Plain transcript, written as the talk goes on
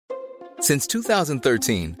Since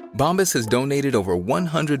 2013, Bombas has donated over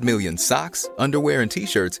 100 million socks, underwear, and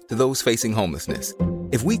T-shirts to those facing homelessness.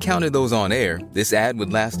 If we counted those on air, this ad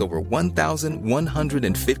would last over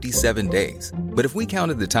 1,157 days. But if we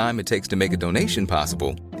counted the time it takes to make a donation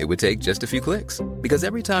possible, it would take just a few clicks. Because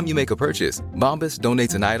every time you make a purchase, Bombas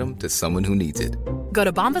donates an item to someone who needs it. Go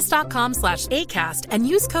to bombas.com/ACAST and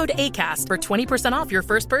use code ACAST for 20% off your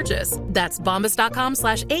first purchase. That's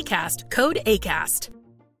bombas.com/ACAST, code ACAST.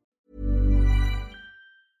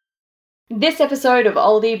 This episode of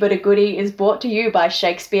Oldie But a Goodie is brought to you by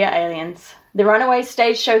Shakespeare Aliens. The runaway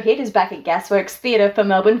stage show hit is back at Gasworks Theatre for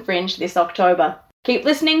Melbourne Fringe this October. Keep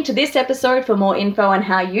listening to this episode for more info on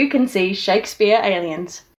how you can see Shakespeare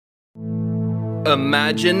Aliens.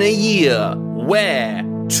 Imagine a year where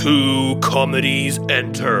 2 comedies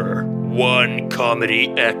enter, 1 comedy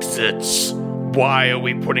exits. Why are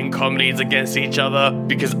we putting comedies against each other?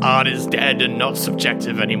 Because art is dead and not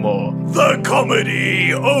subjective anymore. The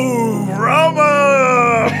comedy O-Rama!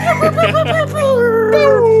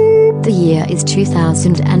 The year is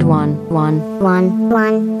 2001.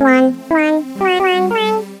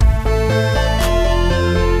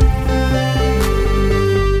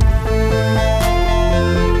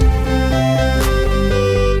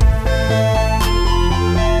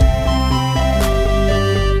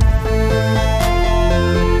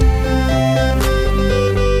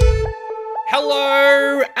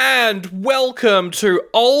 Hello and welcome to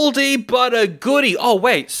Oldie But a Goodie. Oh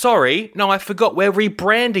wait, sorry. No, I forgot. We're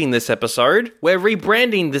rebranding this episode. We're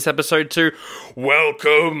rebranding this episode to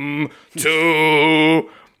Welcome to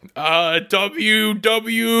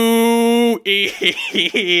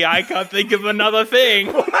WWE. I can't think of another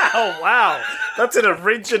thing. Wow. That's an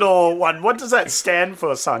original one. What does that stand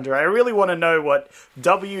for, Sandra? I really want to know what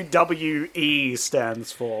WWE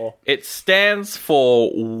stands for. It stands for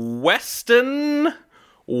Western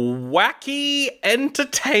Wacky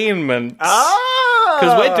Entertainment.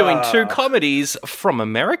 Because we're doing 2 comedies from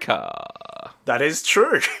America. That is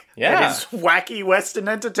true. Yeah. It is wacky Western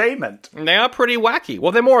entertainment. They are pretty wacky.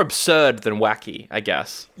 Well, they're more absurd than wacky, I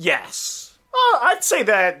guess. Yes. Oh, I'd say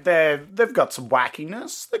they've got some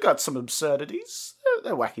wackiness. They've got some absurdities.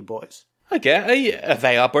 They're wacky boys. Okay,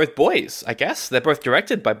 they are both boys, I guess. They're both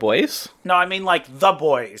directed by boys. No, I mean like the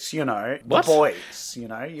boys, you know. What? The boys, you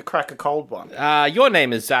know. You crack a cold one. Your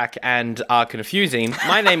name is Zach and are confusing.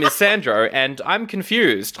 My name is Sandro and I'm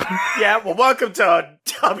confused. Yeah, well, welcome to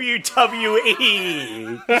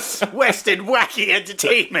WWE Western Wacky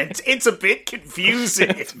Entertainment. It's a bit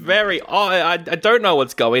confusing. It's very odd. I don't know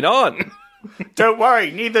what's going on. Don't worry,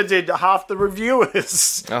 neither did half the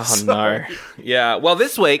reviewers. Oh, so, no. Yeah, well,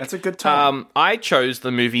 this week, that's a good time. I chose the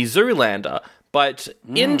movie Zoolander, but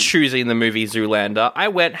in choosing the movie Zoolander, I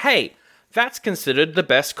went, hey, that's considered the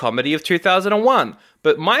best comedy of 2001.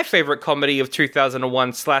 But my favorite comedy of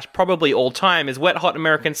 2001 / probably all time is Wet Hot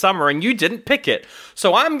American Summer, and you didn't pick it.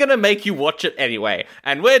 So I'm going to make you watch it anyway.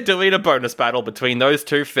 And we're doing a bonus battle between those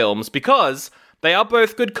 2 films because they are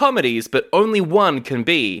both good comedies, but only one can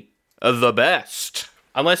be the best.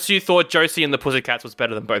 Unless you thought Josie and the Pussycats was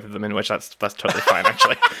better than both of them, in which that's totally fine,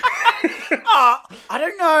 actually. I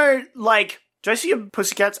don't know, like, Josie and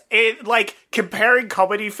Pussycats, comparing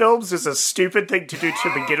comedy films is a stupid thing to do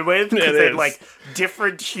to begin with, because they're, like,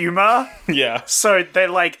 different humor. Yeah. So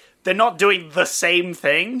they're not doing the same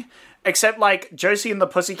thing. Except, like, Josie and the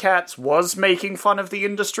Pussycats was making fun of the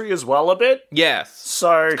industry as well a bit. Yes.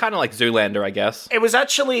 So it's kind of like Zoolander, I guess. It was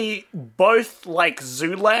actually both, like,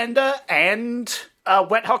 Zoolander and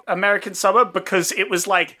Wet Hot American Summer, because it was,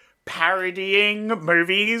 like, parodying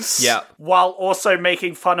movies while also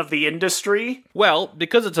making fun of the industry. Well,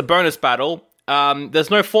 because it's a bonus battle, there's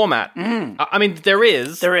no format. I mean, there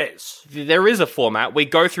is. There is. There is a format. We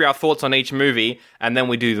go through our thoughts on each movie, and then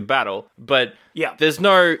we do the battle. But there's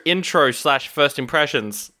no intro / first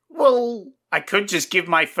impressions. Well, I could just give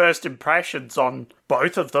my first impressions on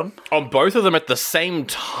both of them. On both of them at the same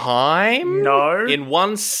time? No. In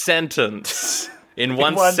one sentence. In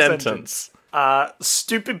one sentence.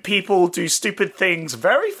 Stupid people do stupid things.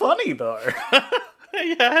 Very funny, though.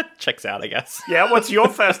 Yeah, checks out, I guess. Yeah, what's your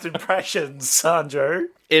first impression, Sandro?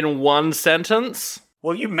 In one sentence?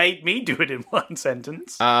 Well, you made me do it in one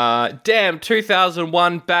sentence. Damn,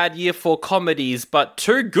 2001, bad year for comedies, but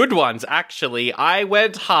 2 good ones, actually. I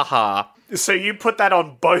went, haha. So you put that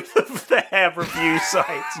on both of their review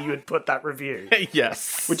sites, you would put that review?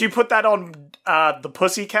 Yes. Would you put that on the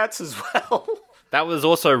Pussycats as well? That was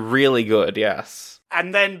also really good, yes.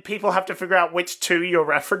 And then people have to figure out which 2 you're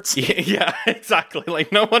referencing. Yeah, exactly. Like,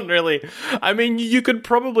 no one really... I mean, you could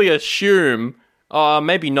probably assume...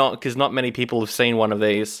 maybe not, because not many people have seen one of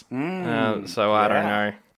these. So I don't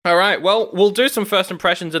know. All right, well, we'll do some first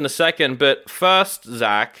impressions in a second, but first,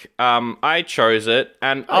 Zach, I chose it,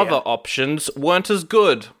 and other options weren't as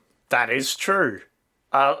good. That is true.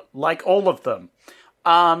 Like all of them.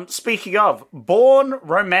 Speaking of, Born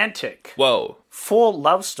Romantic. Whoa. 4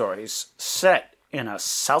 love stories set in a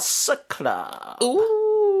salsa club.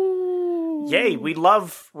 Ooh. Yay, we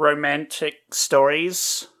love romantic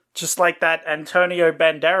stories. Just like that Antonio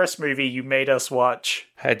Banderas movie you made us watch.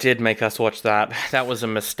 I did make us watch that. That was a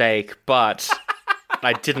mistake, but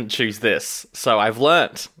I didn't choose this, so I've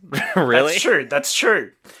learnt. Really? That's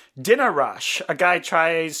true. Dinner Rush. A guy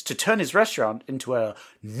tries to turn his restaurant into a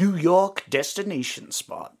New York destination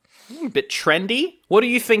spot. A bit trendy. What do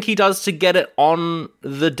you think he does to get it on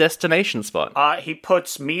the destination spot? He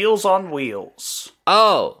puts Meals on Wheels.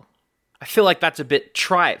 Oh. I feel like that's a bit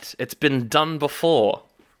trite. It's been done before.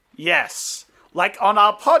 Yes. Like on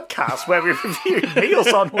our podcast where we reviewed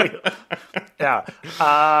Meals on Wheels. Yeah.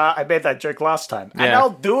 I made that joke last time. And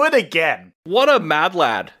I'll do it again. What a mad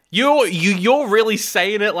lad. You're really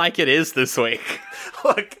saying it like it is this week.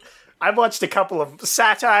 Look, I've watched a couple of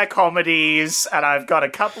satire comedies, and I've got a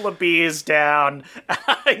couple of beers down.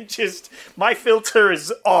 My filter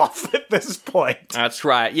is off at this point. That's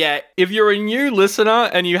right. Yeah, if you're a new listener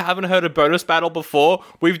and you haven't heard of Bonus Battle before,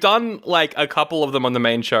 we've done like a couple of them on the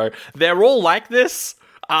main show. They're all like this.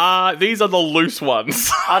 These are the loose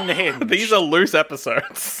ones. Unhinged. These are loose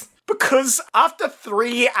episodes. Because after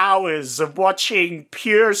 3 hours of watching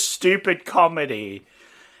pure stupid comedy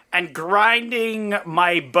and grinding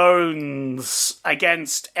my bones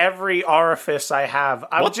against every orifice I have,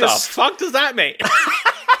 what the fuck does that mean?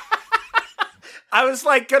 I was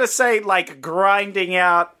gonna say grinding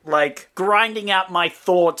out my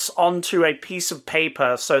thoughts onto a piece of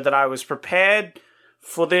paper so that I was prepared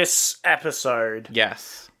for this episode.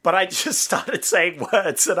 Yes. But I just started saying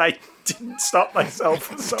words and I didn't stop myself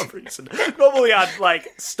for some reason. Normally I'd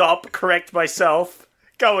stop, correct myself,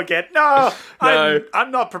 go again. No. I'm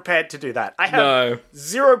not prepared to do that. I have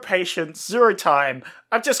zero patience, zero time.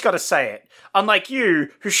 I've just got to say it. Unlike you,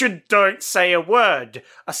 who don't say a word.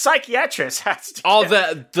 A psychiatrist has to...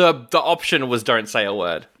 the option was don't say a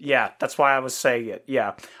word. Yeah, that's why I was saying it.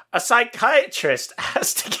 Yeah. A psychiatrist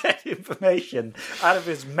has to get information out of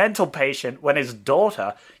his mental patient when his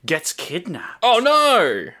daughter gets kidnapped. Oh,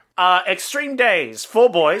 no! Extreme Days. 4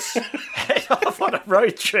 boys head off on a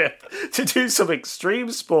road trip to do some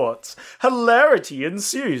extreme sports. Hilarity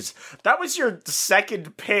ensues. That was your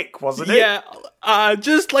second pick, wasn't it? Yeah.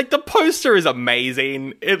 Just the poster is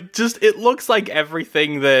amazing. It looks like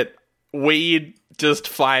everything that we just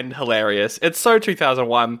find hilarious. It's so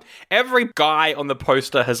 2001. Every guy on the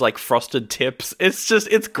poster has frosted tips.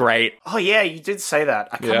 It's great. Oh yeah, you did say that.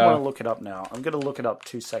 I kind of want to look it up now. I'm going to look it up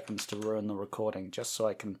 2 seconds to ruin the recording just so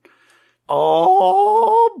I can...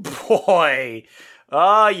 Oh boy.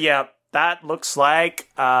 Oh yeah, that looks like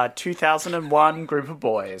a 2001 group of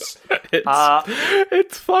boys.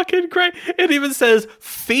 It's fucking great. It even says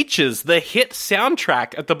features the hit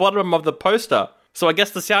soundtrack at the bottom of the poster. So I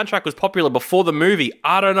guess the soundtrack was popular before the movie.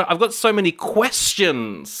 I don't know. I've got so many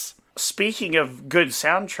questions. Speaking of good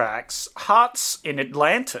soundtracks, Hearts in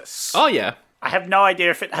Atlantis. Oh, yeah. I have no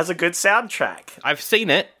idea if it has a good soundtrack. I've seen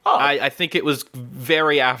it. Oh. I think it was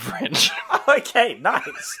very average. Okay,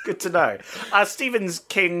 nice. Good to know. Stephen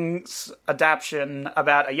King's adaptation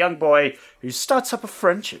about a young boy who starts up a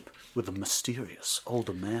friendship with a mysterious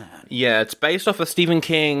older man. Yeah, it's based off a Stephen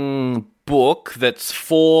King book that's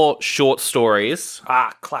 4 short stories.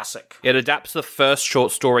 Classic. It adapts the first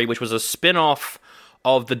short story, which was a spin-off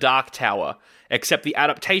of The Dark Tower, except the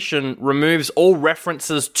adaptation removes all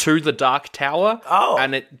references to The Dark Tower,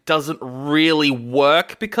 and it doesn't really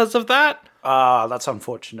work because of that. That's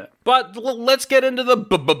unfortunate. But let's get into the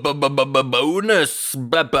bonus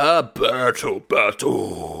battle.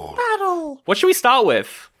 What should we start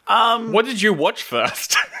with? What did you watch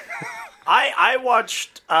first? I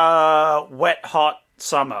watched Wet Hot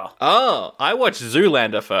Summer. Oh, I watched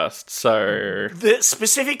Zoolander first, so...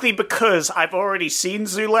 Specifically because I've already seen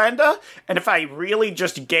Zoolander, and if I really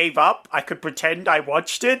just gave up, I could pretend I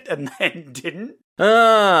watched it and then didn't.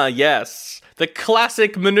 Ah, yes. The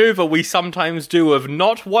classic maneuver we sometimes do of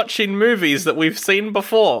not watching movies that we've seen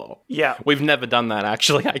before. Yeah. We've never done that,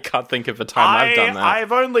 actually. I can't think of a time I've done that.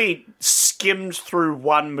 I've only skimmed through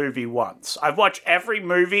one movie once. I've watched every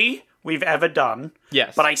movie we've ever done.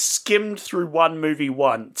 Yes. But I skimmed through one movie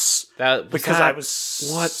once because I was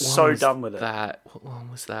so done with it. What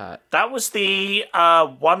one was that? That was the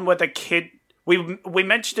one where the kid... We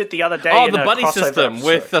mentioned it the other day. Oh, the buddy system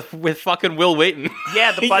with fucking Will Wheaton.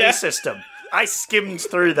 Yeah, the buddy system. I skimmed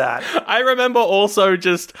through that. I remember also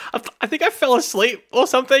just, I think I fell asleep or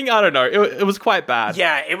something. I don't know. It was quite bad.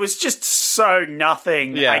 Yeah, it was just so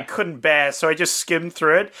nothing. Yeah. I couldn't bear, so I just skimmed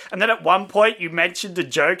through it. And then at one point, you mentioned a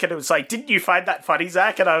joke, and it was like, didn't you find that funny,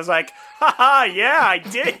 Zach? And I was like, haha, yeah, I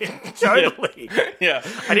did. Totally. Yeah.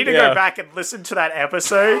 I need to go back and listen to that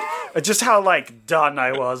episode. Just how, like, done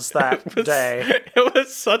I was that day. It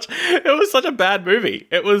was such a bad movie.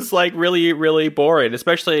 It was, like, really, really boring,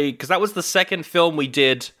 especially because that was the second film we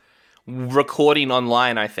did recording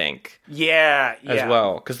online, I think. Yeah. As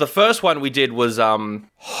well. Because the first one we did was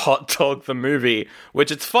Hot Dog the Movie,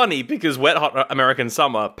 which it's funny because Wet Hot American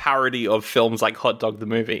Summer parody of films like Hot Dog the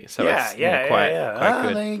Movie. So it's quite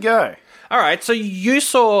good. There you go. All right, so you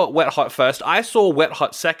saw Wet Hot first. I saw Wet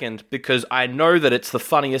Hot second because I know that it's the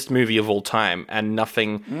funniest movie of all time, and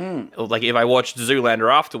nothing like if I watched Zoolander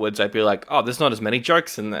afterwards, I'd be like, oh, there's not as many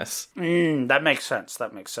jokes in this. That makes sense.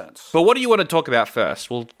 But what do you want to talk about first?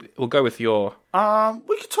 We'll go with your.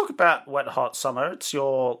 We could talk about Wet Hot Summer. It's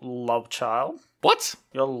your love child. What?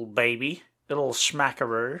 Your little baby, little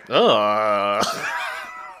schmackaroo.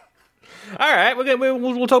 All right,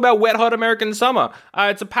 we'll talk about Wet Hot American Summer.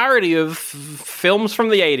 It's a parody of films from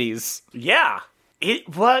the 80s. Yeah.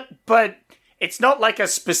 But it's not like a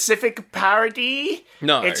specific parody.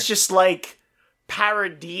 No. It's just like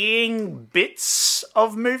parodying bits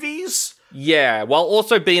of movies. Yeah, while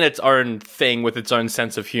also being its own thing with its own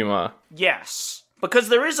sense of humor. Yes. Because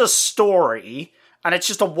there is a story, and it's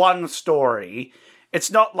just a one story. It's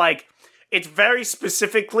not like... It's very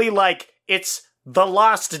specifically like... It's... the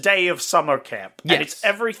last day of summer camp. Yes. And it's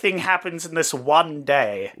everything happens in this one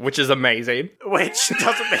day. Which is amazing. Which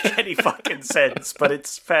doesn't make any fucking sense, but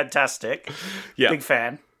it's fantastic. Yeah. Big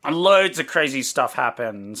fan. And loads of crazy stuff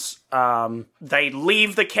happens. They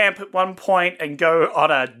leave the camp at one point and go on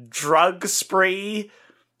a drug spree.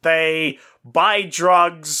 They buy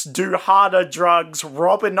drugs, do harder drugs,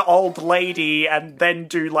 rob an old lady, and then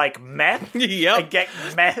do, like, meth. Yep.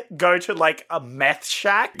 And go to, like, a meth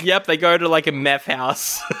shack. Yep, they go to, like, a meth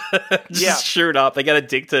house. Just shoot up. They get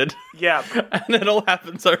addicted. Yeah. And it all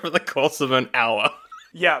happens over the course of an hour.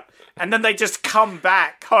 Yeah. And then they just come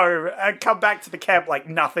back home and come back to the camp like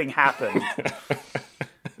nothing happened.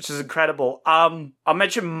 Which is incredible. I'll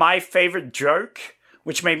mention my favorite joke,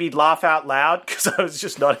 which made me laugh out loud because I was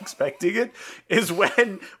just not expecting it, is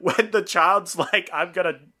when the child's like, I'm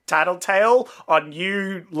going to tattletale on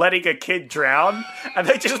you letting a kid drown, and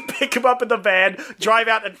they just pick him up in the van, drive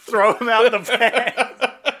out and throw him out of the van.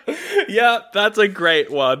 Yeah, that's a great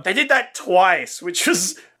one. They did that twice, which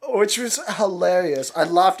was hilarious. I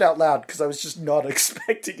laughed out loud because I was just not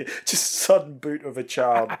expecting it. Just sudden boot of a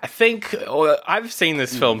child. I think I've seen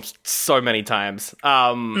this film so many times.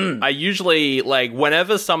 I usually, like,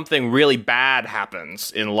 whenever something really bad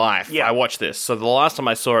happens in life, I watch this. So the last time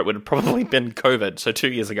I saw it would have probably been COVID, so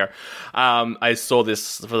 2 years ago. I saw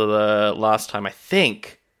this for the last time, I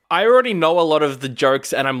think. I already know a lot of the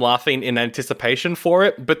jokes and I'm laughing in anticipation for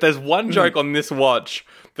it, but there's one joke on this watch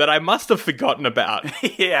that I must have forgotten about.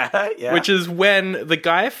 Yeah. Which is when the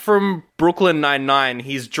guy from Brooklyn Nine-Nine,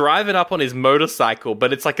 he's driving up on his motorcycle,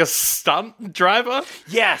 but it's like a stunt driver.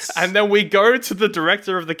 Yes. And then we go to the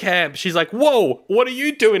director of the camp. She's like, whoa, what are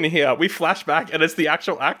you doing here? We flash back and it's the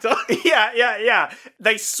actual actor. Yeah.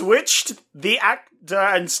 They switched the actor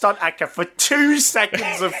and stunt actor for 2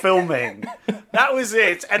 seconds of filming. That was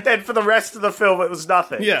it. And then for the rest of the film, it was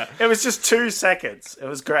nothing. Yeah. It was just 2 seconds. It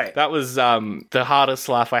was great. That was the hardest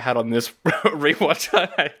laugh I had on this rewatch.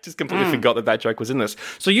 I just completely forgot that joke was in this.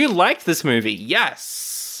 So you liked this movie?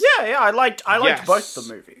 Yes. Yeah. I liked both the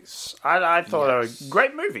movies. I thought they were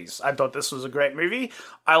great movies. I thought this was a great movie.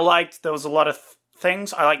 I liked there was a lot of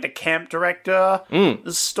things. I liked the camp director,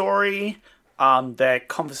 the story. Their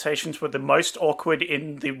conversations were the most awkward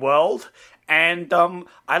in the world. And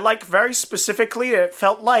I like very specifically, it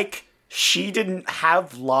felt like she didn't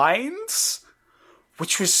have lines,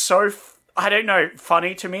 which was so, I don't know,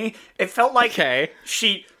 funny to me. It felt like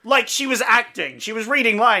she was acting. She was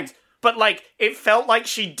reading lines. But, like, it felt like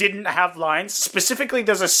she didn't have lines. Specifically,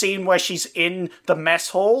 there's a scene where she's in the mess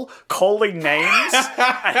hall calling names.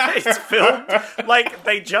 And it's filmed like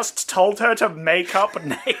they just told her to make up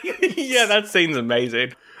names. Yeah, that scene's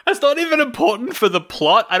amazing. That's not even important for the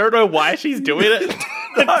plot. I don't know why she's doing it.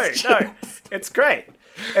 No. It's great.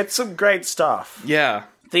 It's some great stuff. Yeah.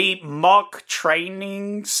 The mock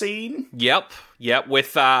training scene. Yep.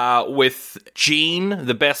 With Gene,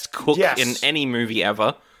 the best cook in any movie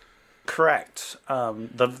ever. Correct.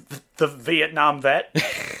 The Vietnam vet.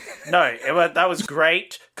 that was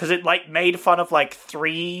great because it like made fun of like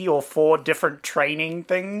 3 or 4 different training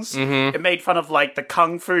things. Mm-hmm. It made fun of like the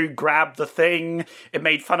kung fu grab the thing. It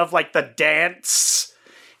made fun of like the dance.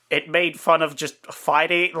 It made fun of just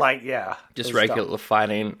fighting. Like, yeah, just regular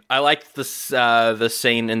fighting. I liked this the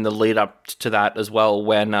scene in the lead up to that as well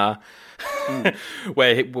when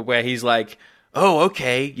where he's like, "Oh,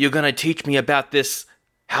 okay, you're gonna teach me about this.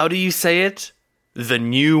 How do you say it? The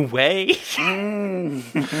new way."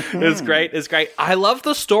 It's great. It's great. I love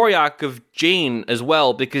the story arc of Gene as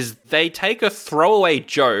well because they take a throwaway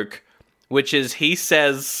joke, which is he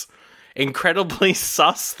says incredibly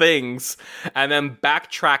sus things and then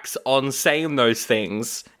backtracks on saying those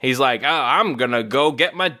things. He's like, "Oh, I'm gonna go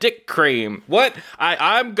get my dick cream. What?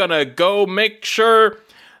 I'm gonna go make sure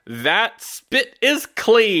that spit is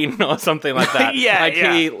clean," or something like that.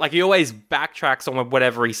 He always backtracks on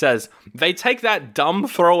whatever he says. They take that dumb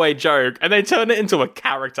throwaway joke and they turn it into a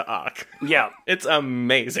character arc. Yeah. It's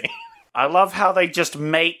amazing. I love how they just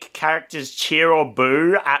make characters cheer or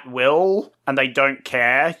boo at will and they don't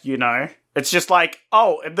care, you know? It's just like,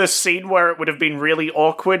 oh, in this scene where it would have been really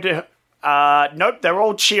awkward, nope, they're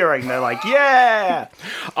all cheering. They're like, yeah!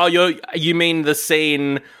 Oh, you mean the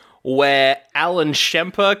scene where Alan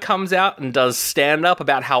Shemper comes out and does stand-up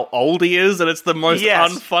about how old he is, and it's the most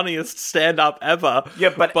unfunniest stand-up ever.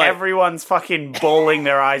 Yeah, but everyone's fucking bawling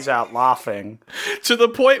their eyes out laughing. To the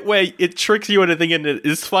point where it tricks you into thinking it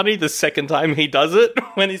is funny the second time he does it,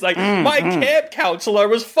 when he's like, my camp counselor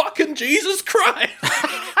was fucking Jesus Christ!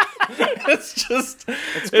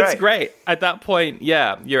 It's great. At that point,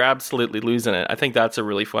 yeah, you're absolutely losing it. I think that's a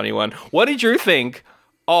really funny one. What did you think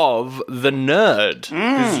of the nerd?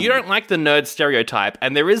 Because you don't like the nerd stereotype,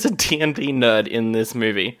 and there is a D&D nerd in this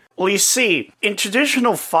movie. Well, you see, in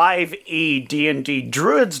traditional 5e D&D,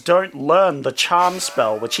 druids don't learn the charm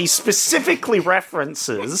spell, which he specifically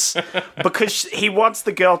references because he wants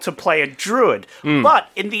the girl to play a druid. But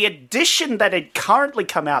in the edition that had currently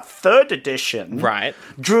come out, 3rd edition, right,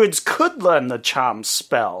 druids could learn the charm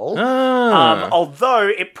spell, although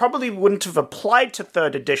it probably wouldn't have applied to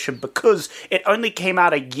 3rd edition because it only came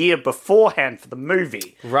out a year beforehand for the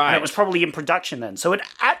movie. Right. And it was probably in production then. So it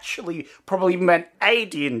actually probably meant a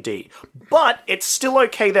D&D. But it's still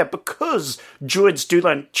okay there because druids do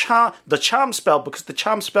learn the charm spell because the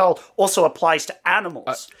charm spell also applies to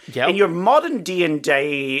animals. In your modern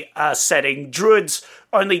D&D setting, druids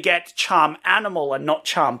only get charm animal and not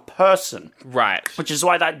charm person. Right. Which is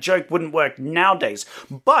why that joke wouldn't work nowadays.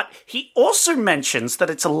 But he also mentions that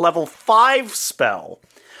it's a level 5 spell.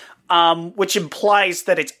 Which implies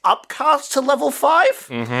that it's upcast to level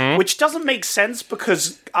 5, which doesn't make sense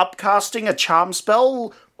because upcasting a charm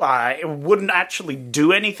spell, it wouldn't actually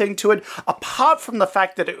do anything to it, apart from the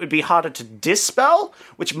fact that it would be harder to dispel,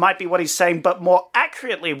 which might be what he's saying, but more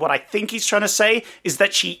accurately, what I think he's trying to say is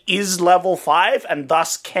that she is level 5 and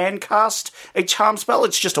thus can cast a charm spell.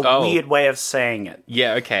 It's just a weird way of saying it.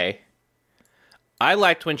 Yeah, okay. I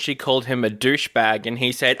liked when she called him a douchebag and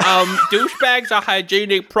he said, douchebags are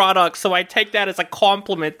hygienic products, so I take that as a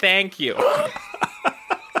compliment, thank you.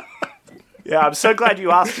 Yeah, I'm so glad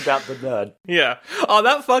you asked about the nerd. Yeah. Oh,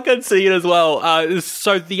 that fucking scene as well.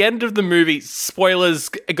 So the end of the movie, spoilers,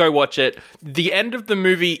 go watch it. The end of the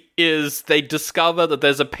movie is they discover that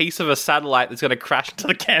there's a piece of a satellite that's going to crash into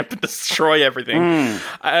the camp and destroy everything.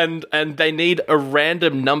 And they need a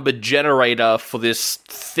random number generator for this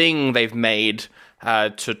thing they've made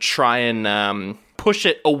to try and push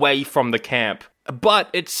it away from the camp. But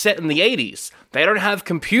it's set in the 80s. They don't have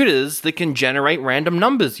computers that can generate random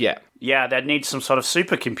numbers yet. Yeah, they'd need some sort of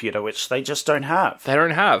supercomputer, which they just don't have. They don't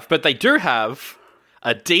have, but they do have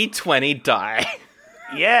a D20 die.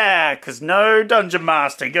 Yeah, because no Dungeon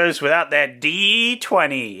Master goes without their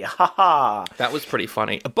D20. Haha. That was pretty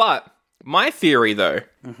funny. But my theory, though,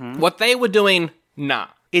 what they were doing,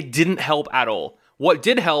 it didn't help at all. What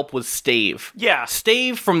did help was Steve. Yeah.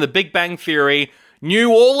 Steve from The Big Bang Theory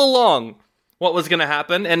knew all along what was going to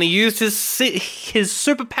happen, and he used his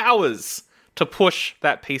superpowers to push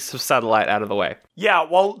that piece of satellite out of the way. Yeah,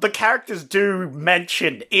 well, the characters do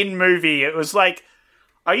mention in movie, it was like,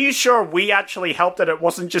 are you sure we actually helped and it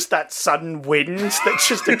wasn't just that sudden wind that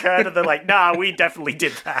just occurred? And they're like, nah, we definitely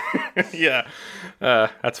did that. Yeah.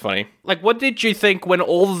 That's funny. Like, what did you think when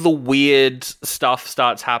all the weird stuff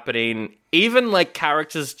starts happening? Even, like,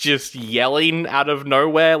 characters just yelling out of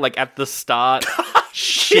nowhere, like, at the start.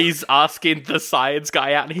 She's asking the science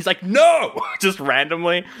guy out, and he's like, no! Just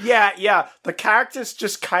randomly. Yeah. The characters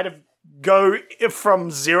just kind of go from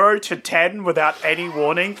 0 to 10 without any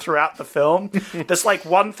warning throughout the film. There's, like,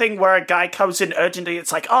 one thing where a guy comes in urgently,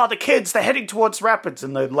 it's like, oh, the kids, they're heading towards rapids,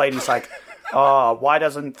 and the lady's like, oh, why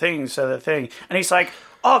doesn't things say the thing? And he's like,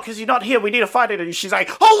 oh, because you're not here, we need to find it. And she's like,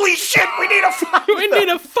 holy shit, we need to find it. We need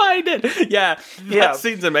to find it. Yeah, that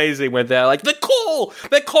scene's amazing when they're like, the call,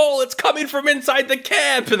 it's coming from inside the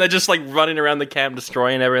camp. And they're just like running around the camp,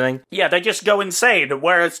 destroying everything. Yeah, they just go insane.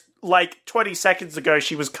 Whereas like 20 seconds ago,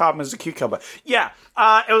 she was calm as a cucumber. Yeah,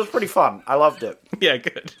 it was pretty fun. I loved it. Yeah,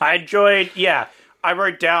 good. I enjoyed, I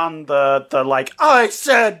wrote down the like, I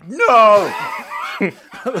said no!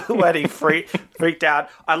 when he freaked out.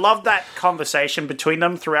 I love that conversation between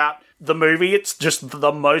them throughout the movie. It's just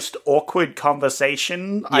the most awkward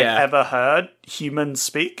conversation I've ever heard humans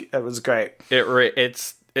speak. It was great.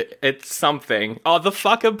 It's something. Oh, the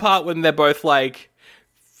fucking part when they're both like,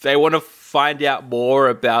 they want to find out more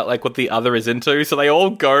about like what the other is into, so they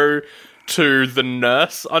all go to the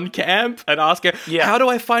nurse on camp and ask her, how do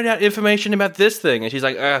I find out information about this thing? And she's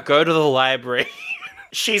like, go to the library.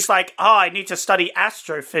 She's like, oh, I need to study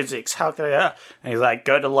astrophysics. How can I? And he's like,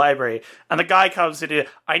 go to the library. And the guy comes in,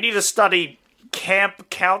 I need to study camp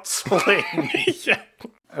counseling. It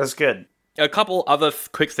was good. A couple other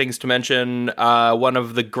quick things to mention. One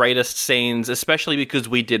of the greatest scenes, especially because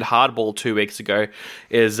we did Hardball 2 weeks ago,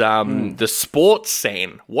 is the sports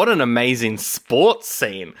scene. What an amazing sports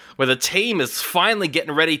scene, where the team is finally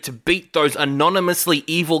getting ready to beat those anonymously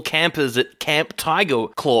evil campers at Camp Tiger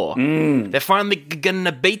Claw. They're finally going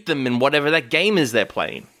to beat them in whatever that game is they're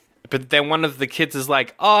playing. But then one of the kids is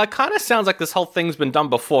like, oh, it kind of sounds like this whole thing's been done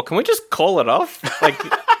before. Can we just call it off? Like,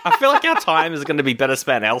 I feel like our time is going to be better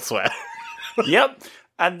spent elsewhere. Yep.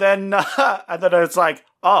 And then it's like,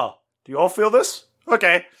 oh, do you all feel this?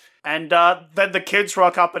 Okay. And then the kids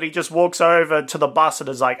rock up and he just walks over to the bus and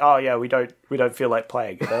is like, oh yeah, we don't feel like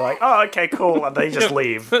playing. And they're like, oh, okay, cool. And they just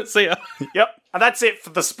leave. See ya. Yep. And that's it for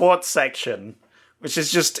the sports section, which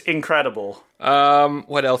is just incredible.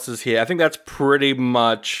 What else is here? I think that's pretty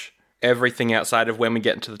much everything outside of when we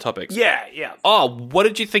get into the topics. Yeah. Oh, what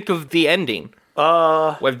did you think of the ending?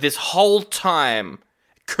 Where this whole time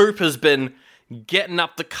Cooper's been getting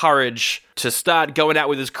up the courage to start going out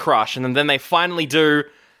with his crush, and then they finally do,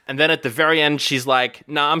 and then at the very end, she's like,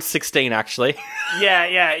 nah, I'm 16, actually.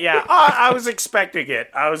 Yeah. I was expecting it,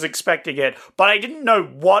 but I didn't know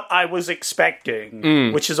what I was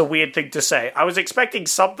expecting, which is a weird thing to say. I was expecting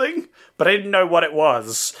something, but I didn't know what it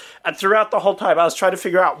was. And throughout the whole time, I was trying to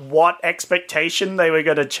figure out what expectation they were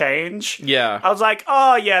going to change. Yeah. I was like,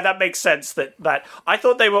 oh, yeah, that makes sense. That I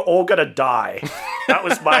thought they were all going to die. That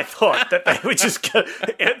was my thought, that they were just going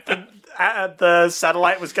to... the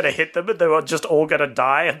satellite was going to hit them and they were just all going to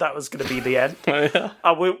die and that was going to be the end.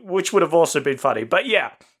 Which would have also been funny. But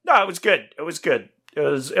yeah, no, it was good. It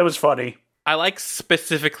was funny. I like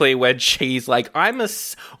specifically when she's like, we're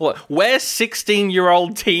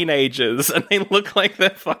 16-year-old teenagers and they look like they're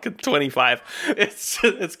fucking 25.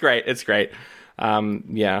 It's great.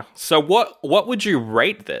 Yeah. So what would you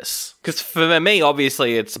rate this? Because for me,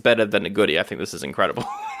 obviously, it's better than a goodie. I think this is incredible.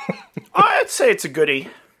 I'd say it's a goodie.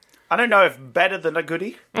 I don't know if better than a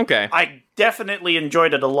goodie. Okay. I definitely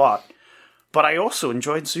enjoyed it a lot. But I also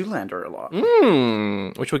enjoyed Zoolander a lot.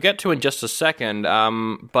 Which we'll get to in just a second.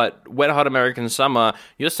 But Wet Hot American Summer,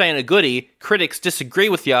 you're saying a goodie. Critics disagree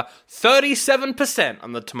with you. 37%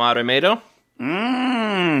 on the tomato meter.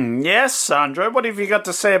 Yes, Sandra. What have you got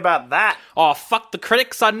to say about that? Oh, fuck the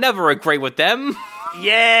critics. I never agree with them.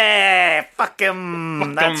 Yeah, fuck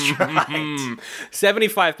them. That's right.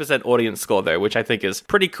 75% audience score, though, which I think is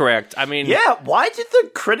pretty correct. I mean... Yeah, why did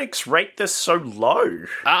the critics rate this so low?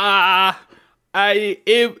 I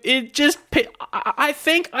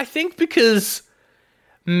think because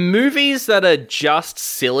movies that are just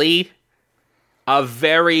silly are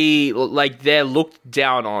very, like, they're looked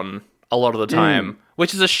down on a lot of the time,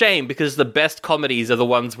 which is a shame because the best comedies are the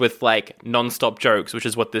ones with, like, non-stop jokes, which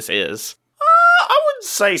is what this is. I wouldn't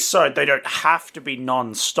say so. They don't have to be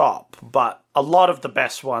non-stop, but a lot of the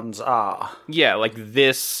best ones are. Yeah, like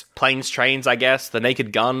this, Planes, Trains, I guess, The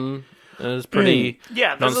Naked Gun is pretty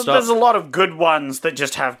Yeah, there's a lot of good ones that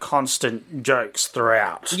just have constant jokes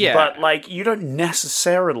throughout. Yeah. But, like, you don't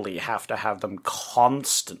necessarily have to have them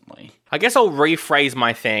constantly. I guess I'll rephrase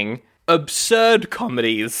my thing. Absurd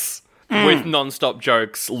comedies with non-stop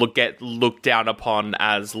jokes looked down upon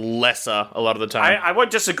as lesser a lot of the time. I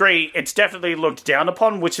won't disagree. It's definitely looked down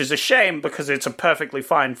upon, which is a shame because it's a perfectly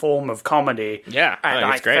fine form of comedy. Yeah, and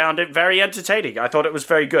I found it very entertaining. I thought it was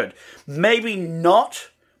very good. Maybe not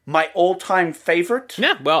my all-time favorite.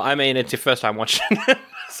 Yeah, well, I mean, it's your first time watching it.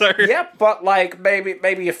 So yeah, but like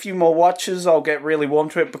maybe a few more watches, I'll get really warm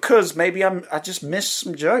to it because maybe I just missed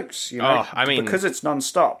some jokes. You know, I mean, because it's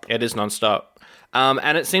non-stop. It is non-stop.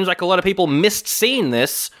 And it seems like a lot of people missed seeing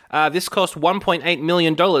this. This cost $1.8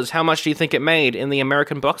 million. How much do you think it made in the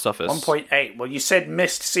American box office? 1.8. Well, you said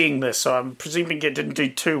missed seeing this, so I'm presuming it didn't do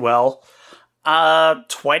too well.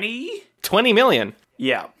 20? 20 million.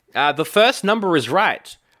 Yeah. The first number is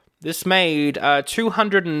right. This made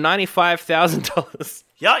 $295,000.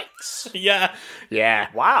 Yikes. Yeah.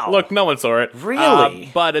 Wow. Look, no one saw it.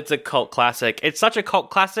 Really? But it's a cult classic. It's such a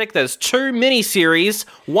cult classic. There's 2 miniseries.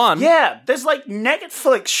 One. Yeah, there's like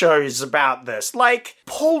Netflix shows about this. Like,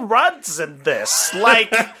 Paul Rudd's in this.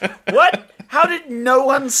 Like, what? How did no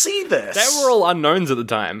one see this? They were all unknowns at the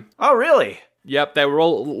time. Oh, really? Yep, they were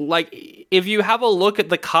all, like, if you have a look at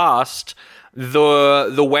the cast,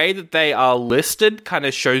 the way that they are listed kind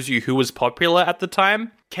of shows you who was popular at the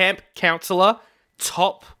time. Camp counselor,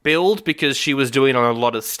 top billed because she was doing a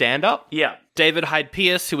lot of stand-up. Yeah. David Hyde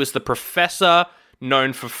Pierce, who was the professor,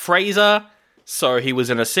 known for Frasier, so he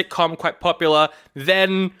was in a sitcom, quite popular.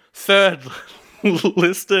 Then third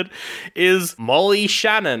listed is Molly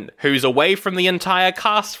Shannon, who's away from the entire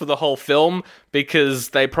cast for the whole film because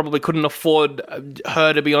they probably couldn't afford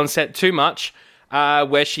her to be on set too much,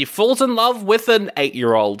 where she falls in love with an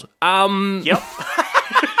 8-year-old. Yep.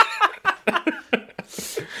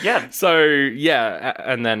 Yeah. So yeah,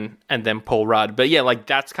 and then Paul Rudd. But yeah, like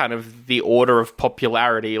that's kind of the order of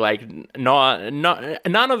popularity. Like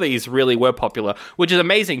none of these really were popular, which is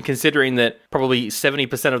amazing considering that probably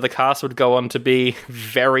 70% of the cast would go on to be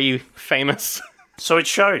very famous. So it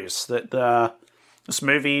shows that this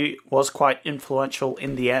movie was quite influential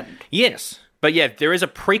in the end. Yes. But yeah, there is a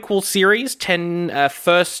prequel series, 10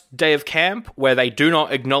 First Day of Camp, where they do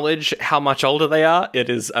not acknowledge how much older they are.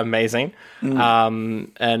 It is amazing.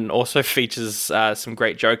 And also features some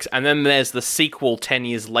great jokes. And then there's the sequel 10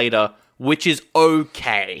 years later, which is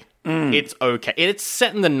okay. It's okay. It's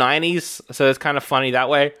set in the 90s, so it's kind of funny that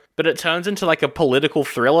way. But it turns into like a political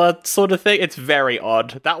thriller sort of thing. It's very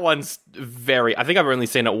odd. That one's I think I've only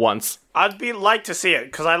seen it once. I'd like to see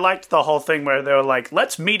it, because I liked the whole thing where they were like,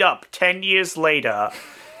 let's meet up 10 years later.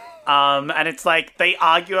 And it's like, they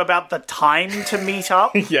argue about the time to meet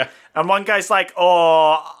up. Yeah. And one guy's like,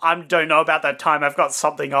 oh, I don't know about that time, I've got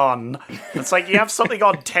something on. It's like, you have something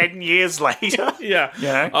on 10 years later? Yeah.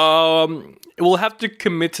 You know? We'll have to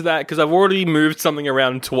commit to that because I've already moved something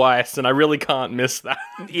around twice and I really can't miss that.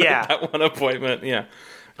 Yeah. that one appointment, yeah.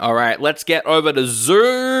 All right, let's get over to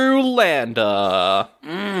Zoolander.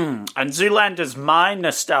 And Zoolander's my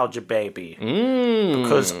nostalgia baby.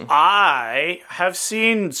 Because I have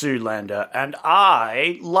seen Zoolander, and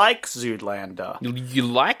I like Zoolander. You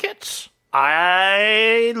like it?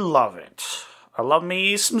 I love it. I love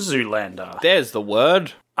me some Zoolander. There's the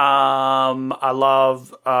word. I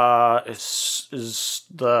love is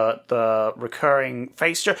the recurring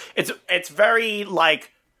face joke. It's very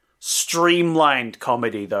like streamlined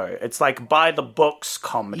comedy though. It's like by the books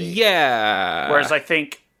comedy. Yeah. Whereas I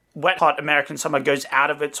think Wet Hot American Summer goes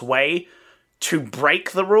out of its way to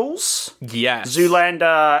break the rules. Yes.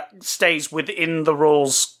 Zoolander stays within the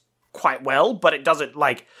rules quite well, but it doesn't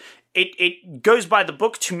like it goes by the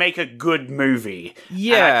book to make a good movie.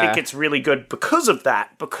 Yeah. And I think it's really good because of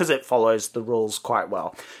that, because it follows the rules quite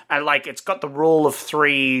well. And like it's got the rule of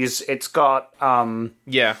threes, it's got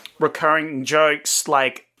recurring jokes,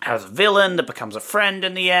 like has a villain that becomes a friend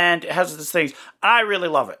in the end. It has these things. I really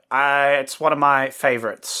love it. It's one of my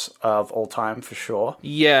favorites of all time for sure.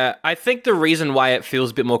 Yeah, I think the reason why it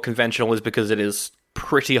feels a bit more conventional is because it is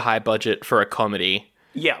pretty high budget for a comedy.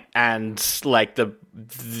 Yeah. And like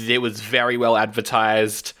it was very well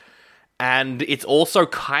advertised, and it's also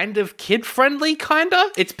kind of kid friendly.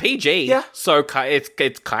 It's PG, yeah. So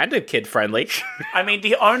it's kind of kid friendly. I mean,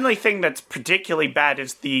 the only thing that's particularly bad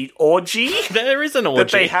is the orgy. There is an orgy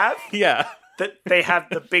that they have. Yeah, that they have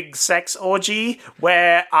the big sex orgy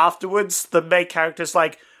where afterwards the main character's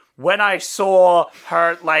like, when I saw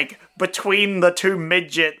her, like, between the two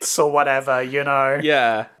midgets or whatever, you know?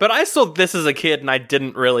 Yeah. But I saw this as a kid and I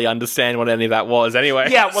didn't really understand what any of that was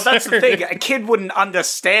anyway. Yeah, well, that's the thing. A kid wouldn't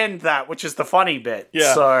understand that, which is the funny bit.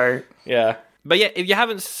 Yeah. So... Yeah. But yeah, if you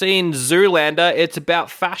haven't seen Zoolander, it's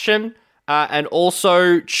about fashion and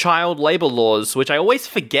also child labor laws, which I always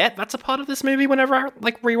forget that's a part of this movie whenever I,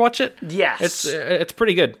 like, rewatch it. Yes. It's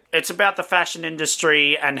pretty good. It's about the fashion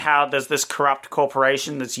industry and how there's this corrupt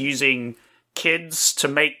corporation that's using kids to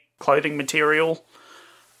make clothing material.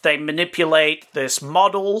 They manipulate this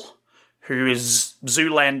model, who is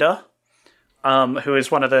Zoolander, who is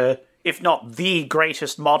one of the, if not the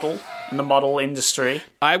greatest model in the model industry.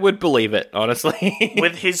 I would believe it, honestly.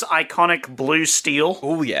 With his iconic blue steel.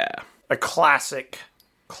 Oh, yeah. A classic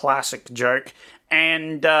Classic joke.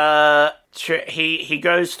 And he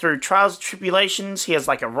goes through trials and tribulations. He has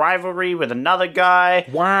like a rivalry with another guy.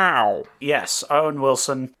 Wow. Yes, Owen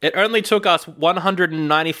Wilson. It only took us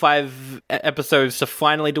 195 episodes to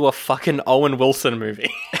finally do a fucking Owen Wilson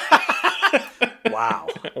movie. Wow.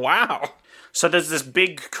 Wow. So there's this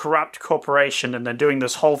big corrupt corporation, and they're doing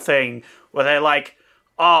this whole thing where they're like,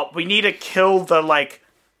 oh, we need to kill the, like,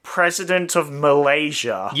 president of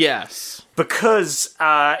Malaysia. Yes. Because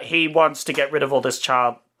he wants to get rid of all this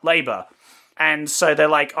child labor. And so they're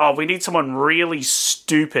like, oh, we need someone really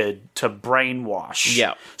stupid to brainwash.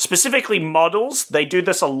 Yeah. Specifically models. They do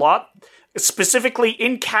this a lot. Specifically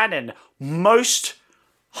in canon, most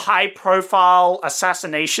high-profile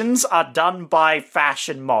assassinations are done by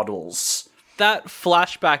fashion models. That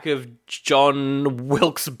flashback of John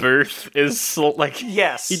Wilkes Booth is like...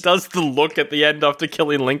 Yes. He does the look at the end after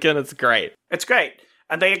killing Lincoln. It's great. It's great.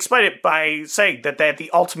 And they explain it by saying that they're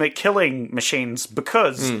the ultimate killing machines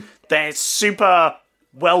because they're super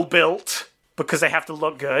well-built because they have to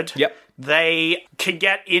look good. Yep. They can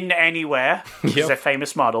get in anywhere because they're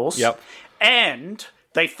famous models. Yep. And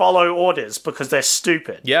they follow orders because they're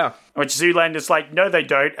stupid. Yeah. Which Zoolander's like, no, they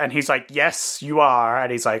don't. And he's like, yes, you are.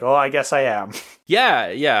 And he's like, oh, I guess I am.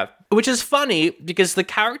 Yeah. Which is funny because the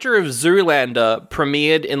character of Zoolander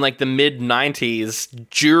premiered in like the mid-90s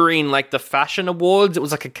during like the fashion awards. It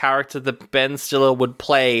was like a character that Ben Stiller would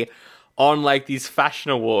play on like these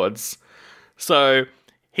fashion awards. So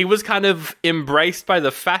he was kind of embraced by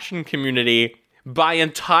the fashion community by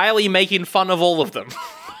entirely making fun of all of them.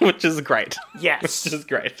 Which is great. Yes. Which is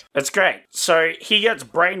great. It's great. So he gets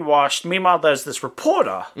brainwashed. Meanwhile, there's this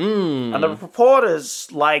reporter. And the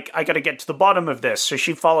reporter's like, I gotta get to the bottom of this. So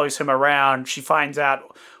she follows him around. She finds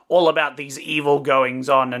out all about these evil goings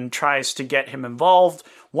on and tries to get him involved.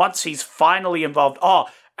 Once he's finally involved... Oh,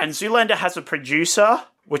 and Zoolander has a producer,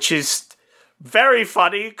 which is very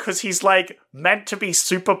funny because he's like meant to be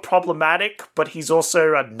super problematic, but he's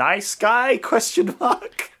also a nice guy, ?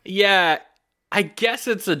 Yeah, I guess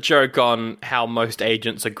it's a joke on how most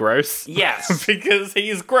agents are gross. Yes. Because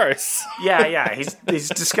he's gross. Yeah, he's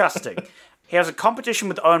disgusting. He has a competition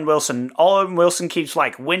with Owen Wilson. Owen Wilson keeps,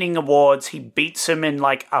 like, winning awards. He beats him in,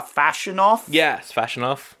 like, a fashion-off. Yes,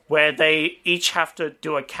 fashion-off. Where they each have to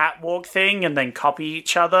do a catwalk thing and then copy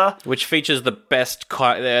each other. Which features the best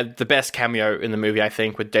cameo in the movie, I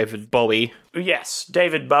think, with David Bowie. Yes,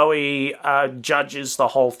 David Bowie judges the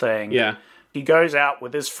whole thing. Yeah. He goes out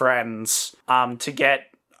with his friends to get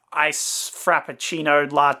ice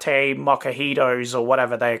frappuccino latte mochahitos or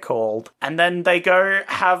whatever they're called. And then they go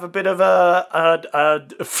have a bit of a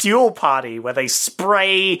fuel party where they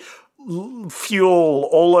spray fuel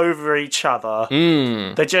all over each other.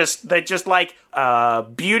 They're just like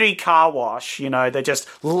beauty car wash, you know, they're just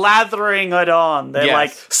lathering it on. They're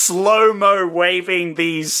like slow-mo waving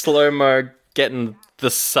these... Slow-mo getting the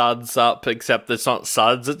suds up, except it's not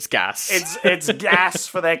suds, it's gas. It's gas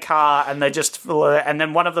for their car, and they just... And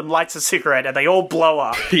then one of them lights a cigarette, and they all blow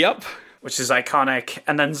up. Yep. Which is iconic.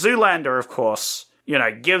 And then Zoolander, of course, you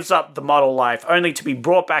know, gives up the model life, only to be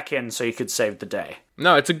brought back in so he could save the day.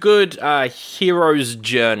 No, it's a good hero's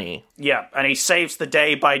journey. Yeah, and he saves the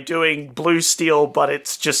day by doing Blue Steel, but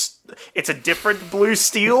it's a different Blue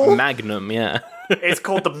Steel. Magnum, yeah. It's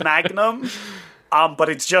called the Magnum. But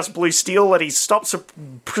it's just Blue Steel, and he stops a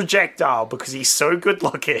projectile because he's so good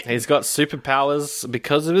looking. He's got superpowers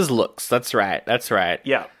because of his looks. That's right.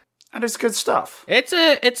 Yeah. And it's good stuff. It's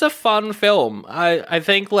a fun film. I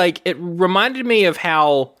think, like, it reminded me of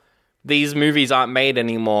how these movies aren't made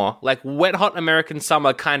anymore. Like, Wet Hot American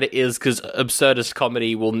Summer kind of is, because absurdist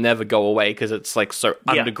comedy will never go away because it's, like, so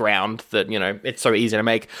underground that, you know, it's so easy to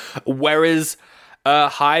make. Whereas a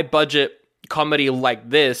high-budget comedy like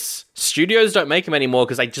this, studios don't make them anymore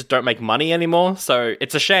because they just don't make money anymore. So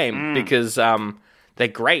it's a shame because they're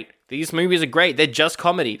great. These movies are great. They're just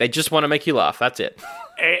comedy. They just want to make you laugh. That's it.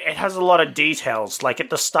 It has a lot of details. Like at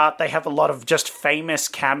the start, they have a lot of just famous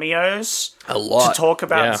cameos. A lot. To talk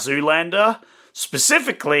about Zoolander.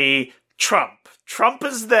 Specifically, Trump. Trump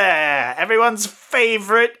is there. Everyone's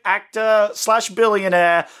favorite actor /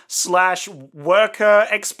 billionaire / worker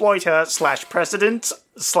exploiter / president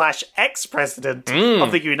 / ex-president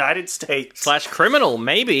of the United States. / criminal,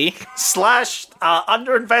 maybe. /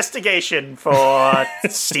 under investigation for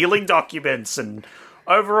stealing documents and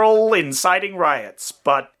overall inciting riots.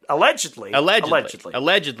 But allegedly. Yeah,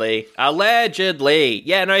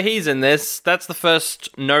 no, he's in this. That's the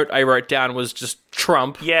first note I wrote down was just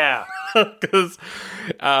Trump. Yeah. Because,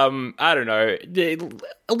 I don't know.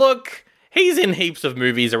 Look, he's in heaps of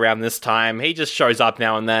movies around this time. He just shows up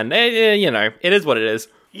now and then. You know, it is what it is.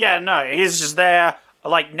 Yeah, no, he's just there.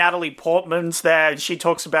 like Natalie Portman's there, and she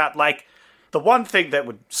talks about like the one thing that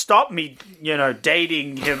would stop me,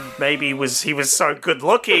 dating him maybe was he was so good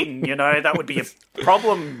looking, that would be a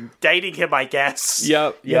problem dating him, I guess.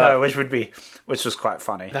 Yep. Which was quite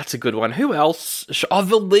funny. That's a good one. Who else?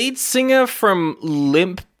 The lead singer from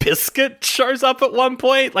Limp Bizkit shows up at one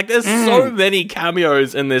point. Like, there's so many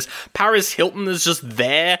cameos in this. Paris Hilton is just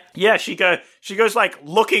there. Yeah, she goes like,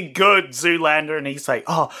 looking good, Zoolander, and he's like,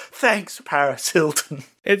 oh, thanks, Paris Hilton.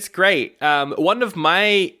 It's great. One of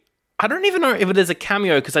my... I don't even know if it is a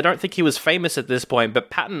cameo, because I don't think he was famous at this point, but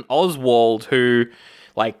Patton Oswalt, who...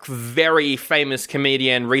 like, very famous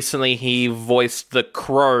comedian. Recently, he voiced the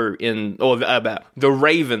Crow the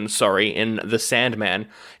Raven, in The Sandman.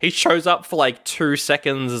 He shows up for, 2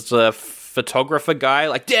 seconds as a photographer guy,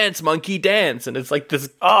 like, dance, monkey, dance. And it's like this...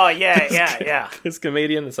 Oh, yeah. This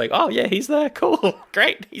comedian is like, oh, yeah, he's there. Cool.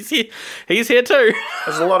 Great. He's here too.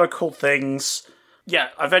 There's a lot of cool things. Yeah,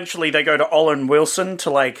 eventually they go to Owen Wilson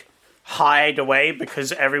to, hide away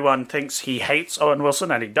because everyone thinks he hates Owen Wilson,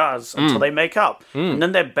 and he does, until they make up. And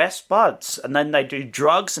then they're best buds, and then they do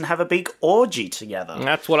drugs and have a big orgy together.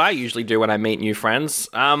 That's what I usually do when I meet new friends.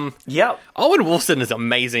 Yep. Owen Wilson is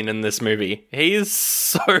amazing in this movie. He's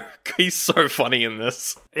so funny in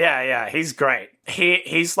this. Yeah, he's great.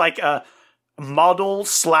 He's like a model /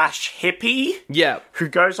 hippie. Yeah. Who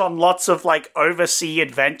goes on lots of overseas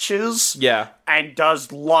adventures. Yeah. And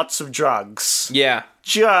does lots of drugs. Yeah.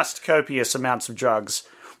 Just copious amounts of drugs.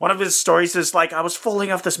 One of his stories is I was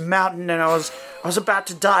falling off this mountain and I was about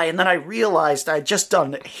to die, and then I realized I'd just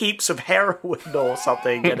done heaps of heroin or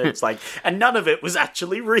something, and it's and none of it was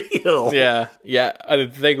actually real. Yeah. I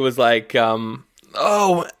think it was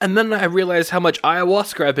and then I realized how much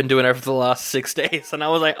ayahuasca I've been doing over the last 6 days, and I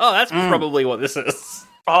was like, oh, that's probably what this is.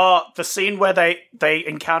 Oh, the scene where they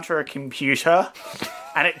encounter a computer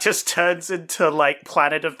and it just turns into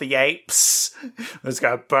Planet of the Apes. It's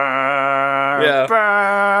got burr,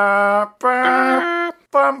 burr, burr,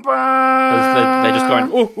 burr, burr. They're just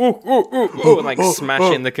going ooh, and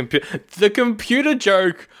smashing the computer. The computer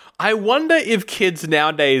joke. I wonder if kids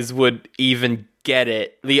nowadays would even get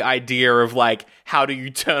it, the idea of how do you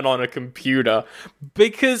turn on a computer,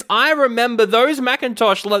 because I remember those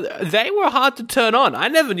Macintosh, they were hard to turn on. I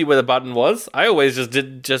never knew where the button was. I always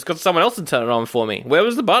just got someone else to turn it on for me. Where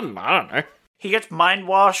was the button? I don't know. He gets mind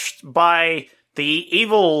washed by the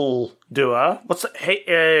evil doer.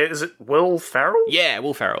 Is it Will Ferrell? Yeah,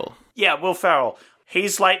 Will Ferrell. Yeah, Will Ferrell.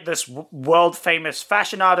 He's this world famous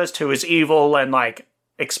fashion artist who is evil and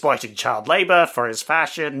exploiting child labor for his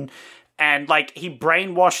fashion. And, he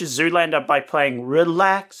brainwashes Zoolander by playing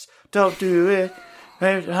Relax, Don't Do It,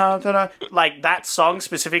 that song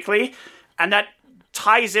specifically. And that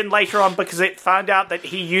ties in later on because it found out that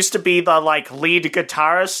he used to be the, lead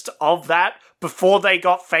guitarist of that before they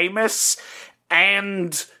got famous.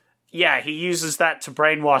 And, yeah, he uses that to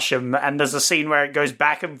brainwash him. And there's a scene where it goes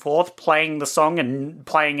back and forth, playing the song and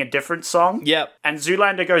playing a different song. Yep. And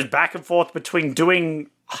Zoolander goes back and forth between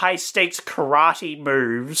doing high-stakes karate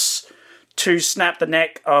moves to snap the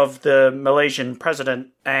neck of the Malaysian president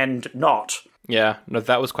and not. Yeah, no,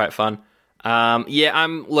 that was quite fun. I'm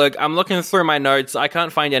looking through my notes. I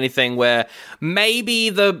can't find anything where maybe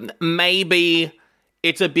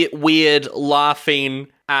it's a bit weird laughing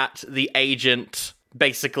at the agent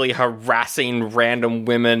basically harassing random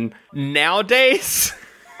women nowadays.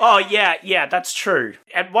 Oh, yeah, that's true.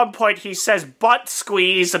 At one point he says butt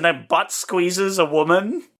squeeze and then butt squeezes a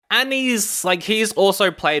woman. And he's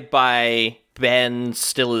also played by Ben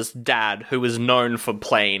Stiller's dad, who is known for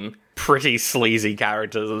playing pretty sleazy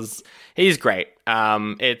characters. He's great.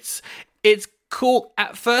 It's cool.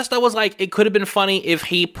 At first I was like, it could have been funny if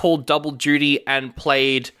he pulled double duty and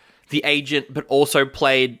played the agent, but also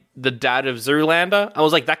played the dad of Zoolander. I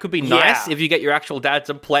was like, that could be nice if you get your actual dad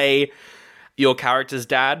to play your character's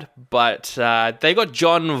dad, but they got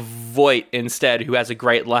Jon Voight instead, who has a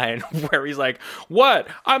great line where he's like, what?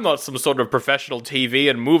 I'm not some sort of professional TV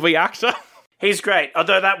and movie actor. He's great,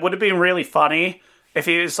 although that would have been really funny if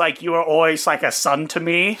he was like, you were always a son to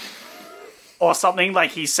me, or something.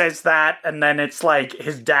 He says that, and then it's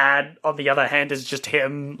his dad, on the other hand, is just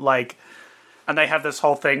him, and they have this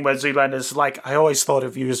whole thing where Zoolander's I always thought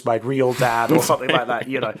of you as my real dad, or something like that,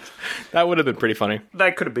 That would have been pretty funny.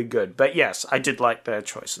 That could have been good, but yes, I did like their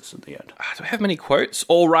choices at the end. Do I have many quotes?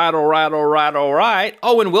 All right.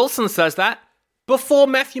 Owen Wilson says that before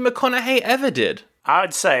Matthew McConaughey ever did. I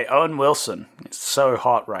would say Owen Wilson is so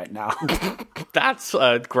hot right now. That's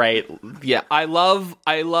great. Yeah, I love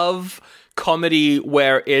comedy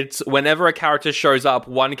where it's whenever a character shows up,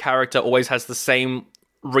 one character always has the same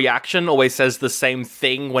reaction, always says the same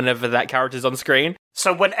thing whenever that character's on screen.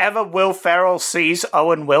 So whenever Will Ferrell sees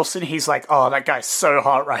Owen Wilson, he's like, oh, that guy's so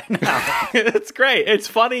hot right now. It's great. It's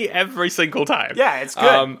funny every single time. Yeah, it's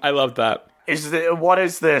good. I love that. What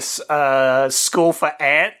is this? School for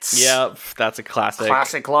Ants? Yeah, that's a classic.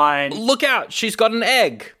 Classic line. Look out, she's got an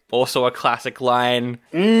egg. Also a classic line.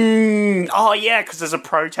 Oh, yeah, because there's a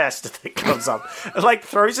protester that comes up. It, like,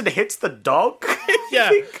 throws and hits the dog.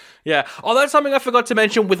 Yeah. Yeah. Oh, that's something I forgot to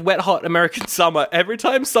mention with Wet Hot American Summer. Every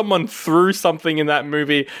time someone threw something in that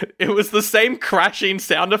movie, it was the same crashing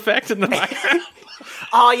sound effect in the background.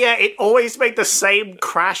 Oh, yeah, it always made the same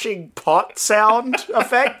crashing pot sound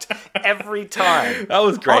effect every time. That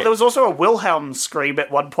was great. Oh, there was also a Wilhelm scream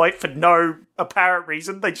at one point for no apparent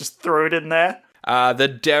reason. They just threw it in there.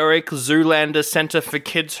 The Derek Zoolander Center for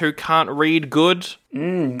Kids Who Can't Read Good.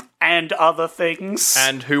 And other things.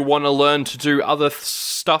 And who want to learn to do other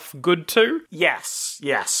stuff good too. Yes.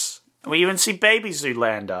 We even see Baby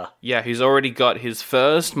Zoolander. Yeah, he's already got his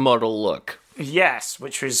first model look. Yes,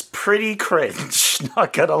 which was pretty cringe,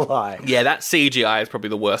 not gonna lie. Yeah, that CGI is probably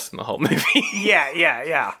the worst in the whole movie.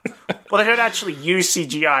 Yeah. Well, they don't actually use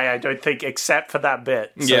CGI, I don't think, except for that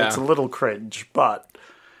bit. So it's a little cringe, but...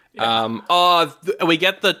 Yeah. We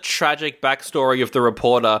get the tragic backstory of the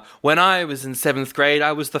reporter. When I was in 7th grade,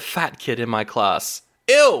 I was the fat kid in my class.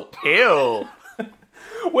 Ew!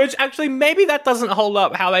 Which, actually, maybe that doesn't hold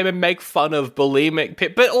up how they would make fun of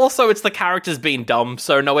bulimic, but also it's the characters being dumb,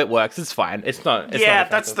 so no, it works. It's fine. It's not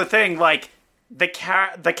that's the thing, like, the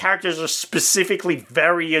characters are specifically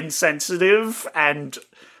very insensitive and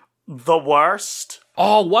the worst.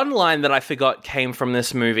 Oh, one line that I forgot came from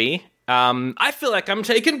this movie. I feel like I'm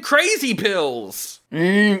taking crazy pills.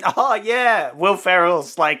 Oh, yeah. Will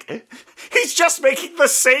Ferrell's like, he's just making the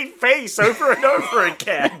same face over and over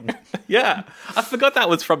again. Yeah. I forgot that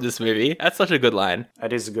was from this movie. That's such a good line.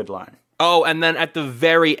 That is a good line. Oh, and then at the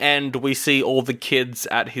very end, we see all the kids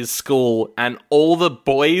at his school, and all the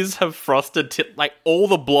boys have frosted tips. Like, all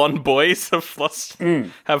the blonde boys have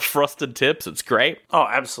frosted tips. It's great. Oh,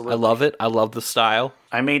 absolutely. I love it. I love the style.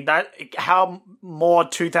 I mean, how more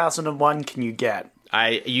 2001 can you get?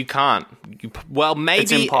 You can't. Well, maybe...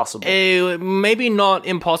 It's impossible. Maybe not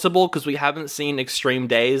impossible, because we haven't seen Extreme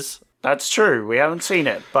Days. That's true. We haven't seen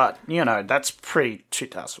it, but, you know, that's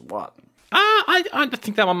pre-2001. I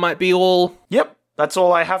think that one might be all. Yep, that's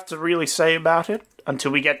all I have to really say about it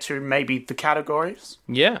until we get to maybe the categories.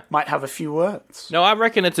 Yeah. Might have a few words. No, I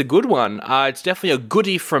reckon it's a good one. It's definitely a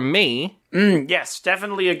goodie from me. Yes,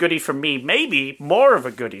 definitely a goodie from me. Maybe more of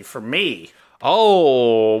a goodie from me.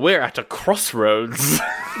 Oh, we're at a crossroads.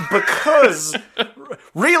 Because,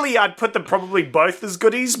 really, I'd put them probably both as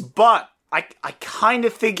goodies, but I kind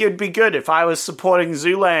of think it'd be good if I was supporting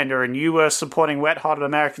Zoolander and you were supporting Wet Hot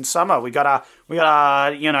American Summer. We got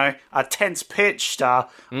a tense pitched,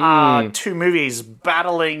 two movies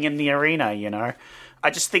battling in the arena, you know. I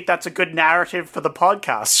just think that's a good narrative for the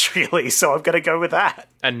podcast, really, so I'm going to go with that.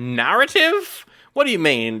 A narrative? What do you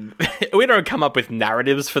mean? We don't come up with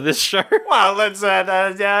narratives for this show. Well, that's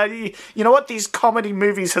you know what? These comedy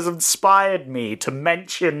movies has inspired me to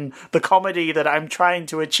mention the comedy that I'm trying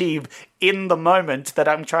to achieve in the moment that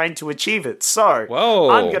I'm trying to achieve it. So,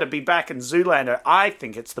 I'm going to be back in Zoolander. I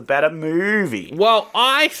think it's the better movie. Well,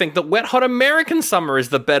 I think that Wet Hot American Summer is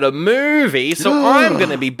the better movie, so I'm going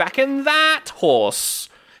to be back in that horse.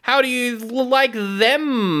 How do you like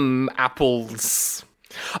them apples?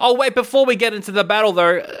 Oh, wait, before we get into the battle,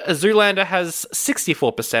 though, Zoolander has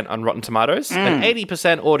 64% on Rotten Tomatoes and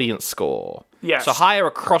 80% audience score. Yes. So higher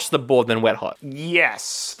across the board than Wet Hot. Yes.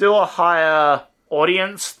 Still a higher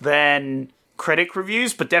audience than critic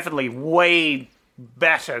reviews, but definitely way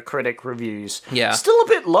better critic reviews. Yeah. Still a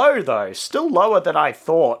bit low, though. Still lower than I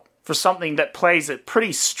thought for something that plays it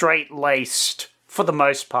pretty straight-laced for the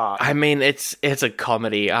most part. I mean, it's a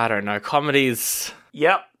comedy. I don't know. Comedies...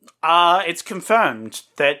 Yep. It's confirmed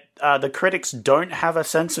that the critics don't have a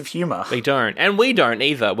sense of humor. They don't. And we don't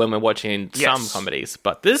either when we're watching some comedies.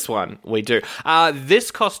 But this one, we do.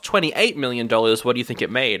 This cost $28 million. What do you think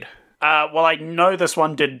it made? Well, I know this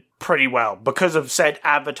one did pretty well because of said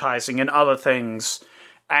advertising and other things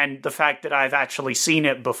and the fact that I've actually seen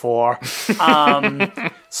it before. So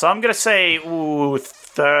I'm going to say,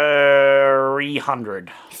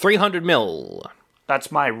 300. 300 mil.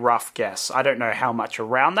 That's my rough guess. I don't know how much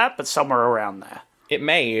around that, but somewhere around there. It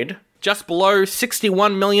made just below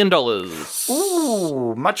 $61 million.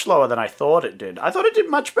 Ooh, much lower than I thought it did. I thought it did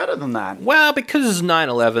much better than that. Well, because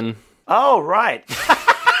 9/11. Oh, right.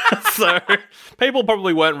 So, people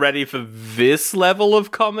probably weren't ready for this level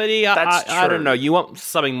of comedy. That's true. I don't know. You want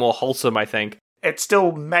something more wholesome, I think. It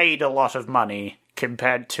still made a lot of money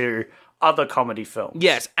compared to other comedy films.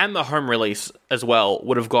 Yes, and the home release as well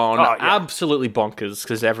would have gone absolutely bonkers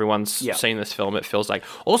because everyone's seen this film, it feels like.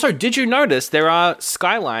 Also, did you notice there are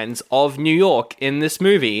skylines of New York in this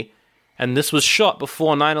movie, and this was shot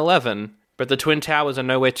before 9/11, but the Twin Towers are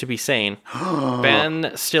nowhere to be seen.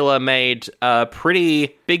 Ben Stiller made a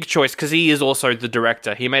pretty big choice, because he is also the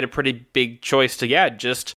director. He made a pretty big choice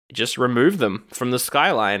to, just remove them from the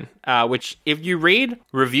skyline, which, if you read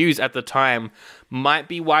reviews at the time, might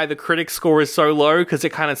be why the critic score is so low, because it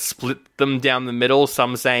kind of split them down the middle.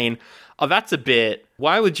 Some saying, oh, that's a bit...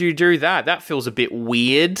 Why would you do that? That feels a bit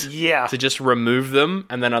weird. Yeah. To just remove them,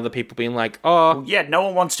 and then other people being like, oh... Yeah, no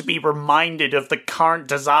one wants to be reminded of the current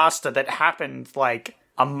disaster that happened, like,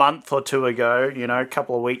 a month or two ago, a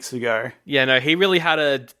couple of weeks ago. Yeah, no, he really had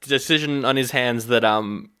a decision on his hands that,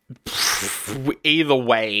 either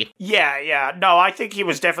way. Yeah. No, I think he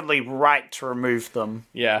was definitely right to remove them.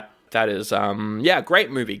 Yeah, that is, great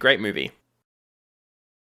movie.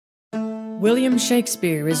 William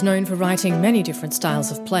Shakespeare is known for writing many different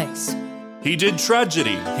styles of plays. He did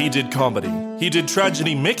tragedy, he did comedy. He did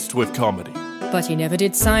tragedy mixed with comedy. But he never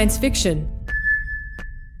did science fiction.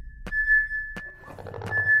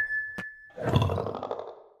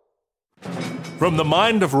 From the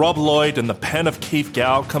mind of Rob Lloyd and the pen of Keith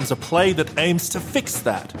Gow comes a play that aims to fix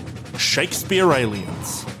that. Shakespeare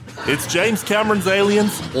Aliens. It's James Cameron's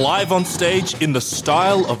Aliens, live on stage in the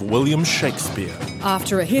style of William Shakespeare.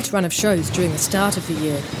 After a hit run of shows during the start of the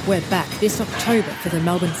year, we're back this October for the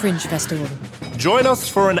Melbourne Fringe Festival. Join us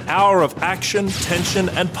for an hour of action, tension,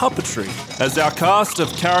 and puppetry as our cast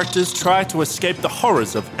of characters try to escape the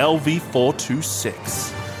horrors of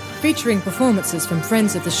LV-426. Featuring performances from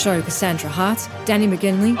friends of the show Cassandra Hart, Danny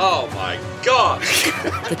McGinley. Oh my gosh!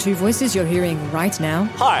 The two voices you're hearing right now.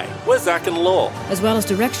 Hi, we're Zach and Law. As well as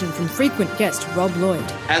direction from frequent guest Rob Lloyd.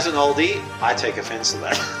 As an oldie, I take offence to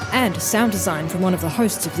that. And sound design from one of the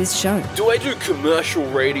hosts of this show. Do I do commercial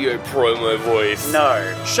radio promo voice?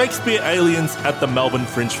 No. Shakespeare Aliens at the Melbourne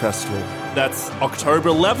Fringe Festival. That's October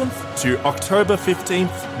 11th to October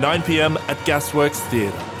 15th, 9 p.m. at Gasworks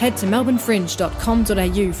Theatre. Head to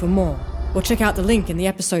melbournefringe.com.au for more, or check out the link in the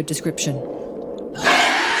episode description.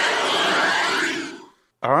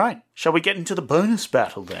 All right, shall we get into the bonus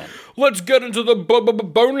battle then? Let's get into the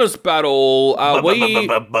bonus battle.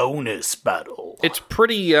 Bonus battle. It's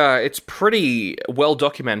pretty well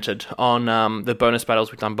documented on the bonus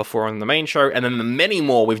battles we've done before on the main show, and then the many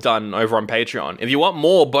more we've done over on Patreon. If you want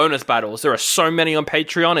more bonus battles, there are so many on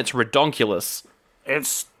Patreon, it's redonkulous.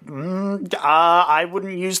 It's... I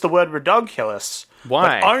wouldn't use the word redonkulous.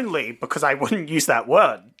 Why? But only because I wouldn't use that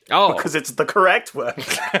word. Oh. Because it's the correct word.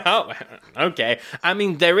 Oh, okay. I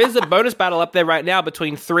mean, there is a bonus battle up there right now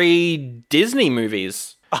between 3 Disney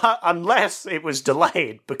movies. Unless it was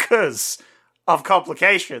delayed because of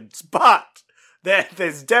complications. But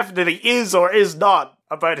there's definitely is or is not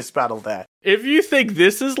a bonus battle there. If you think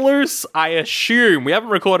this is loose, I assume, we haven't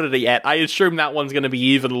recorded it yet, I assume that one's going to be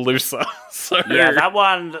even looser. So yeah, that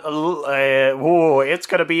one, it's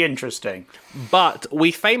going to be interesting. But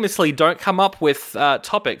we famously don't come up with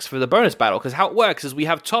topics for the bonus battle, because how it works is we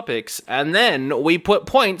have topics, and then we put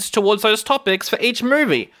points towards those topics for each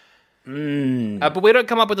movie. But we don't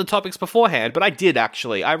come up with the topics beforehand, but I did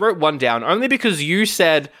actually. I wrote one down, only because you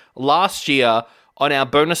said last year on our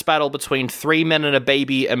bonus battle between 3 Men and a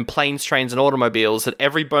Baby and Planes, Trains, and Automobiles that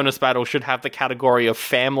every bonus battle should have the category of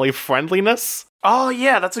family friendliness. Oh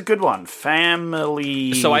yeah, that's a good one.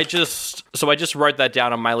 Family. So I just wrote that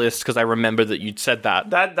down on my list because I remembered that you'd said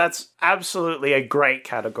that. That's absolutely a great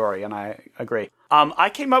category, and I agree.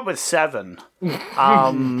 I came up with 7.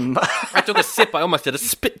 I took a sip. I almost did a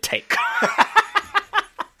spit take.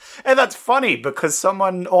 And that's funny because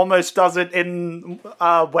someone almost does it in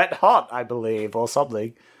Wet Hot, I believe, or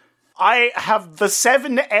something. I have the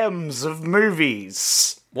 7 M's of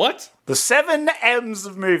movies. What? The 7 M's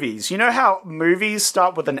of movies. You know how movies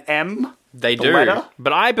start with an M? They do. Letter?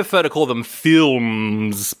 But I prefer to call them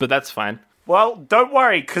films, but that's fine. Well, don't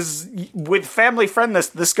worry, because with family friendliness,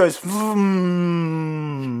 this goes...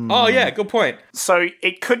 Oh, yeah, good point. So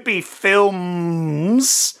it could be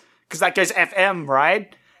films, because that goes FM,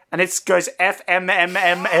 right? And it goes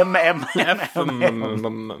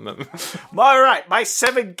FMMMMMMM. All right, my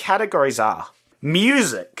 7 categories are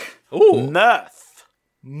music, mirth,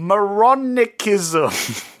 moronicism.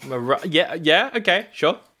 Yeah, okay,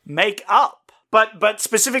 sure. Make-up. But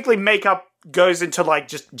specifically make-up goes into, like,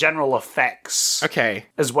 just general effects. Okay.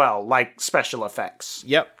 As well, like special effects.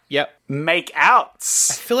 Yep.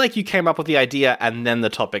 Make-outs. I feel like you came up with the idea and then the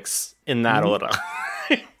topics in that order.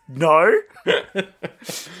 No.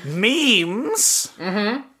 Memes.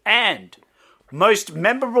 And most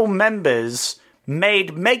memorable members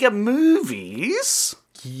made mega movies.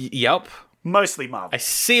 Yep. Mostly Marvel. I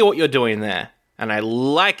see what you're doing there, and I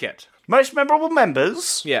like it. Most memorable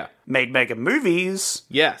members. Yeah. Made mega movies.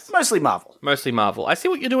 Yes. Mostly Marvel. Mostly Marvel. I see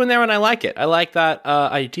what you're doing there, and I like it. I like that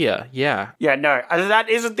idea. Yeah. Yeah, no, that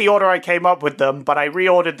isn't the order I came up with them, but I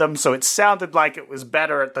reordered them so it sounded like it was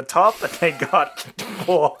better at the top, and they got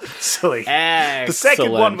more silly. Excellent. The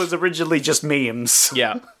second one was originally just memes.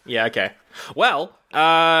 Yeah. Yeah, okay. Well,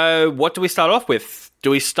 what do we start off with? Do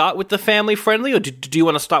we start with the family friendly, or do you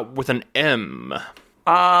want to start with an M?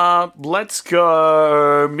 Let's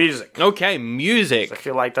go music. Okay, music. I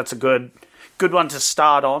feel like that's a good one to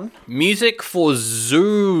start on. Music for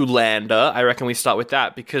Zoolander. I reckon we start with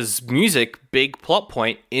that because music, big plot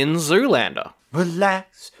point in Zoolander.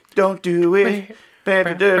 Relax, don't do it.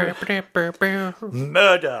 Murder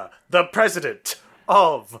the president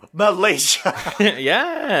of Malaysia.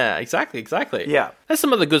 Yeah, exactly. Yeah. There's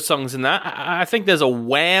some other good songs in that. I think there's a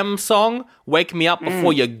Wham song, Wake Me Up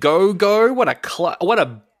Before You Go. What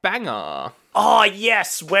a banger. Oh,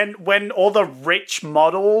 yes, when all the rich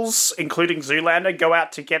models, including Zoolander, go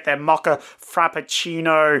out to get their mocha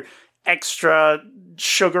frappuccino extra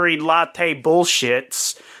sugary latte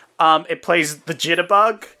bullshits, it plays the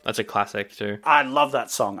Jitterbug. That's a classic, too. I love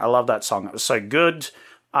that song. It was so good.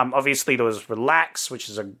 Obviously, there was Relax, which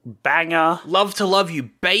is a banger. Love to Love You,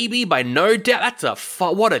 Baby by No Doubt. That's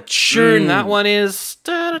what a tune that one is.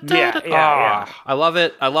 Yeah. I love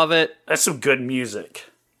it. That's some good music.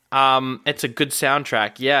 It's a good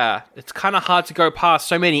soundtrack, yeah. It's kind of hard to go past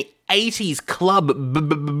so many 80s club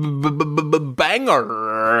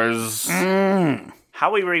bangers. How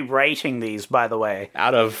are we re-rating these, by the way?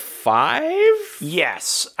 Out of 5?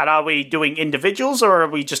 Yes. And are we doing individuals, or are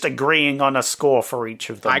we just agreeing on a score for each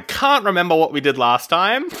of them? I can't remember what we did last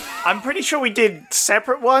time. I'm pretty sure we did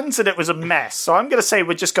separate ones, and it was a mess. So I'm going to say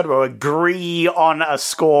we're just going to agree on a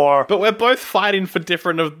score. But we're both fighting for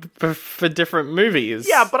different movies.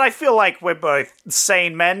 Yeah, but I feel like we're both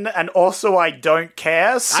sane men, and also I don't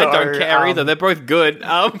care. So, I don't care either. They're both good.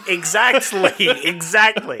 Exactly.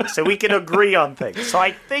 So we can agree on things. So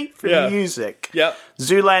I think for music,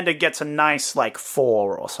 Zoolander gets a nice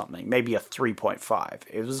 4 or something, maybe a 3.5.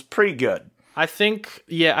 It was pretty good. I think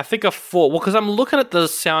a 4. Well, because I'm looking at the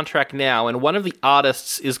soundtrack now, and one of the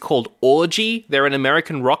artists is called Orgy. They're an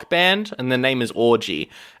American rock band, and their name is Orgy.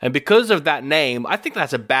 And because of that name, I think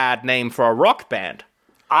that's a bad name for a rock band.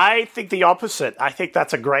 I think the opposite. I think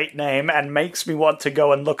that's a great name and makes me want to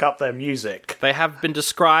go and look up their music. They have been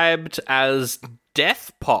described as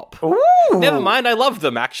death pop. Ooh. Never mind, I love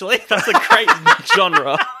them, actually. That's a great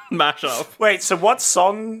genre mashup. Wait, so what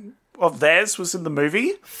song of theirs was in the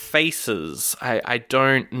movie? Faces. I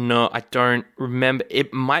don't know. I don't remember.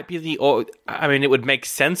 It might be it would make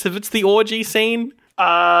sense if it's the orgy scene.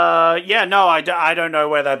 Yeah, no, I don't know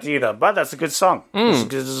where that's either, but that's a good song.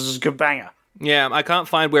 This is a good banger. Yeah, I can't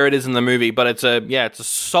find where it is in the movie, but it's a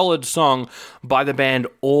solid song by the band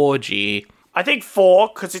Orgy. I think 4,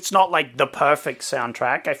 because it's not the perfect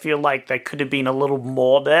soundtrack. I feel like there could have been a little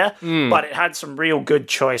more there, but it had some real good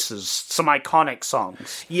choices, some iconic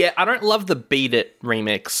songs. Yeah, I don't love the Beat It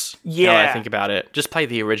remix. Yeah. Now I think about it. Just play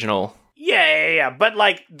the original. Yeah, but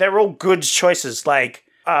they're all good choices. Wake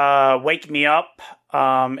Me Up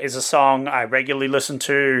is a song I regularly listen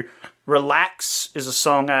to. Relax is a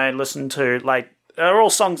song I listen to. They're all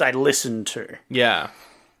songs I listen to. Yeah.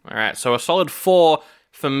 All right, so a solid 4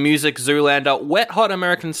 for music, Zoolander. Wet Hot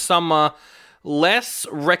American Summer, less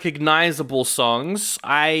recognizable songs.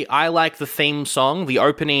 I like the theme song, the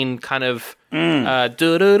opening kind of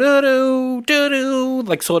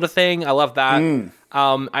do-do-do-do-do-do, sort of thing. I love that.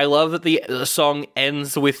 I love that the song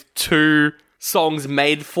ends with 2 songs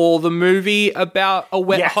made for the movie about a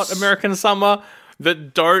wet, hot American summer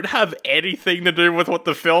that don't have anything to do with what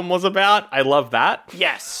the film was about. I love that.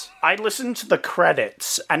 Yes. I listened to the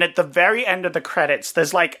credits, and at the very end of the credits,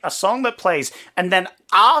 there's a song that plays, and then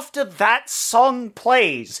after that song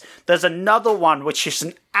plays, there's another one, which is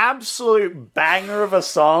an absolute banger of a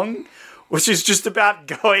song, which is just about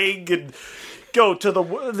going and go to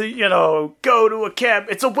go to a camp.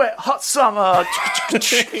 It's a wet, hot summer.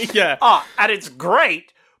 Yeah. And it's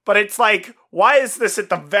great, but it's why is this at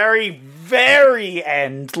the very, very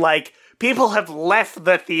end? People have left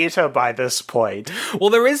the theater by this point.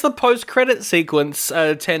 Well, there is the post-credit sequence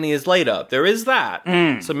 10 years later. There is that.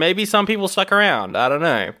 So maybe some people stuck around. I don't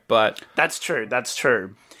know, but... That's true.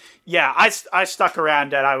 Yeah, I stuck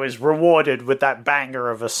around and I was rewarded with that banger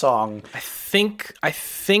of a song. I think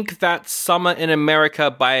that's Summer in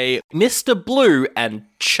America by Mr. Blue and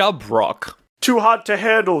Chub Rock. Too hot to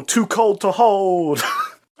handle, too cold to hold.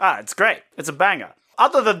 It's great. It's a banger.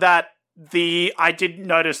 Other than that, I didn't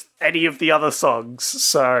notice any of the other songs,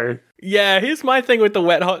 so... Yeah, here's my thing with the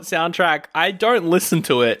Wet Hot soundtrack. I don't listen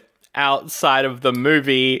to it outside of the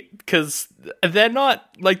movie, because they're not,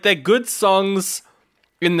 like, they're good songs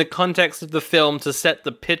in the context of the film to set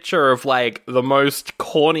the picture of, like, the most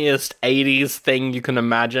corniest 80s thing you can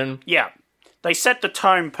imagine. Yeah. They set the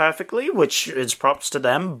tone perfectly, which is props to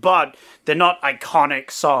them, but they're not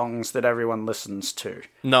iconic songs that everyone listens to.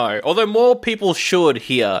 No, although more people should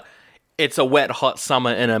hear It's a Wet Hot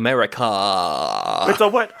Summer in America. It's a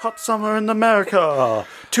wet hot summer in America.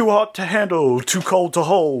 Too hot to handle, too cold to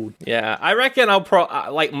hold. Yeah, I reckon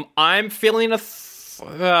I'm feeling a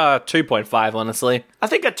 2.5, honestly. I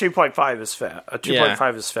think a 2.5 is fair. A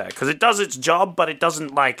 2.5 is fair, because it does its job, but it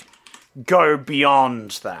doesn't, like, go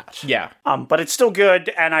beyond that. Yeah. But it's still good,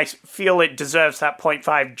 and I feel it deserves that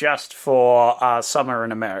 0.5 just for Summer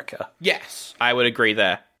in America. Yes, I would agree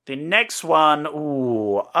there. The next one,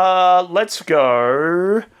 let's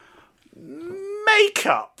go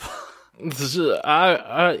makeup.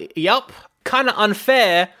 Yup. Kind of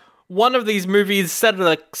unfair. One of these movies set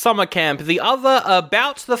at a summer camp, the other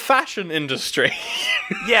about the fashion industry.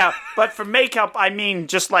 Yeah, but for makeup, I mean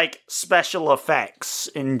just, like, special effects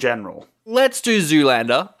in general. Let's do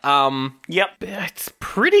Zoolander. Yep. It's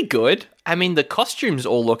pretty good. I mean, the costumes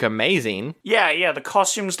all look amazing. Yeah, the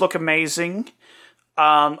costumes look amazing.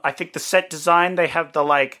 I think the set design, they have the,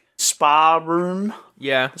 like, spa room.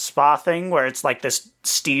 Yeah. Spa thing, where it's, like, this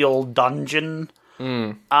steel dungeon.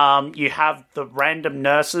 You have the random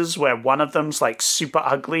nurses, where one of them's, like, super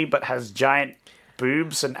ugly, but has giant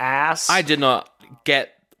boobs and ass. I did not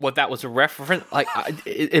get what that was a reference. Like,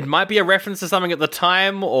 it might be a reference to something at the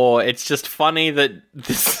time, or it's just funny that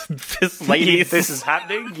this lady... This is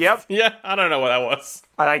happening, yep. Yeah, I don't know what that was.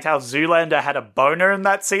 I liked how Zoolander had a boner in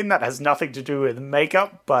that scene that has nothing to do with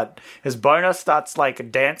makeup, but his boner starts,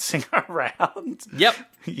 like, dancing around. Yep.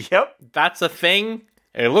 Yep. That's a thing.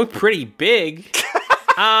 It looked pretty big.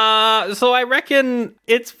 So I reckon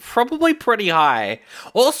it's probably pretty high.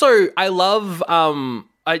 Also, I love...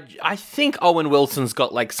 I think Owen Wilson's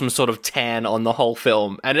got, like, some sort of tan on the whole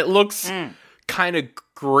film, and it looks kind of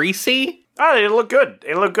greasy. Oh, it looked good.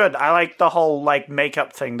 It looked good. I like the whole, like,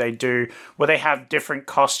 makeup thing they do, where they have different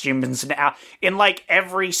costumes and in, like,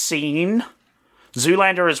 every scene,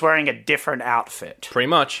 Zoolander is wearing a different outfit. Pretty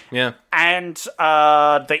much, yeah. And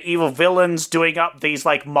the evil villain's doing up these,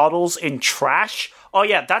 like, models in trash. Oh,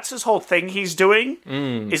 yeah, that's his whole thing he's doing.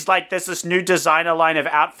 Is, like, there's this new designer line of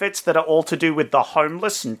outfits that are all to do with the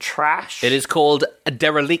homeless and trash. It is called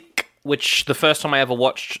Derelict, which the first time I ever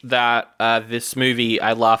watched this movie,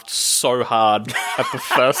 I laughed so hard at the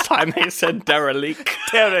first time they said Derelict.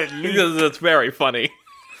 Derelict. Because it's very funny.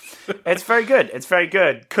 It's very good. It's very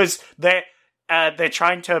good. Because they're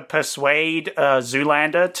trying to persuade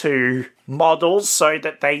Zoolander to models so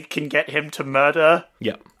that they can get him to murder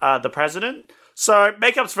the president. So,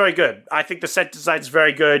 makeup's very good. I think the set design's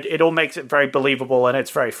very good. It all makes it very believable, and it's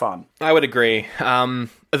very fun. I would agree.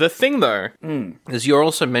 The thing, though, is you're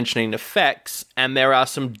also mentioning effects, and there are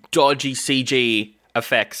some dodgy CG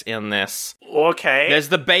effects in this. Okay. There's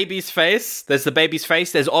the baby's face. There's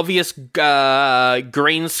obvious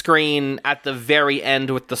green screen at the very end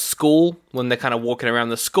with the school, when they're kind of walking around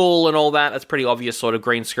the school and all that. That's pretty obvious sort of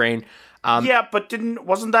green screen. Yeah, but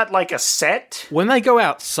wasn't that like a set? When they go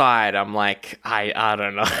outside, I'm like, I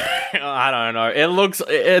don't know. I don't know.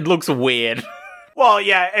 It looks weird. Well,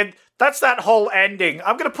 yeah, and that's that whole ending.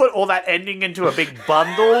 I'm going to put all that ending into a big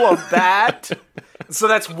bundle of that. So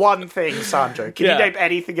that's one thing, Sandro. Can you name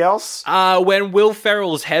anything else? When Will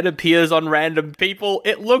Ferrell's head appears on random people,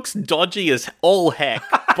 it looks dodgy as all heck,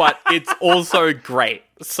 but it's also great.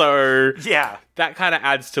 So yeah, that kind of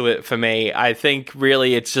adds to it for me. I think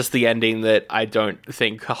really it's just the ending that I don't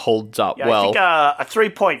think holds up well. I think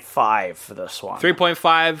a 3.5 for this one.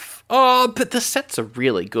 3.5? Oh, but the sets are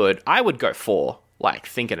really good. I would go 4, like,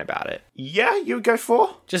 thinking about it. Yeah, you would go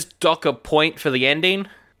 4? Just dock a point for the ending.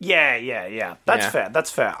 Yeah. That's fair.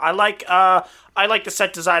 That's fair. I like the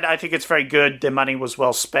set design. I think it's very good. Their money was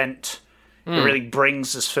well spent. It really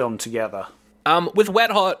brings this film together. With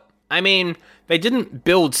Wet Hot, I mean, they didn't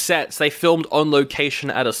build sets. They filmed on location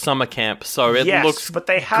at a summer camp, so it looks... but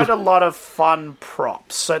they had a lot of fun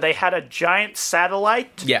props. So they had a giant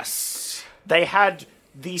satellite. Yes. They had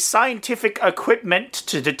the scientific equipment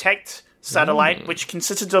to detect satellite, which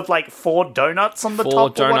consisted of, like, 4 donuts on the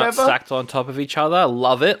top or whatever. 4 donuts stacked on top of each other.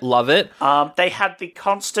 Love it. They had the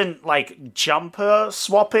constant, like, jumper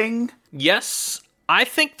swapping. Yes. I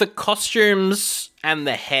think the costumes and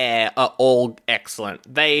the hair are all excellent.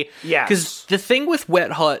 Because the thing with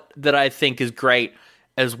Wet Hot that I think is great,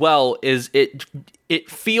 as well is it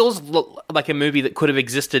feels like a movie that could have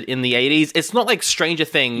existed in the 80s. It's not like Stranger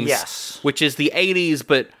Things, Yes. which is the 80s,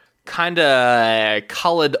 but kind of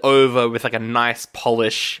colored over with like a nice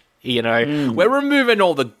polish, you know. We're removing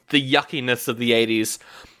all the yuckiness of the 80s.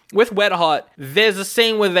 With Wet Hot, there's a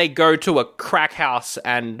scene where they go to a crack house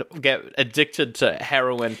and get addicted to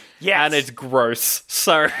heroin. Yes. And it's gross.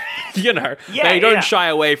 So, you know, they don't shy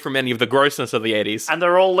away from any of the grossness of the 80s. And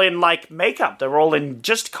they're all in, like, makeup. They're all in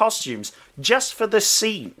just costumes, just for the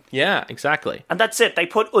scene. Yeah, exactly. And that's it. They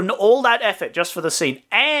put in all that effort just for the scene.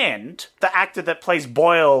 And the actor that plays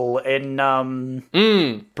Boyle in...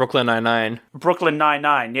 Brooklyn Nine-Nine. Brooklyn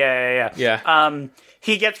Nine-Nine, yeah.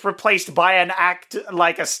 He gets replaced by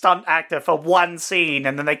a stunt actor for one scene,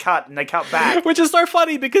 and then they cut back. Which is so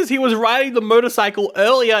funny because he was riding the motorcycle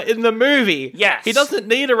earlier in the movie. Yes. He doesn't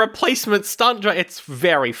need a replacement stunt driver. It's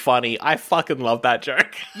very funny. I fucking love that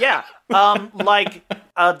joke. Yeah.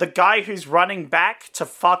 The guy who's running back to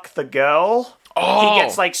fuck the girl, he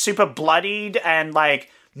gets, like, super bloodied and, like,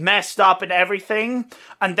 messed up and everything,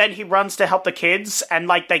 and then he runs to help the kids, and,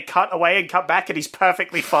 like, they cut away and cut back, and he's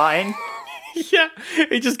perfectly fine. Yeah,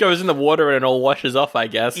 he just goes in the water and it all washes off, I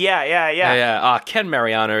guess. Yeah. Ken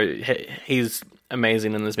Mariano, he's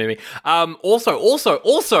amazing in this movie.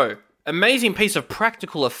 Also, amazing piece of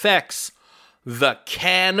practical effects. The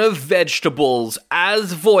can of vegetables,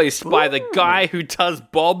 as voiced by the guy who does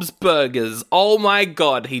Bob's Burgers. Oh my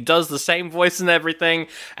god, he does the same voice and everything,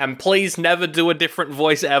 and please never do a different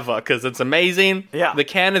voice ever, because it's amazing. Yeah. The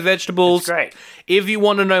can of vegetables. It's great. If you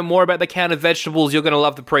want to know more about the can of vegetables, you're going to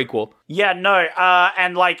love the prequel. Yeah, no,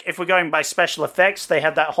 and, like, if we're going by special effects, they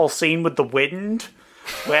have that whole scene with the wind,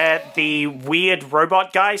 where the weird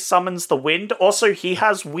robot guy summons the wind. Also, he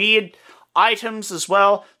has weird items as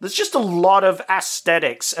well. There's just a lot of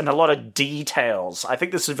aesthetics and a lot of details. I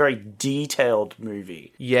think this is a very detailed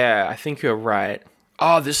movie. Yeah, I think you're right.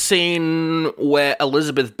 Oh, the scene where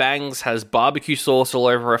Elizabeth Banks has barbecue sauce all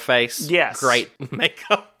over her face. Yes. Great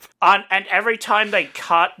makeup. And every time they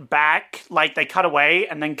cut back, like they cut away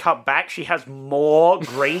and then cut back, she has more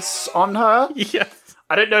grease on her. Yes.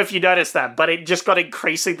 I don't know if you noticed that, but it just got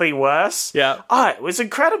increasingly worse. Yeah. Oh, it was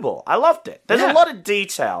incredible. I loved it. There's a lot of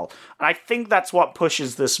detail, and I think that's what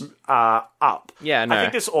pushes this up. Yeah, no. I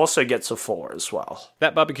think this also gets a 4 as well.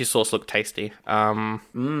 That barbecue sauce looked tasty.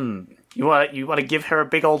 You want to give her a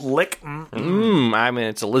big old lick? I mean,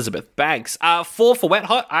 it's Elizabeth Banks. 4 for Wet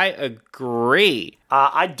Hot. I agree.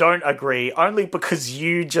 I don't agree, only because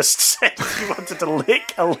you just said you wanted to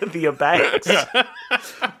lick Olivia Banks.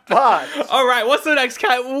 But all right, what's the next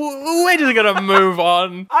cat? We're just gonna move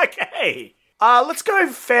on. Okay. Let's go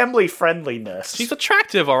family friendliness. She's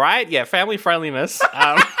attractive, all right. Yeah, family friendliness.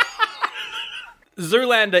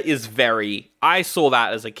 Zoolander is very. I saw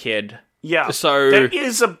that as a kid. Yeah. So there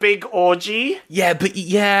is a big orgy. Yeah, but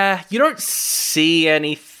you don't see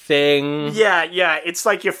anything. Yeah, it's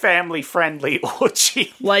like your family-friendly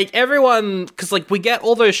orgy. Like, everyone, because, like, we get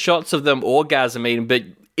all those shots of them orgasming, but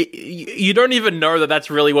you don't even know that that's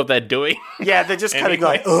really what they're doing. Yeah, they're just kind of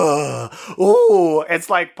like, ugh, ooh. It's,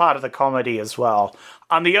 like, part of the comedy as well.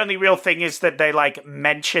 The only real thing is that they, like,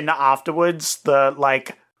 mention afterwards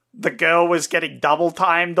the girl was getting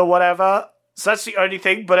double-timed or whatever. So that's the only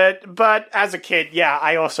thing, but as a kid, yeah,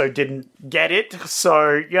 I also didn't get it,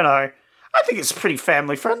 so, you know, I think it's pretty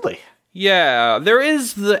family-friendly. Yeah, there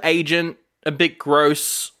is the agent, a bit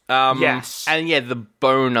gross. Yes. And yeah, the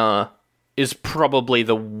boner is probably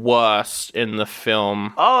the worst in the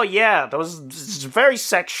film. Oh, yeah, it's very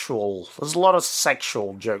sexual. There's a lot of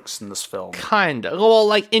sexual jokes in this film. Kinda. Well,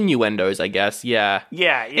 like, innuendos, I guess, yeah.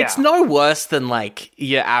 Yeah. It's no worse than, like,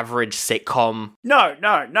 your average sitcom. No.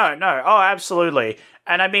 Oh, absolutely.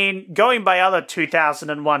 And I mean, going by other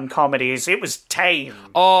 2001 comedies, it was tame.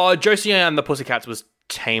 Oh, Josie and the Pussycats was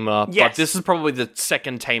tamer, yes. But this is probably the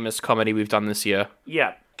second tamest comedy we've done this year.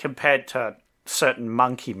 Yeah, compared to certain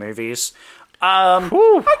monkey movies. I'll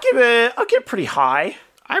give it pretty high.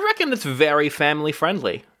 I reckon it's very family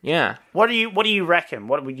friendly. Yeah. What do you reckon?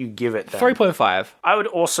 What would you give it then? 3.5. I would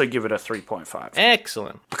also give it a 3.5.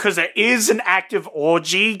 Excellent. Because there is an active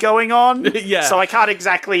orgy going on. Yeah. So I can't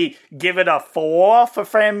exactly give it a 4 for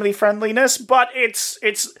family friendliness, but it's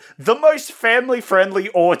the most family friendly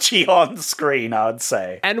orgy on screen, I'd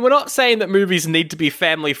say. And we're not saying that movies need to be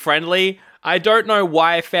family friendly. I don't know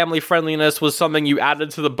why family friendliness was something you added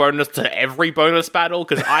to the bonus to every bonus battle,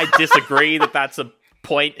 because I disagree that that's a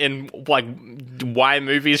point in, like, why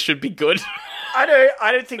movies should be good.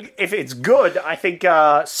 I don't think if it's good, I think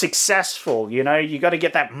successful, you know? You got to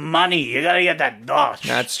get that money. You got to get that dosh.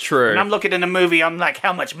 That's true. When I'm looking in a movie, I'm like,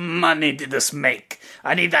 how much money did this make?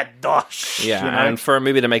 I need that dosh. Yeah, you know? and for a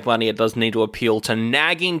movie to make money, it does need to appeal to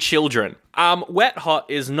nagging children. Wet Hot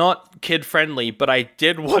is not kid-friendly, but I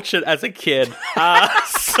did watch it as a kid.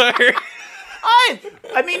 So...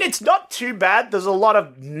 I mean, it's not too bad. There's a lot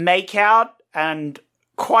of make-out and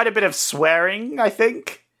quite a bit of swearing, I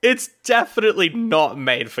think. It's definitely not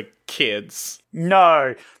made for kids.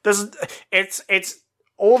 No. It's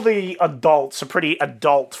all the adults are pretty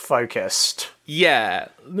adult-focused. Yeah.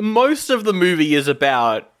 Most of the movie is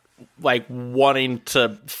about, like, wanting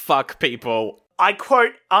to fuck people. I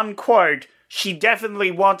quote, unquote, she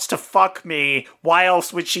definitely wants to fuck me. Why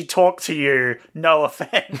else would she talk to you? No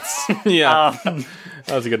offense. Yeah.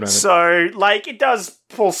 That was a good moment. So, like, it does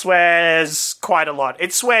pull swears quite a lot.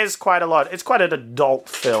 It swears quite a lot. It's quite an adult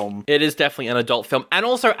film. It is definitely an adult film. And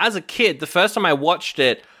also, as a kid, the first time I watched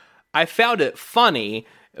it, I found it funny,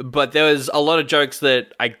 but there was a lot of jokes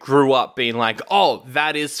that I grew up being like, oh,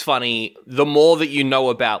 that is funny. The more that you know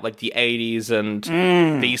about, like, the 80s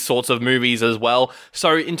and these sorts of movies as well.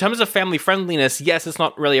 So in terms of family friendliness, yes, it's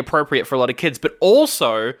not really appropriate for a lot of kids, but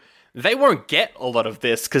also... they won't get a lot of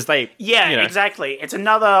this because they... Yeah, you know. Exactly. It's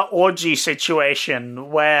another orgy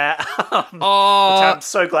situation where... I'm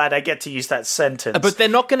so glad I get to use that sentence. But they're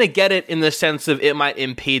not going to get it in the sense of it might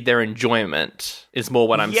impede their enjoyment, is more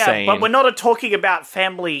what I'm saying. Yeah, but we're not talking about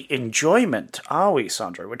family enjoyment, are we,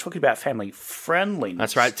 Sandro? We're talking about family friendliness.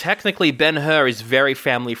 That's right. Technically, Ben-Hur is very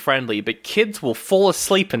family-friendly, but kids will fall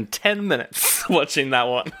asleep in 10 minutes watching that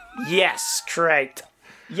one. Yes, correct.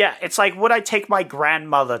 Yeah, it's like, would I take my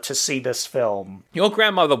grandmother to see this film? Your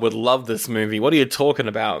grandmother would love this movie. What are you talking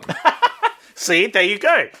about? See, there you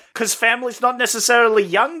go. Because family's not necessarily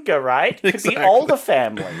younger, right? It could be older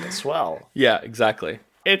family as well. Yeah, exactly.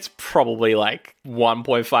 It's probably like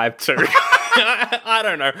 1.52. I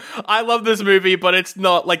don't know. I love this movie, but it's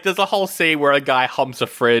not like there's a whole scene where a guy humps a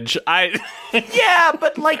fridge. Yeah,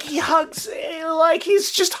 but like he hugs, like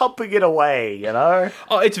he's just humping it away, you know?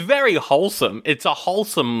 Oh, it's very wholesome. It's a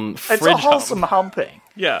wholesome fridge It's a wholesome humping.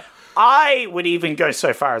 Yeah. I would even go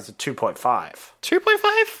so far as a 2.5.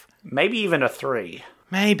 2.5? Maybe even a 3.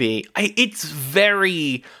 Maybe.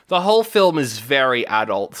 The whole film is very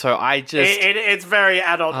adult, so I just... It's very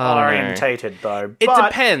adult-orientated, though. It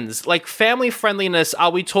depends. Like, family friendliness,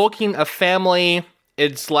 are we talking a family,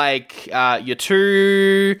 it's like your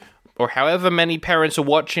two, or however many parents are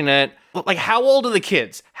watching it? Like, how old are the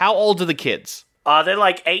kids? They're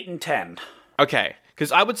like 8 and 10. Okay,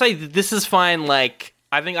 because I would say that this is fine, like...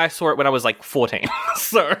 I think I saw it when I was, like, 14.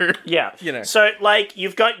 So, yeah. You know. So, like,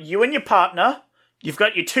 you've got you and your partner... You've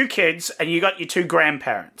got your 2 kids, and you got your 2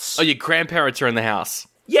 grandparents. Oh, your grandparents are in the house.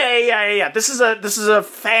 Yeah. This is a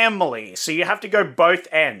family, so you have to go both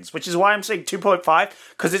ends, which is why I'm saying 2.5,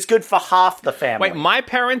 because it's good for half the family. Wait, my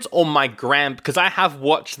parents or my because I have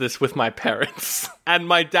watched this with my parents, and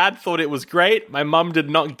my dad thought it was great, my mum did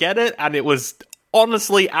not get it, and it was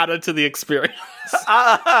honestly added to the experience.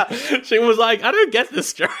 She was like, I don't get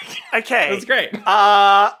this joke. Okay. It was great.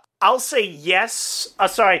 I'll say yes.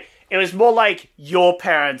 Sorry. It was more like your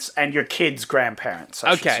parents and your kids' grandparents.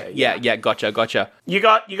 I should say. Yeah, gotcha. You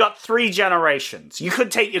got 3 generations. You could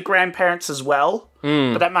take your grandparents as well,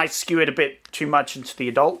 but that might skew it a bit too much into the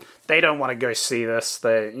adult. They don't want to go see this.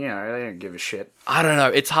 They don't give a shit. I don't know.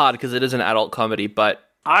 It's hard because it is an adult comedy, but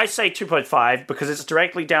I say 2.5 because it's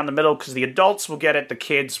directly down the middle. Because the adults will get it, the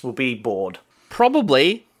kids will be bored.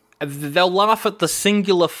 Probably they'll laugh at the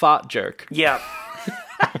singular fart joke. Yeah.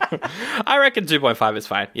 I reckon 2.5 is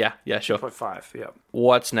fine. Yeah, sure. 2.5, yeah.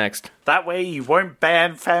 What's next? That way you won't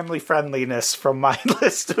ban family friendliness from my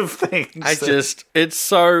list of things.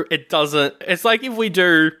 It's like if we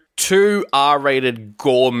do 2 R-rated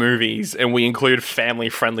gore movies and we include family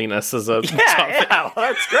friendliness as a topic. Yeah,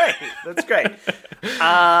 well, that's great.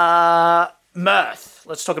 Mirth.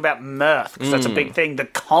 Let's talk about mirth, because that's a big thing. The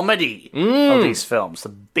comedy of these films, the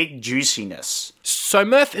big juiciness. So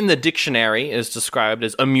mirth in the dictionary is described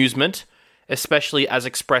as amusement, especially as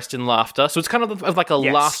expressed in laughter. So it's kind of like a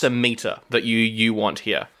laughter meter that you want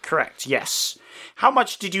here. Correct, yes. How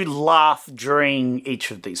much did you laugh during each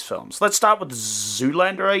of these films? Let's start with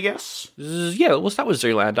Zoolander, I guess. Yeah, we'll start with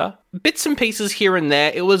Zoolander. Bits and pieces here and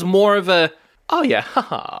there. It was more of a... oh yeah,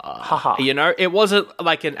 ha. You know, it wasn't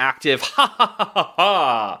like an active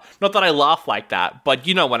ha. Not that I laugh like that, but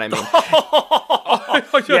you know what I mean.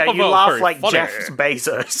 Yeah, you laugh like funny. Jeff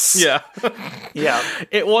Bezos. Yeah. Yeah.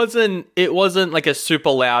 It wasn't like a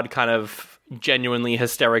super loud kind of genuinely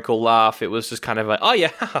hysterical laugh. It was just kind of like, oh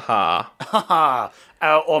yeah, ha.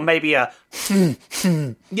 Or maybe a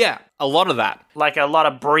Yeah, a lot of that. Like a lot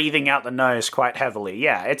of breathing out the nose quite heavily.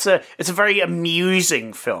 Yeah, it's a very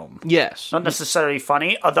amusing film. Yes. Not necessarily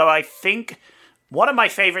funny, although I think one of my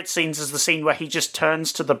favorite scenes is the scene where he just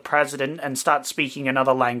turns to the president and starts speaking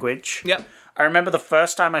another language. Yep. I remember the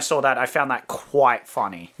first time I saw that, I found that quite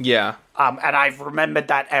funny. Yeah. And I've remembered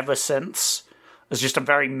that ever since. It's just a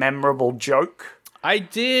very memorable joke. I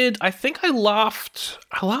think I laughed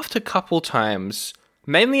a couple times.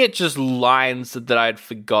 Mainly at just lines that I'd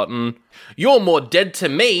forgotten. You're more dead to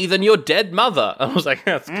me than your dead mother. I was like,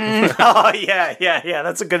 that's good. Oh, yeah.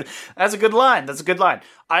 That's a good line. That's a good line.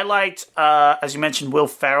 I liked, as you mentioned, Will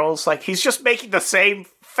Ferrell's, like, he's just making the same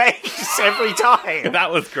face every time.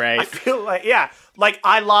 That was great. I feel like, yeah. Like,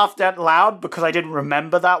 I laughed out loud because I didn't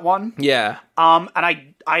remember that one. Yeah. And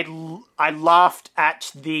I laughed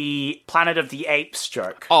at the Planet of the Apes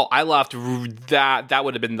joke. Oh, I laughed. That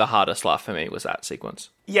would have been the hardest laugh for me, was that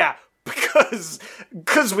sequence. Yeah,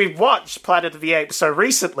 because we've watched Planet of the Apes so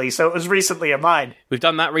recently, so it was recently of mine. We've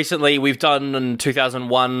done that recently. We've done in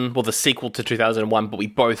 2001, well, the sequel to 2001, but we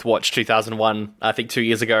both watched 2001, I think 2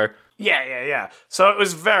 years ago. Yeah. So it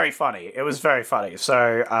was very funny.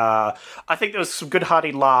 So I think there was some good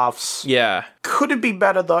hearty laughs. Yeah. Could it be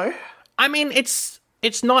better, though? I mean, it's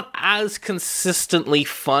not as consistently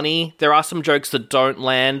funny. There are some jokes that don't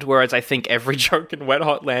land, whereas I think every joke in Wet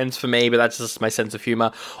Hot lands for me, but that's just my sense of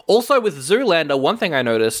humor. Also, with Zoolander, one thing I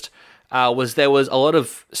noticed was there was a lot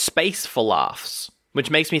of space for laughs, which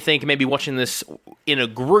makes me think maybe watching this in a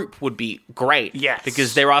group would be great. Yes.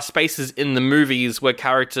 Because there are spaces in the movies where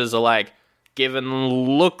characters are like, given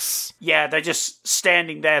looks. Yeah, they're just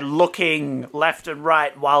standing there looking left and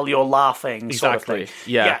right while you're laughing. Exactly. Sort of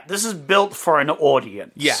thing. Yeah. Yeah, this is built for an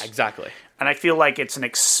audience. Yeah, exactly. And I feel like it's an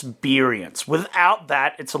experience. Without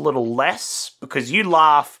that, it's a little less because you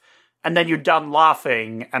laugh and then you're done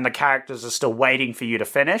laughing and the characters are still waiting for you to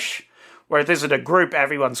finish. Whereas this is a group,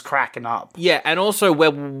 everyone's cracking up. Yeah, and also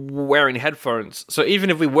we're wearing headphones, so even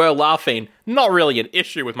if we were laughing, not really an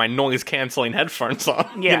issue with my noise-cancelling headphones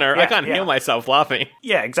on. Yeah, I can't hear myself laughing.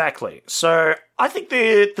 Yeah, exactly. So I think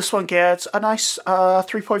this one gets a nice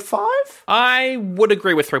 3.5. I would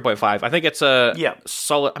agree with 3.5. I think it's a Yeah.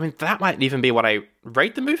 solid. I mean, that might even be what I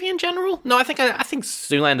rate the movie in general. No, I think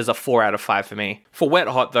Zoolander's a 4 out of 5 for me. For Wet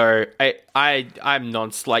Hot though, I'm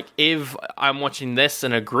like if I'm watching this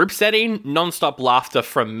in a group setting, non-stop laughter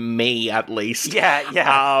from me at least.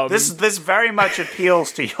 Yeah. This very much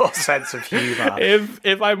appeals to your sense of humor.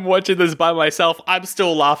 If I'm watching this by myself, I'm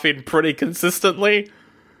still laughing pretty consistently.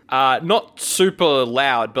 Not super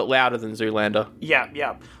loud, but louder than Zoolander.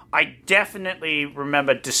 Yeah. I definitely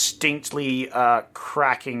remember distinctly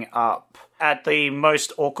cracking up at the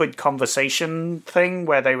most awkward conversation thing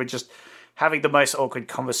where they were just having the most awkward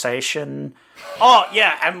conversation. Oh,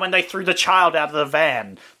 yeah, and when they threw the child out of the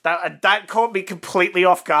van. That caught me completely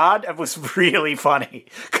off guard and was really funny.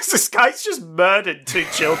 Because this guy's just murdered 2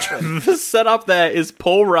 children. The setup there is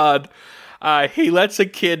Paul Rudd. He lets a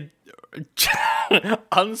kid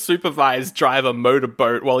unsupervised drive a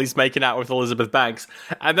motorboat while he's making out with Elizabeth Banks.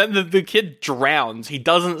 And then the kid drowns. He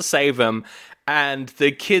doesn't save him. And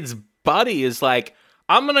the kid's buddy is like,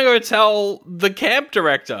 I'm gonna go tell the camp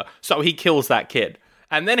director. So he kills that kid.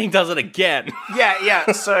 And then he does it again.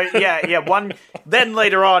 Yeah. So, yeah. Then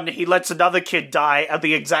later on, he lets another kid die, and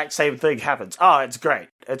the exact same thing happens. Oh, it's great.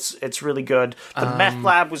 It's really good. The meth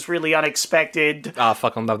lab was really unexpected. Oh,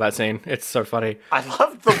 fuck, I love that scene. It's so funny. I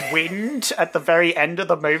loved the wind at the very end of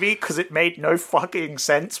the movie, because it made no fucking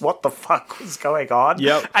sense what the fuck was going on.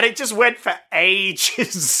 Yep. And it just went for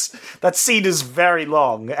ages. That scene is very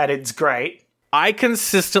long, and it's great. I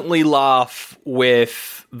consistently laugh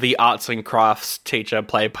with the arts and crafts teacher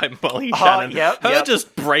played by Molly Shannon. Her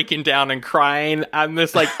just breaking down and crying, and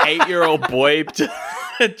this 8-year-old boy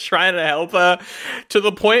trying to help her, to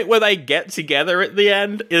the point where they get together at the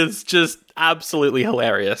end is just absolutely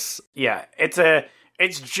hilarious. Yeah,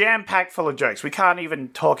 it's jam-packed full of jokes. We can't even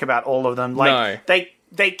talk about all of them. No.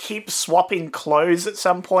 They keep swapping clothes at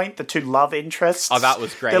some point, the 2 love interests. Oh, that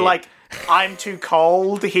was great. They're like, I'm too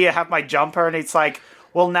cold, here, have my jumper, and it's like,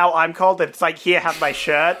 well, now I'm cold, and it's like, here, have my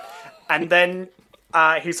shirt, and then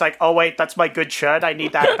he's like, oh, wait, that's my good shirt, I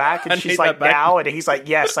need that back, and she's like, now, and he's like,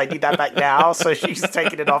 yes, I need that back now, so she's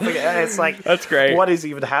taking it off again, and it's like, that's great. What is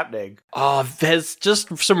even happening? Oh, there's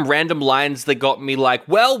just some random lines that got me like,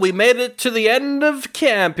 well, we made it to the end of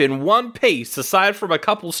camp in one piece, aside from a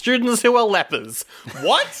couple students who are lepers.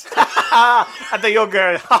 What? And they all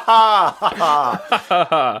go, ha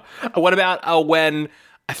ha. What about when,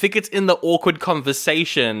 I think it's in the awkward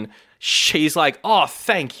conversation, she's like, oh,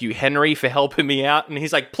 thank you, Henry, for helping me out. And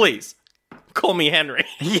he's like, please Call me Henry.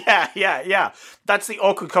 Yeah. That's the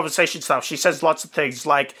awkward conversation stuff. She says lots of things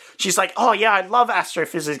like, she's like, oh yeah, I love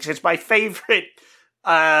astrophysics. It's my favorite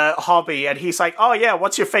hobby. And he's like, oh yeah,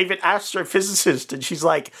 what's your favorite astrophysicist? And she's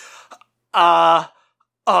like, and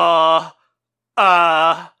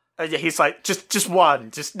he's like, just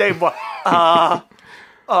one. Just name one.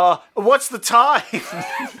 What's the time?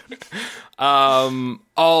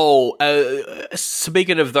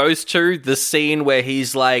 Speaking of those two, the scene where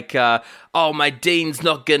he's like, my dean's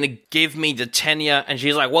not gonna give me the tenure, and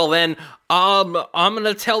she's like, well then, I'm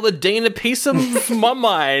gonna tell the dean a piece of my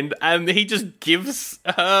mind, and he just gives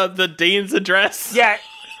her the dean's address. Yeah.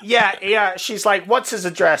 She's like, what's his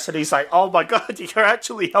address? And he's like, oh my god, you're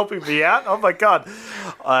actually helping me out? Oh my god.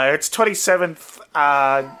 It's 27th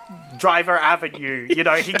Driver Avenue. You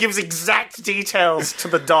know, he gives exact details to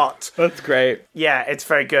the dot. That's great. Yeah, it's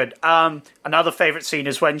very good. Another favorite scene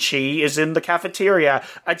is when she is in the cafeteria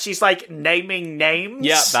and she's like naming names.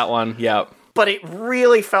 Yeah, that one. Yeah. But it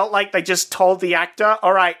really felt like they just told the actor,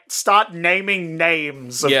 all right, start naming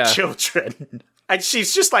names of children. And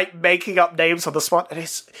she's just like making up names on the spot. And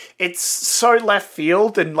it's so left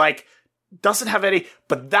field and like doesn't have any.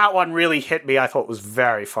 But that one really hit me. I thought was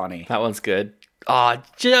very funny. That one's good.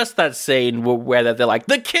 Just that scene where they're like,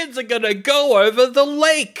 the kids are gonna go over the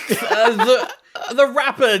lake, the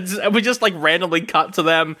rapids, and we just like randomly cut to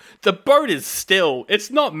them. The boat is still, it's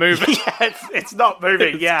not moving. Yeah, it's not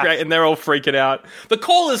moving. It's great, and they're all freaking out. The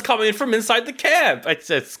call is coming from inside the camp.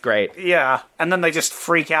 It's great. Yeah, and then they just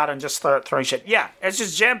freak out and just start throwing shit. Yeah, it's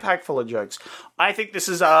just jam-packed full of jokes. I think this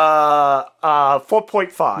is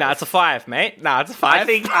 4.5. Nah, it's a 5, mate. Nah, it's a 5.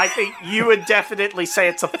 I think you would definitely say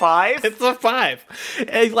it's a 5. It's a 5.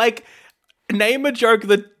 Like, name a joke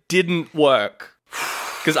that didn't work.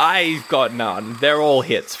 Because I got none. They're all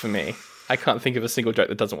hits for me. I can't think of a single joke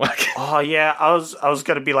that doesn't work. Oh, yeah. I was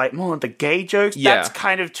going to be like, the gay jokes? Yeah. That's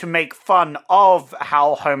kind of to make fun of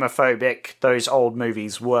how homophobic those old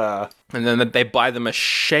movies were. And then they buy them a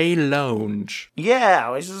Shea Lounge.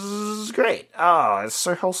 Yeah, which is great. Oh, it's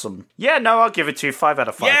so wholesome. Yeah, no, I'll give it to you 5 out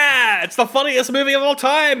of 5. Yeah, it's the funniest movie of all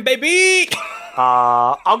time, baby!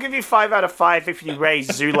 I'll give you 5 out of 5 if you raise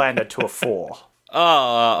Zoolander to a 4.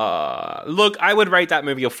 Look, I would rate that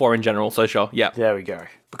movie a 4 in general, so sure, yeah. There we go.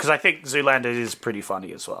 Because I think Zoolander is pretty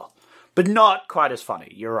funny as well. But not quite as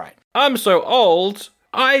funny, you're right. I'm so old,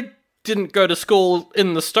 I didn't go to school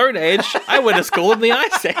in the Stone Age, I went to school in the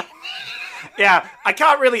Ice Age. Yeah, I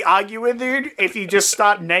can't really argue with you if you just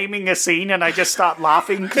start naming a scene and I just start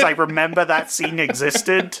laughing because I remember that scene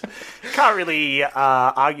existed. Can't really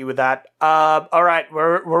argue with that. All right,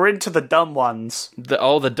 we're into the dumb ones.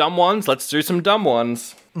 The dumb ones? Let's do some dumb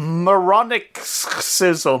ones.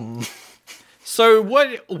 Moronicsism. So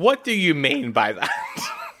what do you mean by that?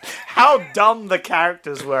 How dumb the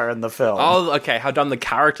characters were in the film. Oh, okay, how dumb the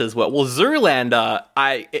characters were. Well, Zoolander,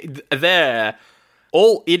 they're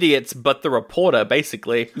all idiots but the reporter,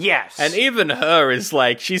 basically. Yes. And even her is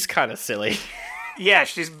like, she's kind of silly. Yeah,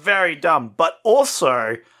 she's very dumb. But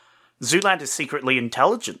also, Zoolander's secretly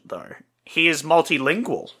intelligent, though. He is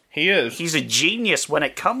multilingual. He is. He's a genius when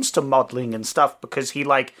it comes to modeling and stuff because he,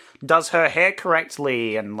 like, does her hair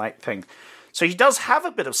correctly and, like, things. So he does have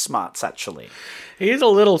a bit of smarts, actually. He's a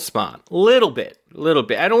little smart. Little bit.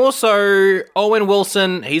 And also, Owen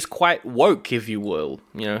Wilson, he's quite woke, if you will.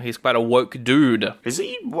 You know, he's quite a woke dude. Is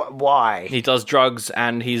he? Why? He does drugs,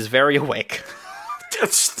 and he's very awake.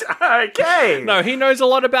 Okay. No, he knows a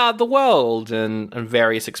lot about the world and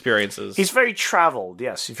various experiences. He's very traveled,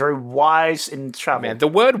 yes. He's very wise in travel. Man, the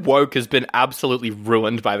word woke has been absolutely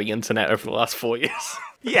ruined by the internet over the last 4 years.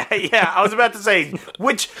 Yeah. I was about to say,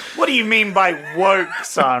 what do you mean by woke,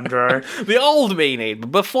 Sandro? The old meaning,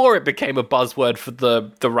 before it became a buzzword for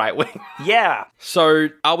the right wing. Yeah. So,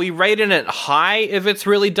 are we rating it high if it's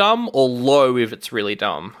really dumb, or low if it's really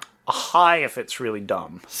dumb? High if it's really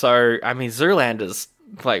dumb. So, I mean, Zoolander's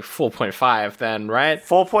like 4.5 then, right?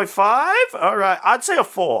 4.5? All right. I'd say a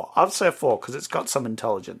 4. I'd say a 4 because it's got some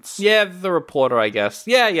intelligence. Yeah, the reporter, I guess.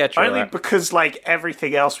 Yeah, true. Only because, like,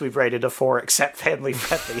 everything else we've rated a 4 except family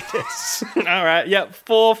friendliness. All right. Yep.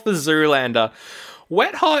 4 for Zoolander.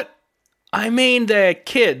 Wet Hot, I mean, they're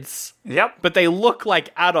kids. Yep. But they look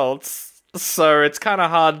like adults. So it's kind of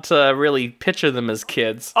hard to really picture them as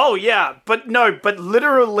kids. Oh, yeah. But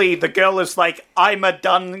literally the girl is like, I'm a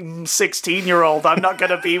done 16-year-old. I'm not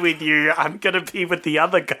going to be with you. I'm going to be with the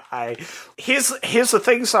other guy. Here's the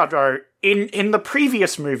thing, Sandro. In the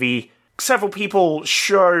previous movie, several people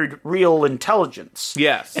showed real intelligence.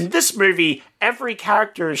 Yes. In this movie, every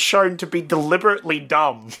character is shown to be deliberately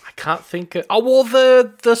dumb. I can't think of... Oh, well,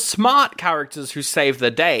 the smart characters who save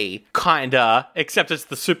the day, kinda, except it's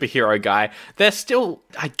the superhero guy. They're still...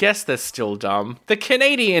 I guess they're still dumb. The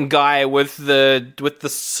Canadian guy with the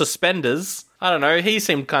suspenders, I don't know, he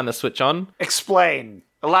seemed kind of switch on. Explain.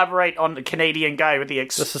 Elaborate on the Canadian guy with the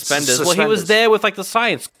suspenders. Well, he was there with, like, the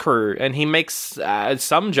science crew, and he makes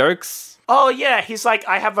some jokes. Oh, yeah, he's like,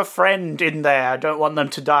 I have a friend in there, I don't want them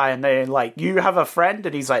to die, and they're like, you have a friend?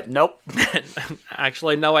 And he's like, nope.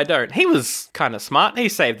 Actually, no, I don't. He was kind of smart. He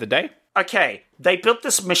saved the day. Okay, they built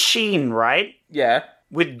this machine, right? Yeah.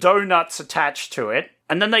 With donuts attached to it,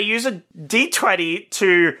 and then they use a D20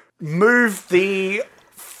 to move the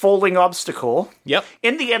falling obstacle. Yep.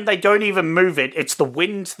 In the end, they don't even move it, it's the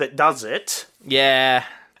wind that does it. Yeah.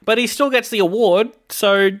 But he still gets the award,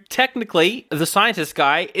 so technically, the scientist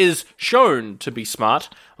guy is shown to be smart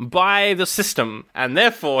by the system, and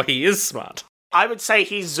therefore he is smart. I would say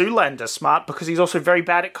he's Zoolander smart because he's also very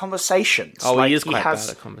bad at conversations. Oh, like, he is quite bad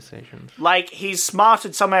at conversations. Like, he's smart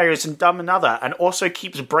in some areas and dumb in other, and also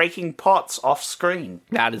keeps breaking pots off screen.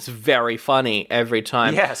 That is very funny every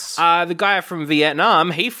time. Yes. The guy from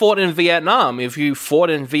Vietnam, he fought in Vietnam. If you fought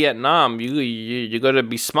in Vietnam, you got to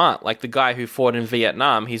be smart. Like the guy who fought in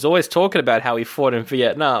Vietnam, he's always talking about how he fought in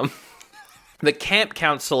Vietnam. The camp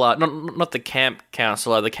counselor, not the camp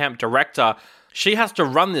counselor, the camp director, she has to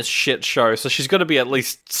run this shit show, so she's got to be at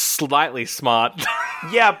least slightly smart.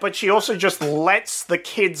 Yeah, but she also just lets the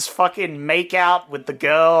kids fucking make out with the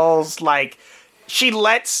girls. Like, she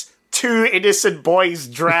lets 2 innocent boys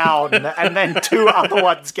drown and then 2 other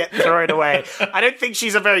ones get thrown away. I don't think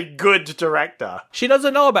she's a very good director. She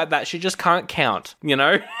doesn't know about that. She just can't count, you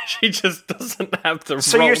know? She just doesn't have the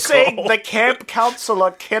So roll you're saying call. the camp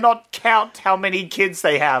counselor cannot count how many kids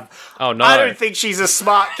they have? Oh, no. I don't think she's a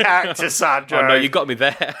smart character, Sandro. Oh, no, you got me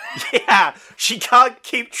there. Yeah, she can't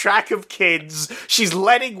keep track of kids. She's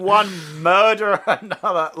letting one murder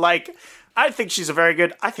another. Like, I think she's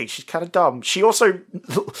I think she's kind of dumb. She also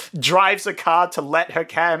drives a car to let her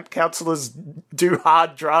camp counselors do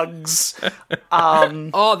hard drugs.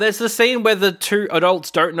 Oh, there's the scene where the 2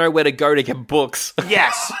 adults don't know where to go to get books.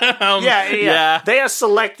 Yes. Yeah. They are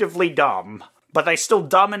selectively dumb, but they still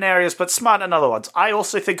dumb in areas, but smart in other ones. I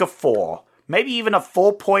also think a 4. Maybe even a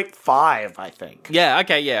 4.5, I think. Yeah,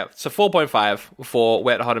 okay, yeah. So 4.5 for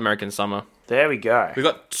Wet Hot American Summer. There we go. We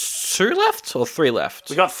got 2 left or 3 left?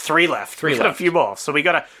 We got 3 left. We got a few more, so we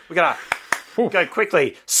gotta go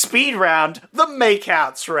quickly. Speed round, the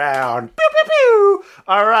makeouts round. Pew, pew, pew.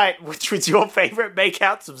 All right, which was your favorite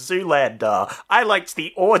makeouts of Zoolander? I liked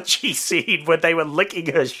the orgy scene when they were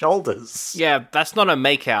licking her shoulders. Yeah, that's not a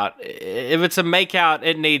makeout. If it's a makeout,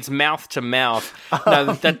 it needs mouth to mouth.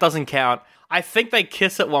 No, that doesn't count. I think they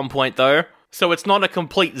kiss at one point, though, so it's not a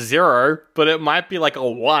complete 0, but it might be like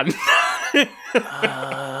a 1.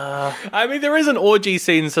 I mean, there is an orgy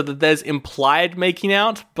scene so that there's implied making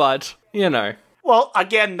out, but, you know. Well,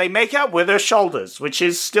 again, they make out with her shoulders, which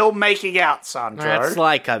is still making out, Sandro. That's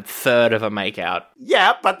like a third of a makeout.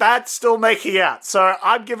 Yeah, but that's still making out, so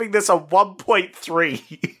I'm giving this a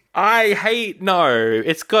 1.3. I hate... No,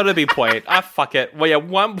 it's gotta be point. Fuck it. Well, yeah,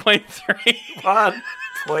 1.3. 1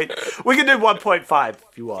 point. We can do 1.5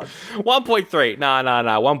 if you want. 1.3. No,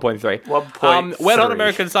 1.3. 1.3. Wet Hot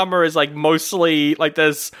American Summer is like mostly like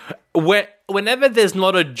there's whenever there's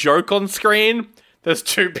not a joke on screen, there's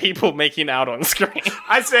 2 people making out on screen.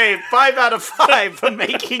 I say 5 out of 5 for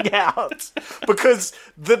making out because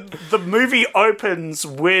the movie opens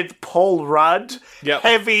with Paul Rudd,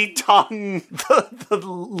 heavy tongue, the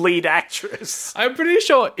lead actress. I'm pretty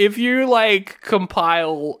sure if you like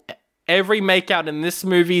compile every makeout in this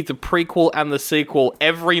movie, the prequel and the sequel,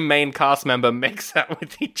 every main cast member makes out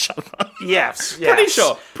with each other. Yes.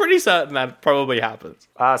 Pretty certain that probably happens.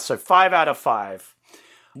 So 5 out of 5.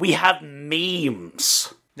 We have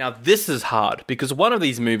memes. Now this is hard because one of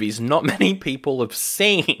these movies not many people have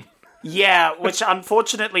seen. Yeah, which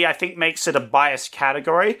unfortunately I think makes it a biased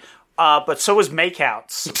category. But so is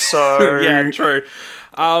makeouts. So yeah, true.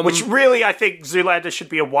 Which really, I think Zoolander should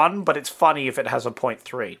be a 1, but it's funny if it has a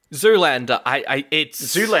 0.3. Zoolander, it's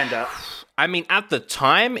Zoolander. I mean, at the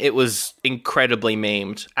time, it was incredibly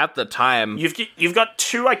memed. At the time, you've got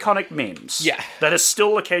 2 iconic memes, yeah, that are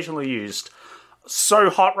still occasionally used. So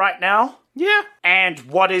Hot Right Now. Yeah. And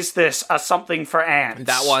What Is This? A Something for Ants.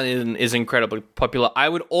 That one is incredibly popular. I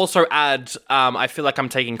would also add, I feel like I'm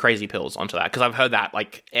taking crazy pills onto that, because I've heard that,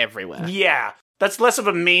 like, everywhere. Yeah. That's less of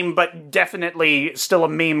a meme, but definitely still a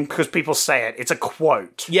meme because people say it. It's a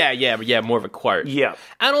quote. Yeah, more of a quote. Yeah.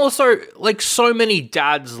 And also, like, so many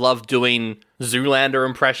dads love doing Zoolander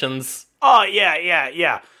impressions. Oh,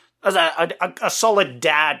 yeah. As a solid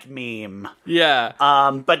dad meme. Yeah.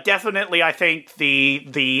 But definitely I think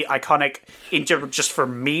the iconic, just for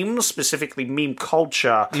memes, specifically meme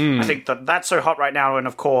culture, I think that's so hot right now. And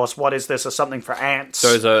of course, What Is This? Or Something for Ants.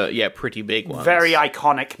 Those are, pretty big ones. Very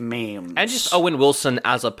iconic memes. And just Owen Wilson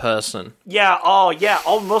as a person. Yeah,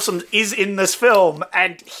 Owen Wilson is in this film,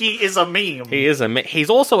 and he is a meme. He is a meme.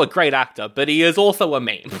 He's also a great actor, but he is also a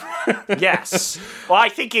meme. Yes. Well, I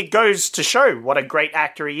think it goes to show what a great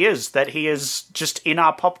actor he is, that he is just in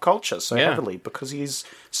our pop culture so heavily because he's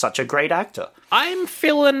such a great actor. I'm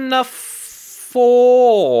feeling a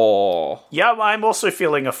 4. Yeah, I'm also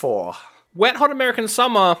feeling a 4. Wet Hot American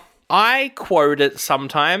Summer, I quote it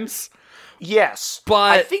sometimes. Yes,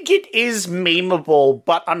 but I think it is memeable,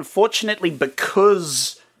 but unfortunately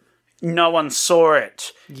because no one saw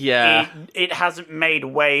it, it hasn't made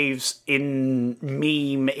waves in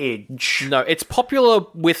meme-age. No, it's popular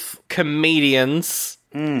with comedians.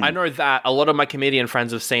 I know that a lot of my comedian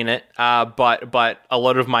friends have seen it, but a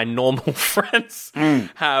lot of my normal friends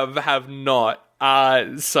have not.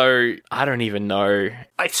 So I don't even know.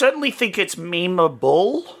 I certainly think it's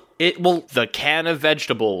memeable. The can of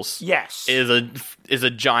vegetables, yes, is a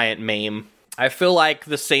giant meme. I feel like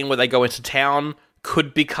the scene where they go into town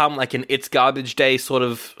could become like an It's Garbage Day sort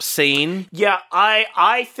of scene. Yeah,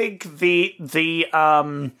 I think the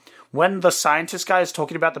when the scientist guy is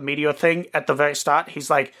talking about the meteor thing at the very start, he's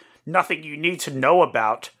like, nothing you need to know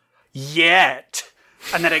about yet.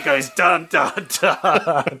 And then it goes, dun, dun,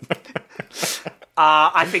 dun.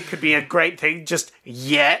 I think could be a great thing, just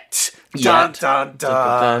yet. Dun, dun,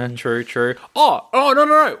 dun. True. Oh,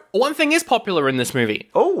 no. One thing is popular in this movie.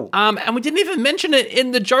 Oh. And we didn't even mention it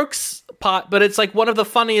in the jokes part, but it's like one of the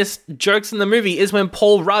funniest jokes in the movie is when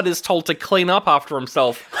Paul Rudd is told to clean up after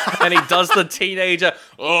himself. And he does the teenager,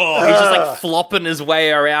 he's just like flopping his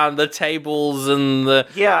way around the tables and the...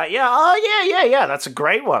 Yeah. Oh, yeah. That's a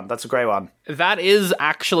great one. That is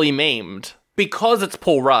actually memed. Because it's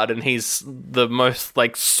Paul Rudd and he's the most,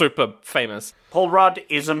 like, super famous. Paul Rudd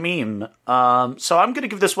is a meme. So I'm going to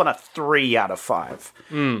give this one a 3 out of 5.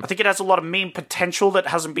 I think it has a lot of meme potential that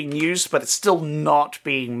hasn't been used, but it's still not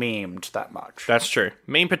being memed that much. That's true.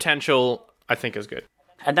 Meme potential, I think, is good.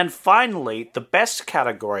 And then finally, the best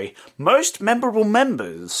category, most memorable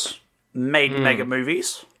members made mega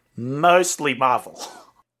movies, mostly Marvel.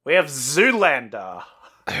 We have Zoolander.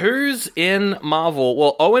 Who's in Marvel?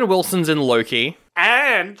 Well, Owen Wilson's in Loki.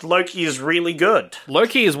 And Loki is really good.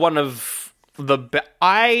 Loki is one of the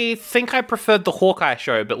I think I preferred the Hawkeye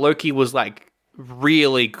show, but Loki was, like,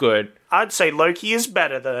 really good. I'd say Loki is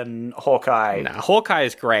better than Hawkeye. Nah, Hawkeye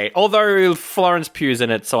is great. Although Florence Pugh's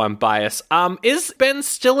in it, so I'm biased. Is Ben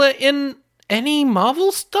Stiller in any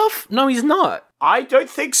Marvel stuff? No, he's not. I don't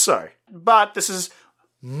think so. But this is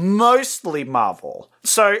mostly Marvel.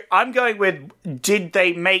 So I'm going with, did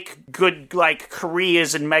they make good, like,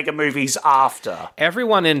 careers in mega movies after?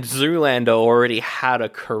 Everyone in Zoolander already had a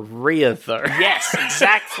career, though. Yes,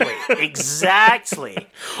 exactly. Exactly.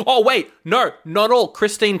 Oh, wait. No, not all.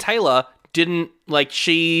 Christine Taylor didn't, like,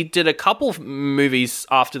 she did a couple of movies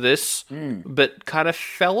after this, but kind of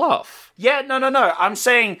fell off. Yeah, no. I'm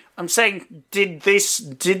saying, did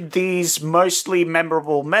these mostly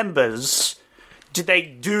memorable members... Did they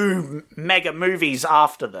do mega movies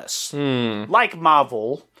after this? Like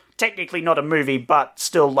Marvel, technically not a movie, but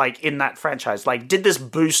still, like, in that franchise. Like, did this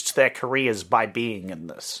boost their careers by being in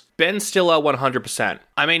this? Ben Stiller, 100%.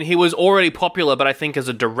 I mean, he was already popular, but I think as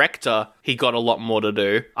a director, he got a lot more to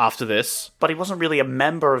do after this. But he wasn't really a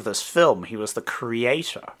member of this film. He was the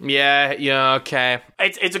creator. Yeah, okay.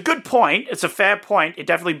 It's a good point. It's a fair point. It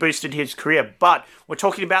definitely boosted his career. But we're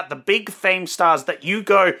talking about the big fame stars that you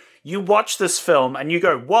go... You watch this film and you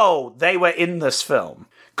go, whoa, they were in this film.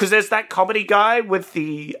 Because there's that comedy guy with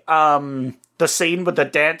the scene with the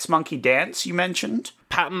dance monkey dance you mentioned.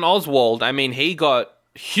 Patton Oswalt, I mean, he got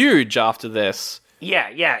huge after this.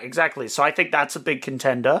 Yeah, exactly. So I think that's a big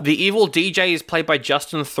contender. The evil DJ is played by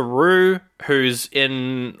Justin Theroux, who's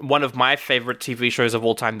in one of my favorite TV shows of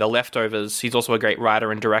all time, The Leftovers. He's also a great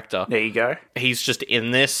writer and director. There you go. He's just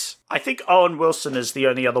in this. I think Owen Wilson is the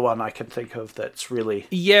only other one I can think of that's really...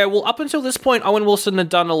 Yeah, well, up until this point, Owen Wilson had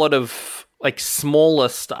done a lot of, like, smaller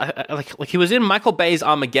stuff. Like he was in Michael Bay's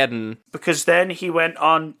Armageddon. Because then he went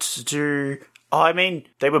on to do... Oh, I mean,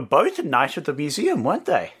 they were both in Night at the Museum, weren't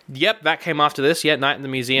they? Yep, that came after this. Yeah, Night in the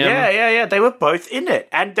Museum. Yeah. They were both in it,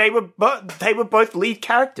 and they were both lead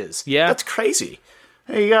characters. Yeah, that's crazy.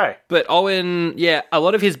 There you go. But Owen, a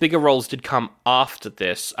lot of his bigger roles did come after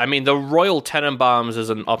this. I mean, the Royal Tenenbaums is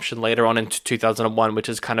an option later on in 2001, which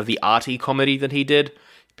is kind of the arty comedy that he did,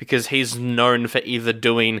 because he's known for either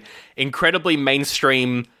doing incredibly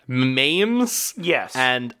mainstream memes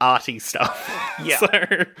and arty stuff. Yeah.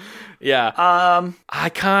 So, yeah.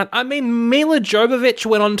 I mean, Mila Jovovich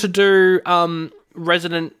went on to do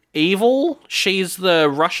Resident Evil. She's the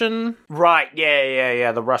Russian. Right,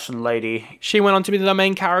 yeah, the Russian lady. She went on to be the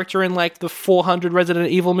main character in, like, the 400 Resident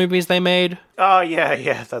Evil movies they made. Oh,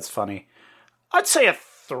 yeah, that's funny. I'd say a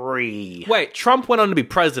 3. Wait, Trump went on to be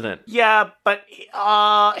president. Yeah, but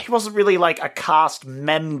he wasn't really, like, a cast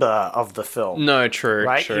member of the film. No, true,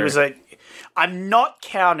 right? true. He was I'm not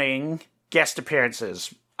counting guest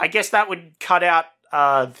appearances. I guess that would cut out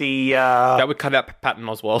that would cut out Patton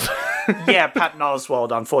Oswalt. Yeah, Patton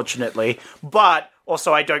Oswalt, unfortunately. But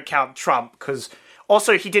also I don't count Trump, because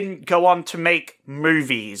also he didn't go on to make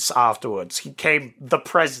movies afterwards. He became the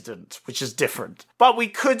president, which is different. But we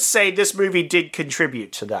could say this movie did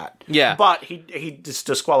contribute to that. Yeah. But he's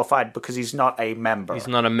disqualified because he's not a member. He's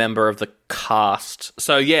not a member of the cast.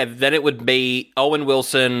 So yeah, then it would be Owen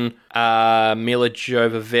Wilson, Mila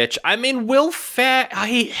Jovovich. I mean, Will Ferrell,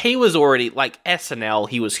 he was already, like, SNL,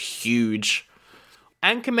 he was huge.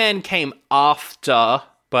 Anchorman came after,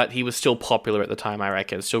 but he was still popular at the time, I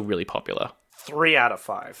reckon. Still really popular. 3 out of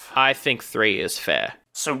 5. I think 3 is fair.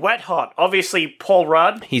 So Wet Hot, obviously Paul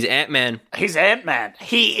Rudd. He's Ant-Man. He's Ant-Man.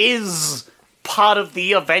 He is part of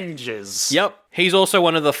the Avengers. Yep. He's also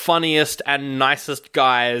one of the funniest and nicest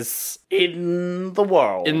guys in the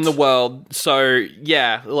world. So,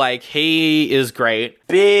 yeah, like, he is great.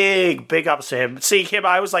 Big ups to him. Seeing him,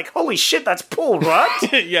 I was like, holy shit, that's Paul Rudd?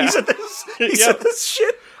 Yeah. He said this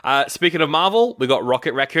shit. Speaking of Marvel, we got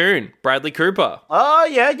Rocket Raccoon, Bradley Cooper. Oh,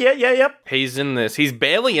 yeah. He's in this. He's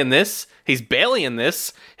barely in this.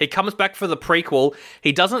 He comes back for the prequel.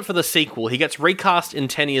 He doesn't for the sequel. He gets recast in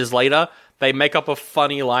 10 years later. They make up a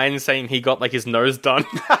funny line saying he got, like, his nose done.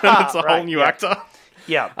 And it's a whole new actor.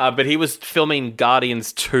 Yeah. But he was filming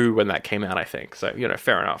Guardians 2 when that came out, I think. So,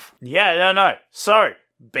 fair enough. Yeah, no. So,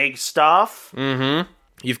 big stuff. Mm-hmm.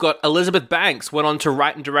 You've got Elizabeth Banks, went on to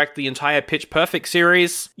write and direct the entire Pitch Perfect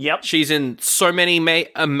series. Yep. She's in so many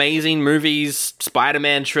amazing movies,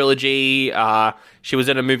 Spider-Man trilogy. She was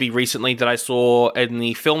in a movie recently that I saw in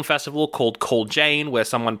the film festival called Call Jane, where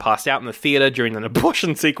someone passed out in the theater during an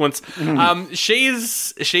abortion sequence.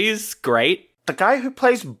 She's great. The guy who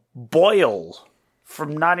plays Boyle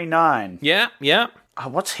from 99. Yeah.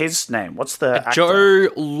 What's his name? What's the actor? Joe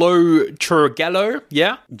Lo Trugello,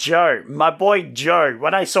 yeah? Joe. My boy Joe.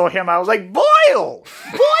 When I saw him, I was like, Boyle!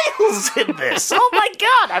 Boyle's in this! Oh my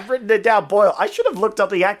god! I've written it down, Boyle. I should have looked up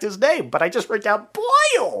the actor's name, but I just wrote down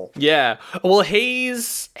Boyle! Yeah. Well,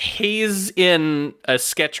 he's in a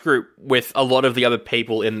sketch group with a lot of the other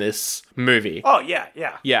people in this movie. Oh, yeah.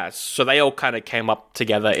 Yeah, so they all kind of came up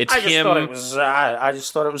together. I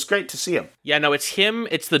just thought it was great to see him. Yeah, no, it's him.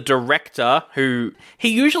 It's the director who... He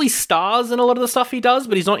usually stars in a lot of the stuff he does,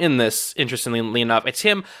 but he's not in this, interestingly enough. It's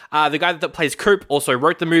him. The guy that plays Coop also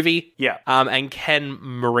wrote the movie. Yeah. And Ken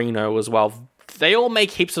Marino as well. They all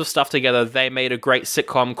make heaps of stuff together. They made a great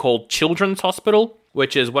sitcom called Children's Hospital,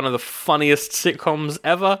 which is one of the funniest sitcoms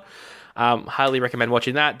ever. Highly recommend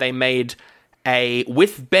watching that. They made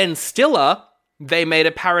with Ben Stiller, they made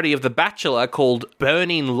a parody of The Bachelor called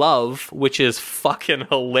Burning Love, which is fucking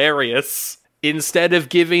hilarious. Instead of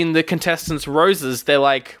giving the contestants roses, they're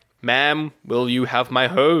like, ma'am, will you have my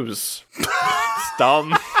hose? It's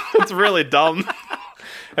dumb. It's really dumb.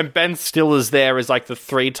 And Ben Stiller's there as like the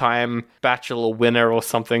 3-time Bachelor winner or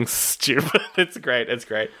something stupid. It's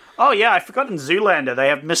great. Oh yeah, I forgot in Zoolander they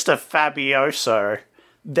have Mr. Fabioso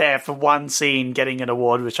there for one scene getting an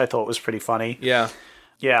award, which I thought was pretty funny. Yeah.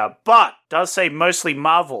 Yeah, but does say mostly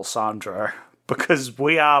Marvel, Sandro, because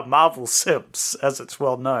we are Marvel simps, as it's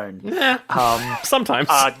well known. Yeah, sometimes.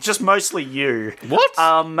 Just mostly you. What?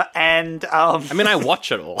 I mean, I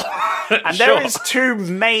watch it all. And Sure. there is 2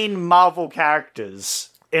 main Marvel characters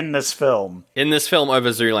in this film. In this film over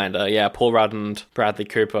Zoolander, yeah, Paul Rudd and Bradley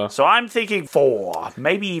Cooper. So I'm thinking 4,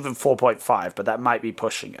 maybe even 4.5, but that might be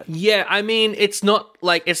pushing it. Yeah, I mean, it's not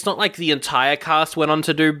like the entire cast went on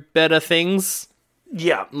to do better things.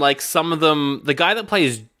 Yeah. Like, some of them... The guy that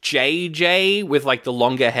plays JJ with, like, the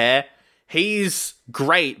longer hair, he's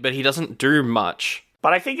great, but he doesn't do much.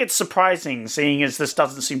 But I think it's surprising, seeing as this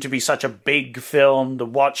doesn't seem to be such a big film to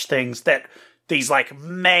watch things, that these, like,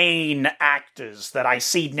 main actors that I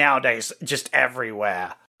see nowadays just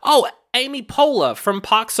everywhere Oh, Amy Poehler from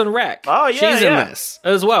Parks and Rec. Oh, yeah, she's in this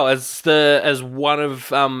as well as one of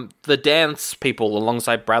the dance people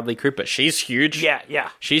alongside Bradley Cooper. She's huge. Yeah.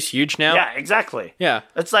 She's huge now. Yeah, exactly. Yeah.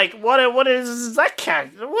 It's like, what is that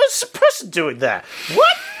character? What's the person doing there?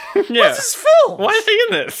 What? Yeah. What's this film? Why is he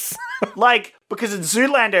in this? Like, because in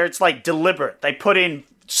Zoolander, it's like deliberate. They put in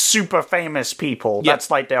super famous people. Yeah.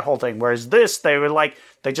 That's like their whole thing. Whereas this, they were like,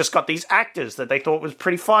 they just got these actors that they thought was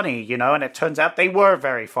pretty funny, you know, and it turns out they were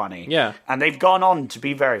very funny. Yeah. And they've gone on to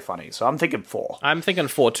be very funny. So I'm thinking 4. I'm thinking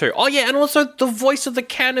 4 too. Oh yeah, and also the voice of the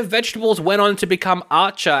can of vegetables went on to become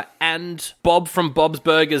Archer and Bob from Bob's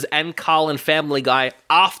Burgers and Carl and Family Guy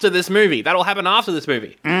after this movie. That'll happen after this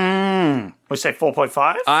movie. We say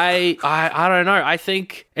 4.5? I don't know. I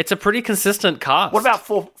think it's a pretty consistent cast. What about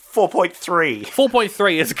 4.3?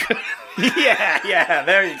 4.3 is good. yeah,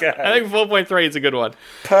 there you go. I think 4.3 is a good one.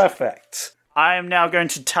 Perfect. I am now going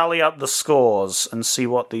to tally up the scores and see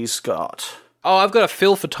what these got. Oh, I've got a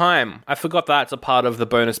fill for time. I forgot that's a part of the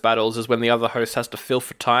bonus battles, is when the other host has to fill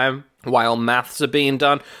for time while maths are being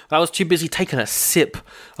done. I was too busy taking a sip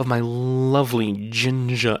of my lovely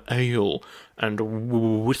ginger ale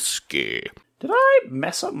and whiskey. Did I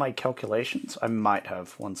mess up my calculations? I might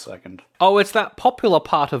have. 1 second. Oh, it's that popular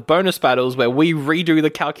part of bonus battles where we redo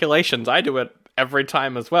the calculations. I do it every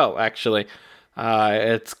time as well, actually.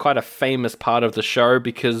 It's quite a famous part of the show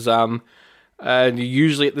because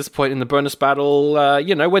usually at this point in the bonus battle,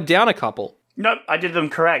 we're down a couple. Nope, I did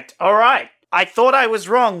them correct. All right. I thought I was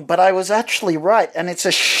wrong, but I was actually right, and it's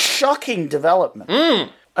a shocking development.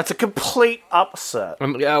 It's a complete upset.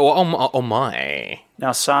 Oh my.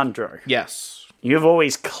 Now, Sandro. Yes. You've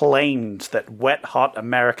always claimed that Wet Hot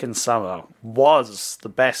American Summer was the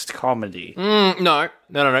best comedy. No.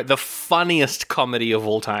 The funniest comedy of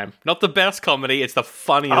all time. Not the best comedy, it's the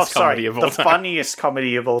funniest comedy of all time. The funniest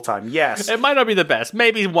comedy of all time, yes. It might not be the best.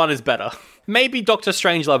 Maybe one is better. Maybe Dr.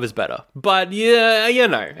 Strangelove is better. But, yeah, you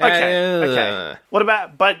know. Okay. What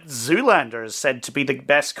about, but Zoolander is said to be the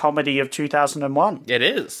best comedy of 2001. It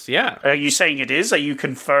is, yeah. Are you saying it is? Are you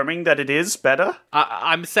confirming that it is better?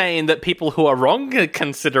 I'm saying that people who are wrong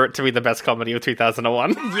consider it to be the best comedy of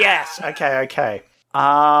 2001. Yes, okay.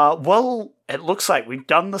 Well, it looks like we've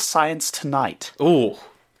done the science tonight. Ooh.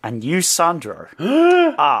 And you, Sandro,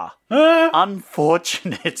 are,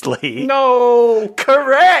 unfortunately... No!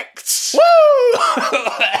 Correct! Woo!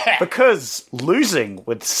 Because losing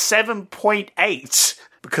with 7.8,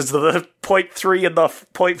 because of the 0.3 and the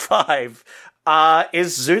 0.5,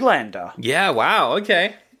 is Zoolander. Yeah, wow,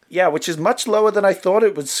 okay. Yeah, which is much lower than I thought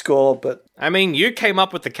it would score, but... I mean, you came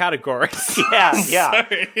up with the categories. Yeah.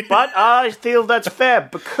 But I feel that's fair,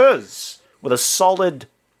 because with a solid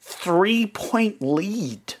 3-point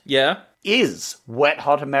lead... Yeah? ...is Wet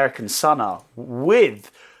Hot American Summer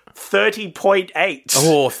with 30.8.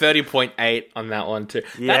 Oh, 30.8 on that one, too.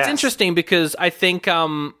 Yes. That's interesting, because I think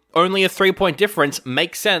only a 3-point difference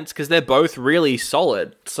makes sense, because they're both really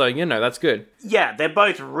solid. So, that's good. Yeah, they're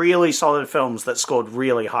both really solid films that scored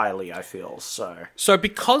really highly, I feel, so... So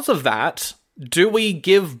because of that, do we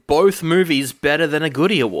give both movies Better Than a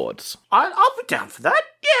Goodie awards? I'll be down for that.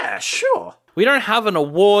 Yeah, sure. We don't have an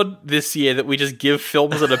award this year that we just give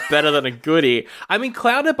films that are better than a goodie. I mean,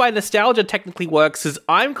 Clouded by Nostalgia technically works as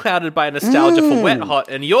I'm clouded by nostalgia for Wet Hot,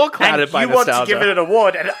 and you're clouded by nostalgia. And you want to give it an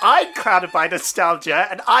award, and I'm clouded by nostalgia,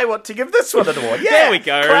 and I want to give this one an award. Yeah, there we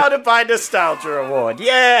go. Clouded by Nostalgia award.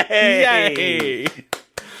 Yay! Yay!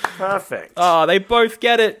 Perfect. Oh, they both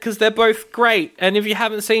get it, because they're both great. And if you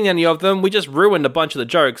haven't seen any of them, we just ruined a bunch of the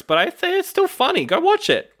jokes, but I think it's still funny. Go watch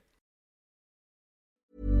it.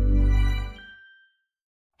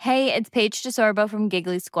 Hey, it's Paige DeSorbo from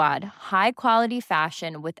Giggly Squad. High quality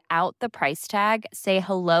fashion without the price tag. Say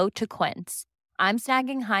hello to Quince. I'm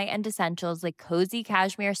snagging high-end essentials like cozy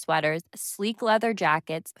cashmere sweaters, sleek leather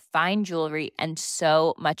jackets, fine jewelry, and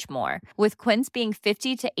so much more. With Quince being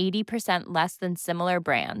 50 to 80% less than similar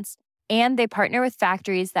brands. And they partner with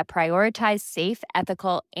factories that prioritize safe,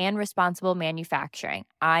 ethical, and responsible manufacturing.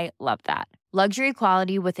 I love that. Luxury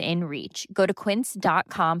quality within reach. Go to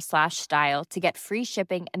quince.com/style to get free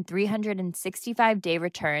shipping and 365-day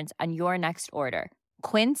returns on your next order.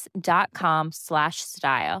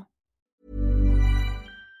 Quince.com/style.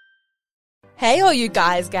 Hey, all you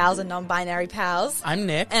guys, gals, and non-binary pals. I'm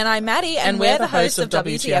Nick. And I'm Maddie, and we're the hosts of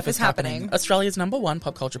WTF is Happening, Australia's #1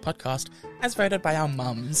 pop culture podcast, as voted by our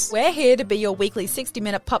mums. We're here to be your weekly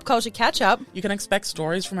 60-minute pop culture catch-up. You can expect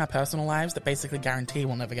stories from our personal lives that basically guarantee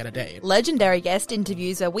we'll never get a date. Legendary guest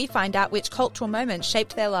interviews where we find out which cultural moments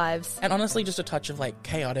shaped their lives. And honestly, just a touch of,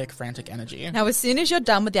 chaotic, frantic energy. Now, as soon as you're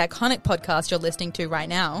done with the iconic podcast you're listening to right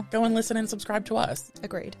now... go and listen and subscribe to us.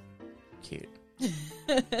 Agreed. Cute.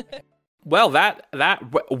 Well,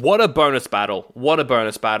 what a bonus battle. What a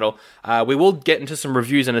bonus battle. We will get into some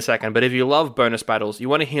reviews in a second, but if you love bonus battles, you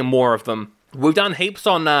want to hear more of them. We've done heaps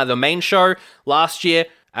on the main show last year.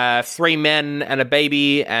 3 Men and a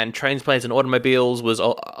Baby and Trains, Planes and Automobiles was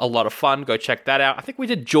a lot of fun. Go check that out. I think we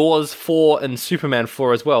did Jaws 4 and Superman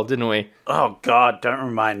 4 as well, didn't we? Oh, God, don't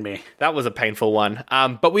remind me. That was a painful one.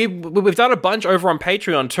 But we've done a bunch over on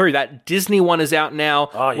Patreon too. That Disney one is out now.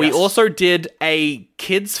 Oh, yes. We also did a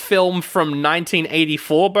kids film from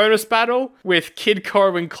 1984 bonus battle with Kid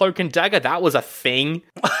Ko and Cloak and Dagger. That was a thing.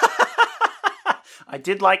 I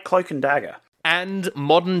did like Cloak and Dagger. And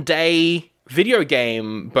modern day video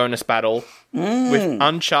game bonus battle with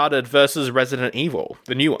Uncharted versus Resident Evil,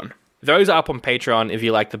 the new one. Those are up on Patreon if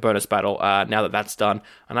you like the bonus battle, now that that's done,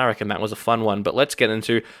 and I reckon that was a fun one. But let's get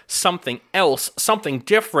into something else, something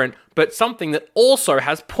different, but something that also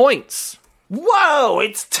has points. Whoa,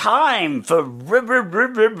 it's time for radical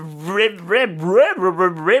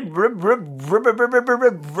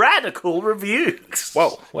reviews.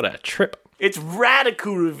 Whoa, what a trip. It's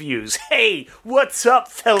radical reviews. Hey, what's up,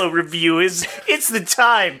 fellow reviewers? It's the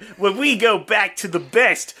time when we go back to the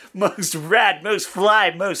best, most rad, most fly,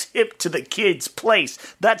 most hip to the kids place.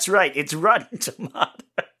 That's right, it's Rotten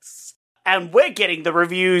Tomatoes. And we're getting the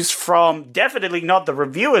reviews from definitely not the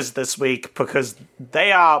reviewers this week, because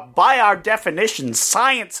they are, by our definition,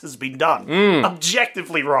 science has been done.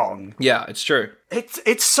 Objectively wrong. Yeah, it's true.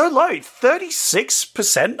 It's so low.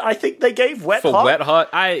 36%, I think they gave Wet Hot. For Wet Hot?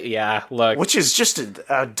 Look. Which is just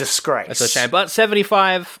a disgrace. It's a shame. But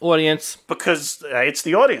 75 audience. Because it's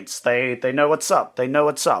the audience. They know what's up. They know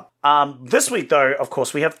what's up. This week, though, of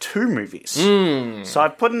course, we have 2 movies. So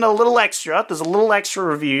I've put in a little extra. There's a little extra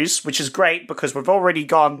reviews, which is great because we've already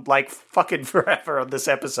gone, like, fucking forever on this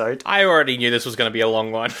episode. I already knew this was going to be a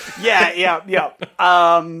long one. Yeah.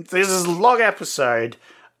 This is a long episode.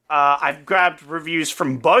 I've grabbed reviews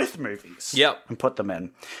from both movies and put them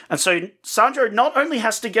in. And so Sandro not only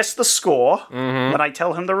has to guess the score when I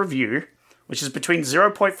tell him the review, which is between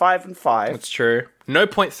 0.5 and 5. That's true. No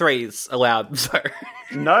 0.3s allowed, so...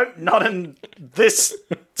 No, not in this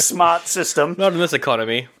smart system. Not in this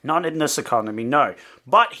economy. Not in this economy, no.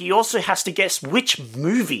 But he also has to guess which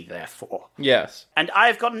movie they're for. Yes. And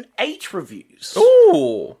I've gotten 8 reviews.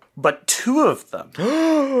 Ooh! But 2 of them...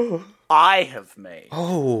 I have made.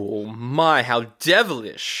 Oh my, how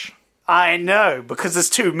devilish. I know, because there's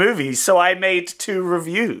 2 movies, so I made 2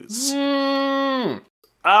 reviews. Alright,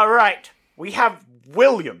 we have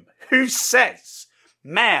William, who says,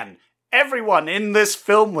 "Man, everyone in this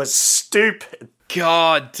film was stupid."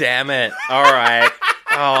 God damn it. Alright.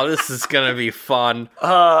 Oh, this is gonna be fun.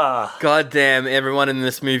 God damn, everyone in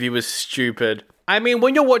this movie was stupid. I mean,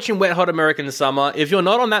 when you're watching Wet Hot American Summer, if you're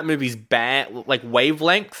not on that movie's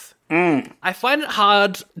wavelength, I find it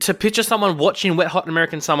hard to picture someone watching Wet Hot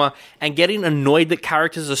American Summer and getting annoyed that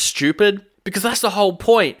characters are stupid, because that's the whole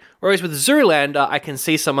point. Whereas with Zoolander, I can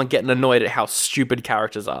see someone getting annoyed at how stupid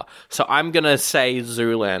characters are. So I'm going to say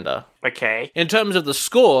Zoolander. Okay. In terms of the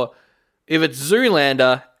score, if it's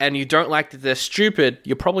Zoolander and you don't like that they're stupid,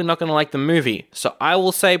 you're probably not going to like the movie. So I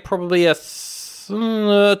will say probably a 2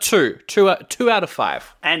 out of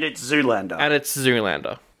 5. And it's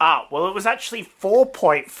Zoolander. Well, it was actually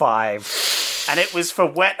 4.5, and it was for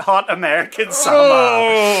Wet Hot American Summer.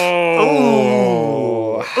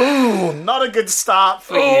 Ooh, not a good start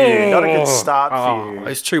for you. Not a good start for you.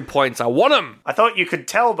 Those 2 points, I want them. I thought you could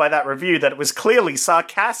tell by that review that it was clearly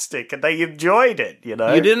sarcastic, and they enjoyed it, you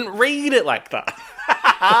know? You didn't read it like that.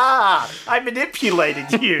 I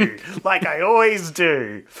manipulated you, like I always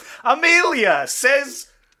do. Amelia says,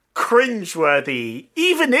 cringeworthy,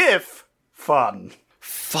 even if fun.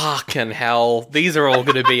 Fucking hell. These are all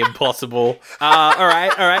going to be impossible. All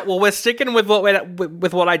right. Well, we're sticking with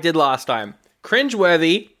what I did last time.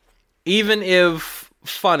 Cringeworthy, even if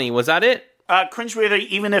funny. Was that it? Cringeworthy,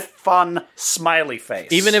 even if fun, smiley face.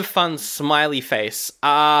 Even if fun, smiley face.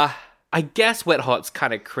 I guess Wet Hot's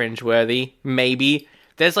kind of cringeworthy, maybe.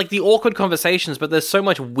 There's like the awkward conversations, but there's so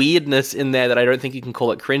much weirdness in there that I don't think you can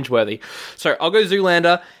call it cringeworthy. So I'll go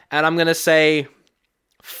Zoolander, and I'm going to say...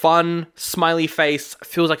 fun, smiley face,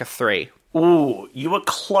 feels like a 3. Ooh, you were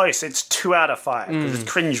close. It's 2 out of 5, because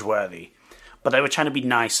it's cringeworthy. But they were trying to be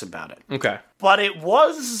nice about it. Okay. But it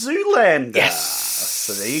was Zoolander. Yes!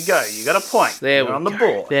 So there you go. You got a point. You're on the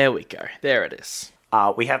board. There we go. There it is.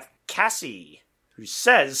 We have Cassie, who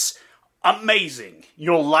says, "Amazing.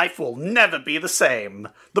 Your life will never be the same.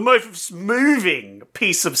 The most moving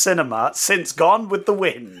piece of cinema since Gone with the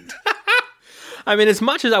Wind." I mean, as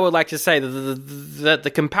much as I would like to say that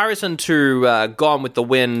the comparison to Gone with the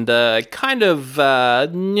Wind kind of,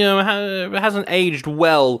 hasn't aged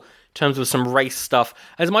well in terms of some race stuff,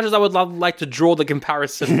 as much as I would like to draw the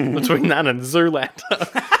comparison between that and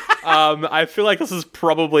Zoolander, I feel like this is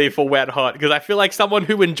probably for Wet Hot, because I feel like someone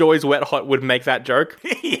who enjoys Wet Hot would make that joke.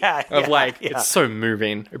 It's so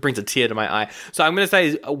moving. It brings a tear to my eye. So I'm going to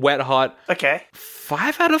say Wet Hot. Okay.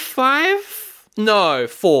 5 out of 5? No,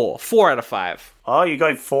 4. 4 out of 5. Oh, you're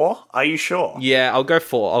going 4? Are you sure? Yeah, I'll go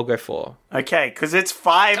 4. Okay, because it's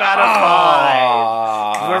 5 out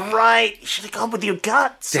of 5. You're right. You should have gone with your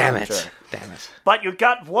gut, Sandra. Damn it. But your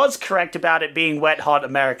gut was correct about it being Wet Hot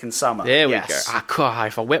American Summer. There we go.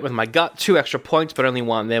 If I went with my gut, 2 extra points, but only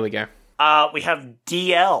 1. There we go. We have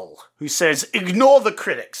DL, who says, ignore the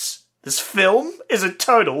critics. This film is a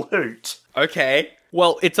total hoot. Okay.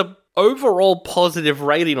 Well, it's a overall positive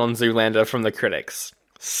rating on Zoolander from the critics.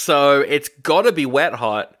 So it's gotta be Wet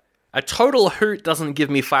Hot. A total hoot doesn't give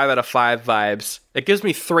me 5 out of 5 vibes. It gives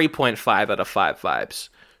me 3.5 out of 5 vibes.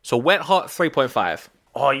 So Wet Hot, 3.5.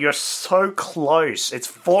 Oh, you're so close. It's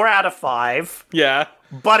 4 out of 5. Yeah.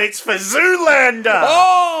 But it's for Zoolander!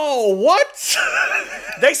 Oh, what?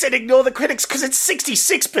 They said ignore the critics because it's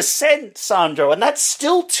 66%, Sandro, and that's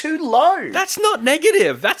still too low. That's not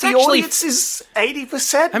negative. That's the actually... audience is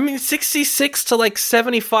 80%. I mean, 66 to,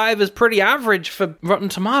 75 is pretty average for Rotten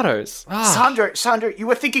Tomatoes. Sandro, you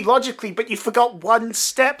were thinking logically, but you forgot one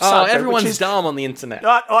step, Sandro. Everyone's dumb on the internet.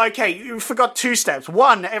 Okay, you forgot 2 steps.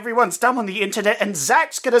 1, everyone's dumb on the internet, and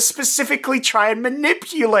Zach's gonna specifically try and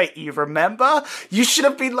manipulate you, remember? You should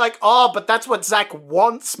have been like, but that's what Zach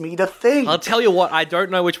wants me to think. I'll tell you what, I don't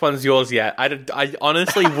know which one's yours yet. I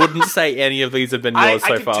honestly wouldn't say any of these have been yours so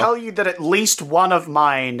far. I can tell you that at least one of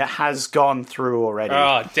mine has gone through already.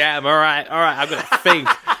 Oh, damn. All right. I'm going to think.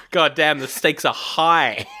 God damn, the stakes are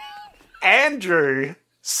high. Andrew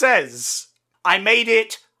says, I made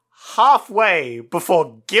it halfway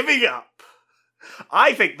before giving up.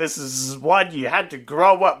 I think this is one you had to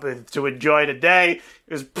grow up with to enjoy today.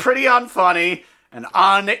 It was pretty unfunny and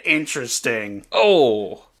uninteresting.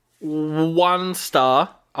 Oh, 1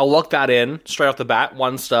 star. I'll lock that in straight off the bat.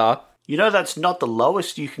 1 star. You know that's not the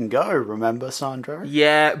lowest you can go, remember, Sandro?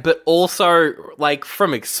 Yeah, but also,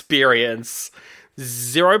 from experience,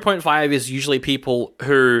 0.5 is usually people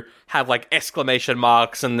who have, exclamation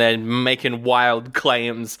marks and then making wild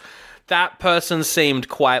claims. That person seemed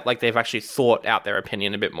quite like they've actually thought out their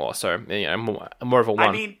opinion a bit more, so, more of a 1.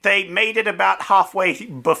 I mean, they made it about halfway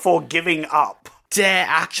before giving up.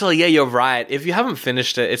 Actually, yeah, you're right. If you haven't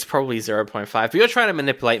finished it, it's probably 0.5. But you're trying to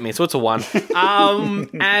manipulate me, so it's a 1.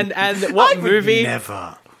 And what movie?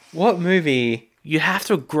 Never. What movie? You have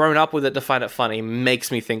to have grown up with it to find it funny.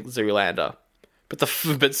 Makes me think Zoolander.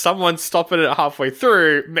 But someone stopping it halfway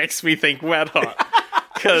through makes me think Wet Hot.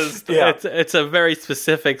 Because it's a very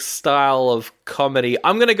specific style of comedy.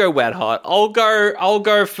 I'm gonna go Wet Hot. I'll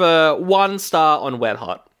go for 1 star on Wet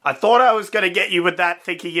Hot. I thought I was gonna get you with that,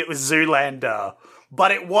 thinking it was Zoolander.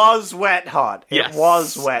 But it was Wet Hot. It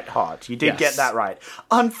was Wet Hot. You did get that right.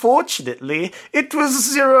 Unfortunately, it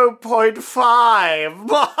was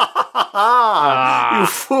 0.5. You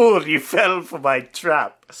fool, you fell for my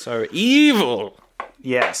trap. So evil.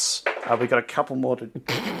 Yes. We've got a couple more to...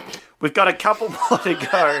 We've got a couple more to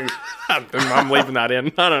go. I'm leaving that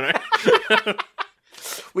in. I don't know.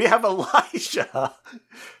 We have Elijah,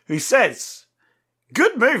 who says,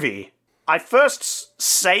 good movie. I first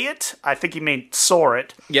say it. I think he meant saw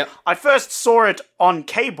it. Yep. I first saw it on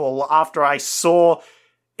cable. After I saw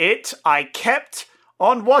it, I kept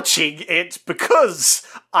on watching it because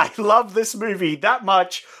I love this movie that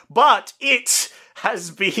much, but it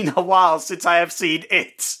has been a while since I have seen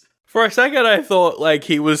it. For a second, I thought,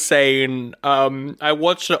 he was saying, I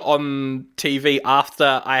watched it on TV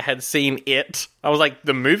after I had seen It. I was like,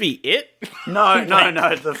 the movie It? No.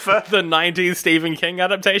 The 90s Stephen King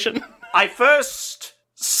adaptation? I first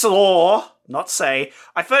saw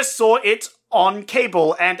it on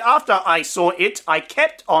cable, and after I saw it, I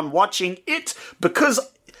kept on watching it because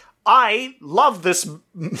I love this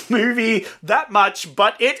movie that much,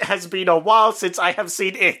 but it has been a while since I have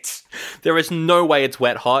seen it. There is no way it's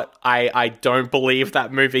Wet Hot. I don't believe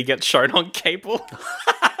that movie gets shown on cable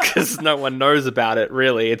because no one knows about it,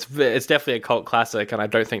 really. It's definitely a cult classic, and I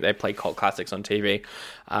don't think they play cult classics on TV,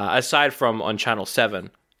 aside from on Channel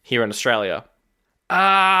 7 here in Australia. So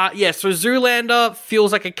Zoolander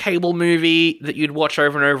feels like a cable movie that you'd watch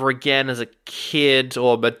over and over again as a kid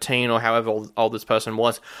or a teen or however old this person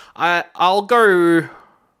was. I'll go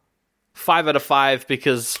 5 out of 5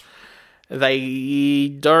 because They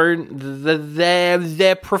don't...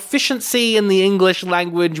 Their proficiency in the English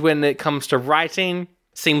language when it comes to writing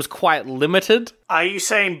seems quite limited. Are you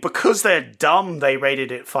saying because they're dumb, they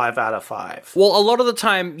rated it 5 out of 5? Well, a lot of the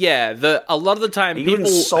time, yeah. A lot of the time, Are you people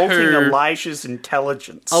insulting who... Elijah's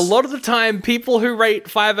intelligence? A lot of the time, people who rate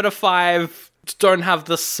 5 out of 5 don't have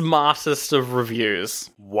the smartest of reviews.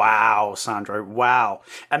 Wow, Sandro, wow.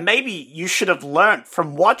 And maybe you should have learnt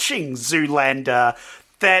from watching Zoolander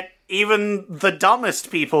that even the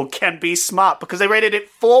dumbest people can be smart, because they rated it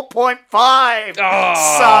 4.5.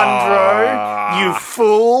 Sandro, you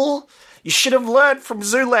fool. You should have learned from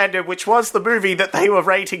Zoolander, which was the movie that they were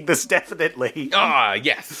rating this definitely.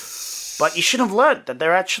 Yes. But you should have learned that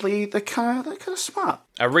they're kind of smart.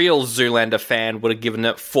 A real Zoolander fan would have given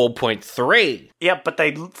it 4.3. Yeah, but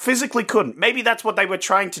they physically couldn't. Maybe that's what they were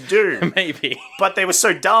trying to do. Maybe. But they were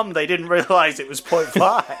so dumb they didn't realize it was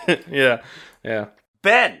 0.5. Yeah.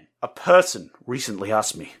 Ben, a person recently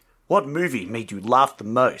asked me, what movie made you laugh the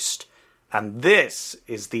most? And this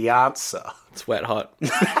is the answer. It's Wet Hot.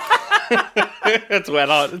 It's Wet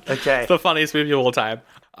Hot. Okay. It's the funniest movie of all time.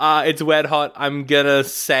 It's Wet Hot. I'm gonna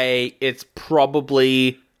say it's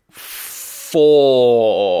probably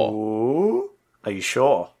 4. Ooh. Are you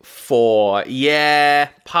sure? 4. Yeah.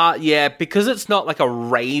 Because it's not like a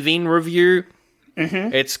raving review.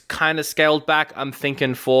 Mm-hmm. It's kind of scaled back. I'm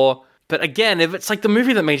thinking 4. But again, if it's like the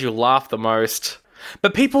movie that made you laugh the most.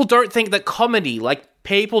 But people don't think that comedy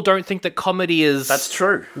is... That's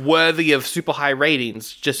true. ...worthy of super high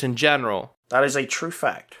ratings, just in general. That is a true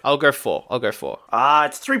fact. I'll go 4. It's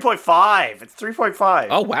 3.5. It's 3.5.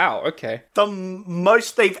 Oh, wow. Okay. The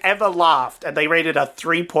most they've ever laughed, and they rated a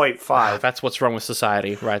 3.5. That's what's wrong with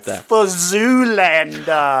society right there. For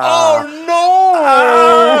Zoolander. Oh,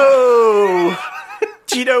 no! Oh!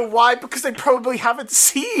 Do you know why? Because they probably haven't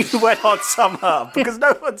seen Wet Hot Summer. Because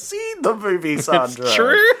no one's seen the movie, Sandra. It's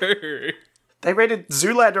true. They rated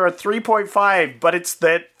Zoolander a 3.5, but it's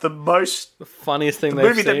the funniest thing they've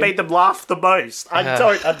movie seen. That made them laugh the most. I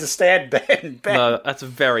don't understand, Ben. No, that's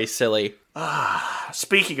very silly.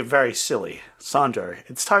 Speaking of very silly, Sandro,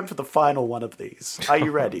 it's time for the final one of these. Are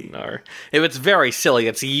you ready? No. If it's very silly,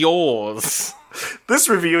 it's yours. This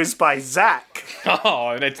review is by Zach.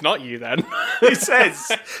 Oh, and it's not you then. He says,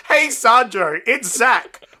 hey Sandro, it's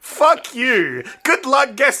Zach. Fuck you. Good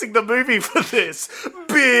luck guessing the movie for this.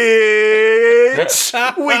 Bitch.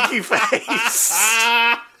 Winky face.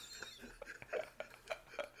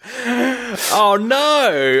 Oh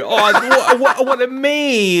no! Oh, what a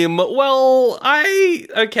meme! Well,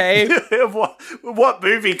 okay. What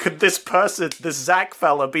movie could this Zach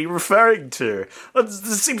fella, be referring to?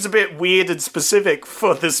 This seems a bit weird and specific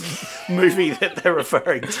for this movie that they're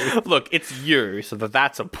referring to. Look, it's you, so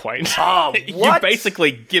that's a point. Oh, what? You've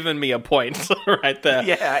basically given me a point right there.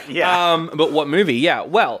 Yeah. But what movie? Yeah,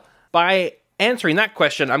 well, by answering that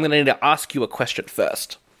question, I'm going to need to ask you a question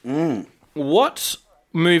first. What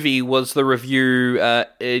movie was the review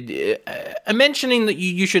mentioning that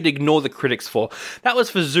you should ignore the critics for? That was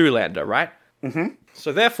for Zoolander, right? Mm-hmm.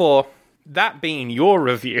 So therefore, that being your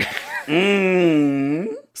review,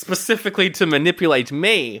 specifically to manipulate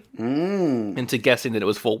me into guessing that it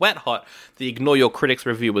was for Wet Hot, the ignore your critics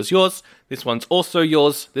review was yours. This one's also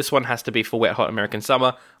yours. This one has to be for Wet Hot American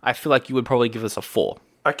Summer. I feel like you would probably give us a 4.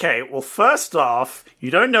 Okay, well, first off,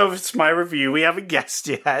 you don't know if it's my review. We haven't guessed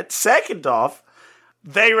yet. Second off,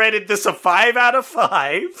 they rated this a 5 out of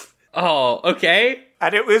 5. Oh, okay.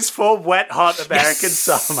 And it was for Wet Hot American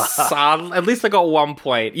Summer. Son, at least I got 1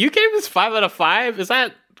 point. You gave this 5 out of 5? Is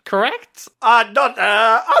that correct? I'd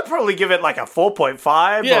probably give it like a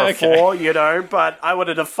 4.5 or a 4, but I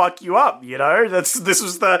wanted to fuck you up, This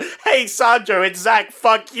was the, hey, Sandro, it's Zach,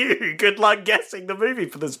 fuck you. Good luck guessing the movie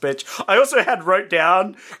for this bitch. I also wrote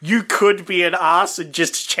down, you could be an ass and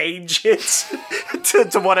just change it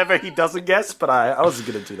to whatever he doesn't guess, but I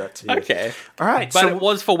wasn't going to do that to you. Okay. All right. But it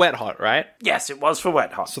was for Wet Hot, right? Yes, it was for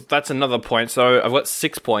Wet Hot. So that's another point. So I've got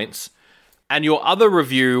 6 points. And your other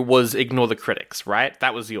review was Ignore the Critics, right?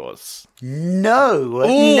 That was yours. No,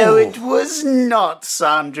 it was not,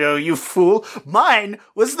 Sandro, you fool. Mine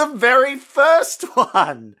was the very first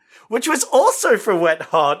one, which was also for Wet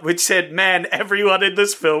Hot, which said, man, everyone in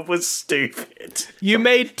this film was stupid. You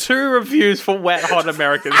made 2 reviews for Wet Hot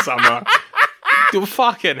American Summer. You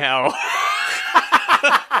fucking hell.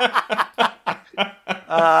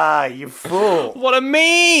 You fool. What a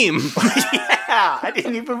meme! Yeah, I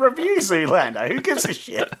didn't even review Zoolander. Who gives a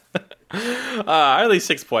shit? Only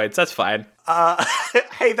 6 points. That's fine.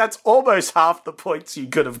 Hey, that's almost half the points you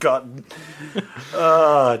could have gotten.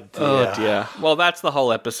 Oh, dear. Oh, dear. Well, that's the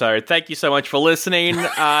whole episode. Thank you so much for listening.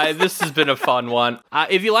 This has been a fun one.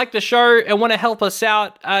 If you like the show and want to help us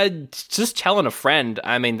out, just telling a friend.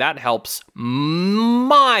 I mean, that helps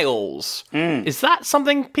miles. Is that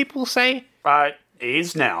something people say? It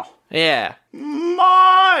is now. Yeah.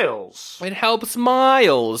 Miles. It helps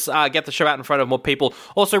miles. Get the show out in front of more people.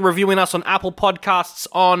 Also reviewing us on Apple Podcasts,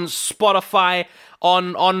 on Spotify,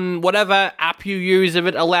 on whatever app you use if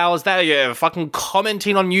it allows that. Yeah, fucking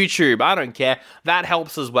commenting on YouTube. I don't care. That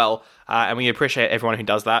helps as well. And we appreciate everyone who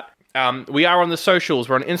does that. We are on the socials.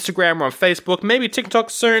 We're on Instagram. We're on Facebook. Maybe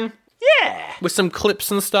TikTok soon. Yeah. With some clips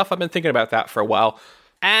and stuff. I've been thinking about that for a while.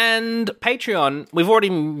 And Patreon, we've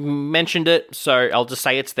already mentioned it, so I'll just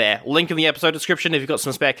say it's there. Link in the episode description if you've got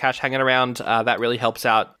some spare cash hanging around. That really helps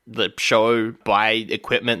out the show, buy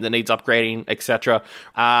equipment that needs upgrading, etc.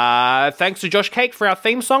 Thanks to Josh Cake for our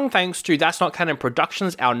theme song. Thanks to That's Not Canon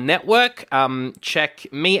Productions, our network. Check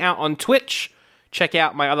me out on Twitch. Check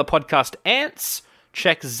out my other podcast, Ants.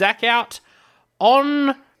 Check Zach out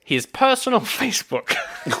on his personal Facebook.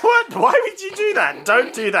 What? Why would you do that?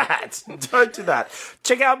 Don't do that. Don't do that.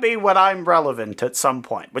 Check out me when I'm relevant at some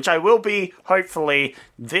point, which I will be, hopefully,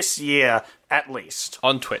 this year at least.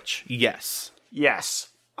 On Twitch, yes. Yes.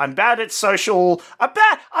 I'm bad at social... I'm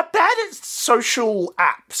bad at social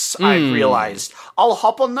apps, I've realised. I'll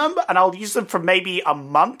hop on them, and I'll use them for maybe a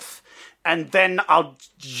month, and then I'll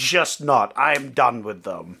just not. I am done with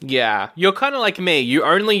them. Yeah, you're kind of like me. You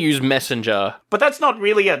only use Messenger. But that's not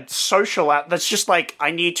really a social app. That's just like,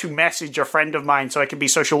 I need to message a friend of mine so I can be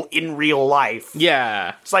social in real life.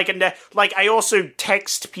 Yeah. It's like, I also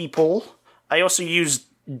text people. I also use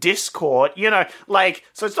Discord,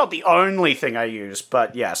 so it's not the only thing I use,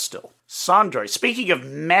 but yeah, still. Sandro, speaking of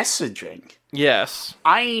messaging... Yes.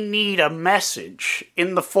 I need a message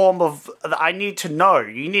in the form of, I need to know.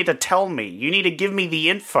 You need to tell me. You need to give me the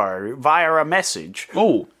info via a message.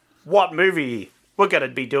 Oh. What movie we're going to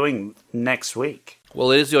be doing next week.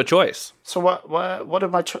 Well, it is your choice. So what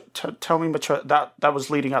am I tell me my that was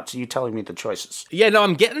leading up to you telling me the choices. Yeah, no,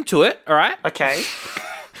 I'm getting to it, all right? Okay.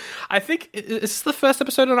 I think, is this the first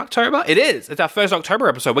episode in October? It is. It's our first October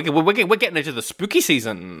episode. We're getting into the spooky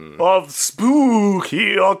season. Of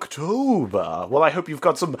spooky October. Well, I hope you've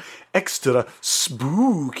got some extra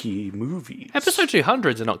spooky movies. Episode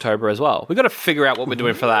 200's in October as well. We've got to figure out what we're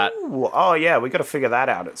doing for that. Ooh, oh, yeah, we've got to figure that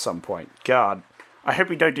out at some point. God. I hope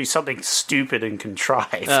we don't do something stupid and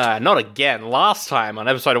contrived. Not again. Last time on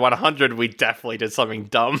episode 100, we definitely did something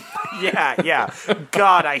dumb. Yeah.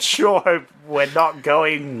 God, I sure hope we're not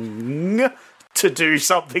going to do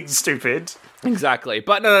something stupid. Exactly.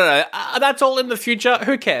 But no. That's all in the future.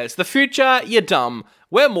 Who cares? The future, you're dumb.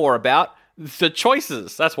 We're more about the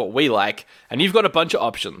choices. That's what we like. And you've got a bunch of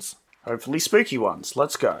options. Hopefully spooky ones.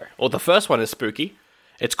 Let's go. Well, the first one is spooky.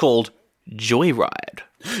 It's called Joyride.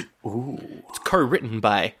 Ooh. It's co-written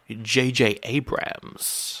by J.J.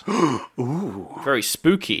 Abrams. Ooh. Very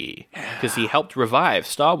spooky, because he helped revive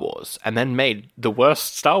Star Wars and then made the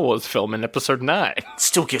worst Star Wars film in Episode 9.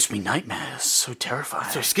 Still gives me nightmares. So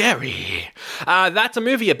terrifying. So scary. That's a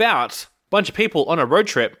movie about a bunch of people on a road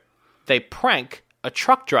trip. They prank a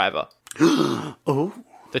truck driver. Oh.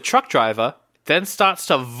 The truck driver then starts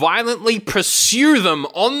to violently pursue them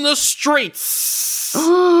on the streets.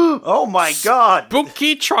 Oh my god.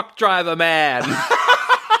 Spooky truck driver man.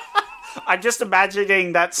 I'm just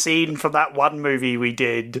imagining that scene from that one movie we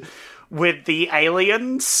did with the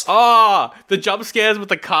aliens. Oh, the jump scares with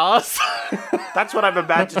the cars. That's what I'm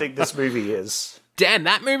imagining this movie is. Dan,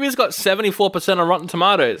 that movie's got 74% on Rotten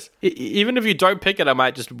Tomatoes. Even if you don't pick it, I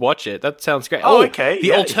might just watch it. That sounds great. Oh, okay.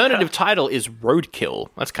 The alternative title is Roadkill.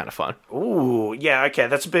 That's kind of fun. Ooh, yeah, okay.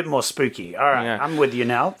 That's a bit more spooky. All right, yeah. I'm with you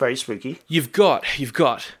now. Very spooky. You've got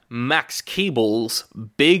Max Keeble's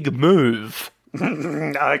Big Move.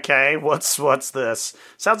 Okay, what's this?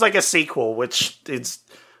 Sounds like a sequel, which is...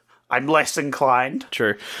 I'm less inclined.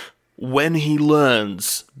 True. When he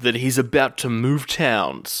learns that he's about to move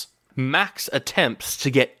towns, Max attempts to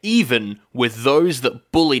get even with those that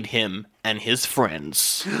bullied him and his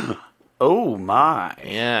friends. Oh my.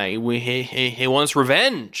 Yeah, he wants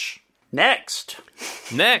revenge. Next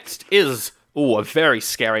is a very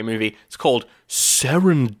scary movie. It's called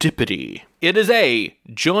Serendipity. It is a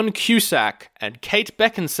John Cusack and Kate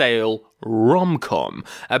Beckinsale rom-com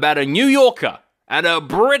about a New Yorker and a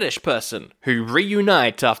British person who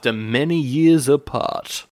reunite after many years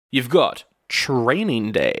apart. You've got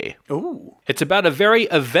Training Day. Ooh. It's about a very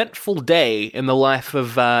eventful day in the life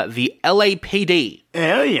of the LAPD.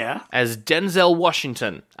 Oh, yeah. As Denzel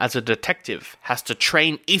Washington, as a detective, has to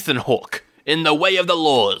train Ethan Hawke in the way of the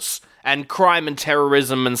laws. And crime and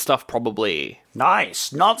terrorism and stuff, probably.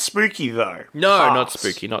 Nice. Not spooky, though. No,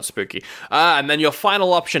 Pass. not spooky. And then your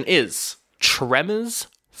final option is Tremors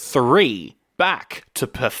 3, Back to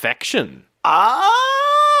Perfection.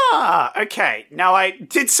 Okay. Now, I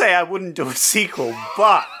did say I wouldn't do a sequel,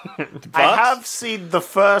 but I have seen the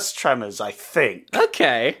first Tremors, I think.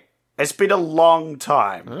 Okay. It's been a long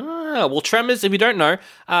time. Well, Tremors, if you don't know,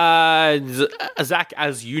 Zach,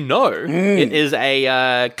 as you know, it is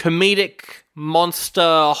a comedic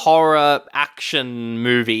monster horror action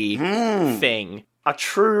movie thing. A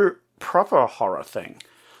true, proper horror thing.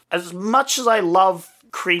 As much as I love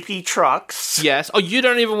creepy trucks... Yes. Oh, you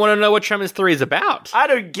don't even want to know what Tremors 3 is about? I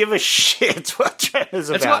don't give a shit what Tremors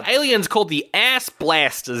about. It's got aliens called the Ass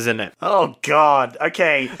Blasters in it. Oh, God.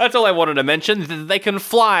 Okay. That's all I wanted to mention. They can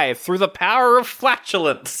fly through the power of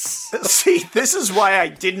flatulence. See, this is why I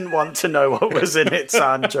didn't want to know what was in it,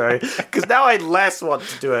 Sandro. Because now I less want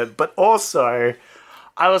to do it. But also...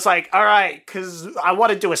 I was like, all right, because I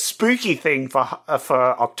want to do a spooky thing for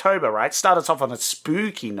October, right? Start us off on a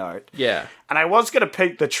spooky note. Yeah. And I was going to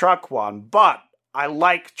pick the truck one, but I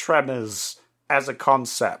like Tremors as a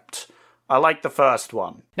concept. I like the first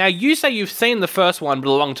one. Now, you say you've seen the first one, but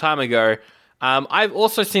a long time ago. I've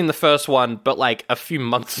also seen the first one, but like a few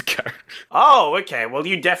months ago. Oh, okay. Well,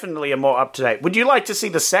 you definitely are more up to date. Would you like to see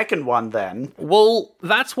the second one then? Well,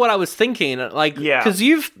 that's what I was thinking. Like, yeah, because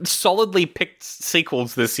you've solidly picked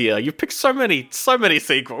sequels this year. You've picked so many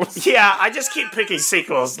sequels. Yeah, I just keep picking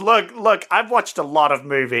sequels. Look, I've watched a lot of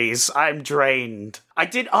movies. I'm drained. I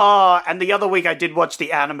did, and the other week I did watch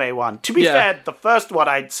the anime one. To be fair, the first one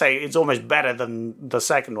I'd say is almost better than the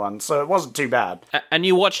second one, so it wasn't too bad. And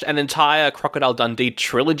you watched an entire Crocodile Dundee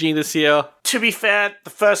trilogy this year? To be fair, the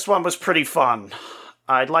first one was pretty fun.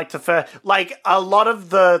 I'd like to like a lot of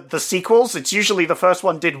the sequels, it's usually the first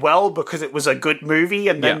one did well because it was a good movie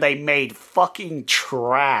and then they made fucking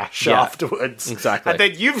trash afterwards. Exactly. And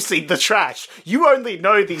then you've seen the trash. You only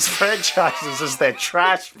know these franchises as their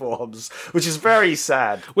trash forms, which is very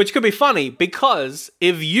sad. Which could be funny because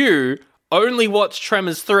if you only watched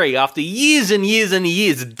Tremors 3 after years and years and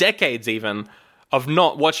years, decades even, of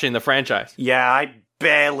not watching the franchise. Yeah, I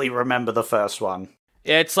barely remember the first one.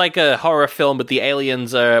 It's like a horror film, but the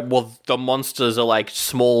aliens are, the monsters are like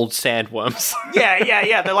small sandworms.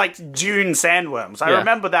 Yeah. They're like Dune sandworms. I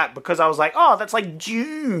remember that because I was like, oh, that's like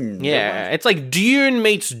Dune. Yeah, it's like Dune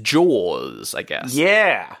meets Jaws, I guess.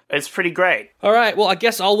 Yeah, it's pretty great. All right, well, I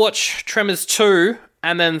guess I'll watch Tremors 2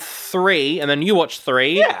 and then 3, and then you watch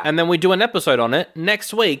 3, and then we do an episode on it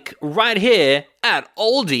next week, right here at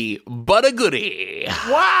Oldie But a Goodie.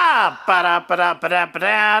 Wow!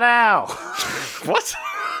 Ba-da-ba-da-ba-da-ba-da-now. What?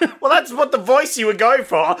 Well, that's what the voice you were going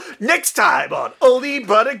for. Next time on Oldie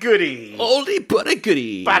But a Goodie. Oldie But a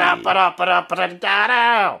Goodie.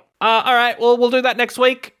 Ba-da-ba-da-ba-da-ba-da-now. All right, well, we'll do that next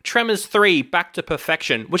week. Tremors 3, Back to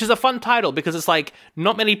Perfection, which is a fun title because it's like,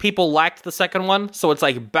 not many people liked the second one, so it's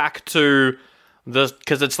like back to...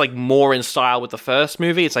 because it's like more in style with the first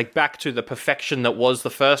movie. It's like back to the perfection that was the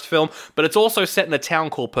first film, but it's also set in a town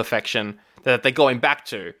called Perfection that they're going back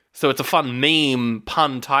to. So it's a fun meme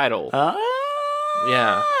pun title.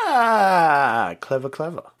 Yeah. Clever.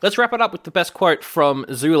 Let's wrap it up with the best quote from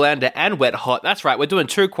Zoolander and Wet Hot. That's right, we're doing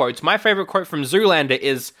two quotes. My favorite quote from Zoolander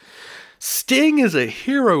is, "Sting is a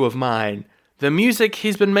hero of mine. The music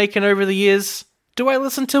he's been making over the years, do I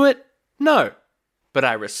listen to it? No, but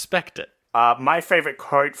I respect it." My favorite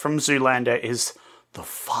quote from Zoolander is, "The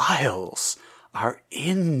files are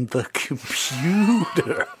in the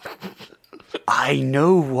computer. I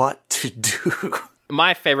know what to do."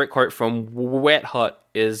 My favorite quote from Wet Hot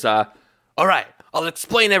is, "All right, I'll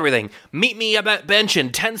explain everything. Meet me at that bench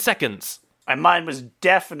in 10 seconds. And mine was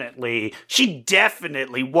definitely, she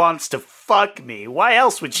definitely wants to fuck me. Why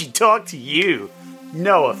else would she talk to you?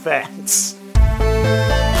 No offense.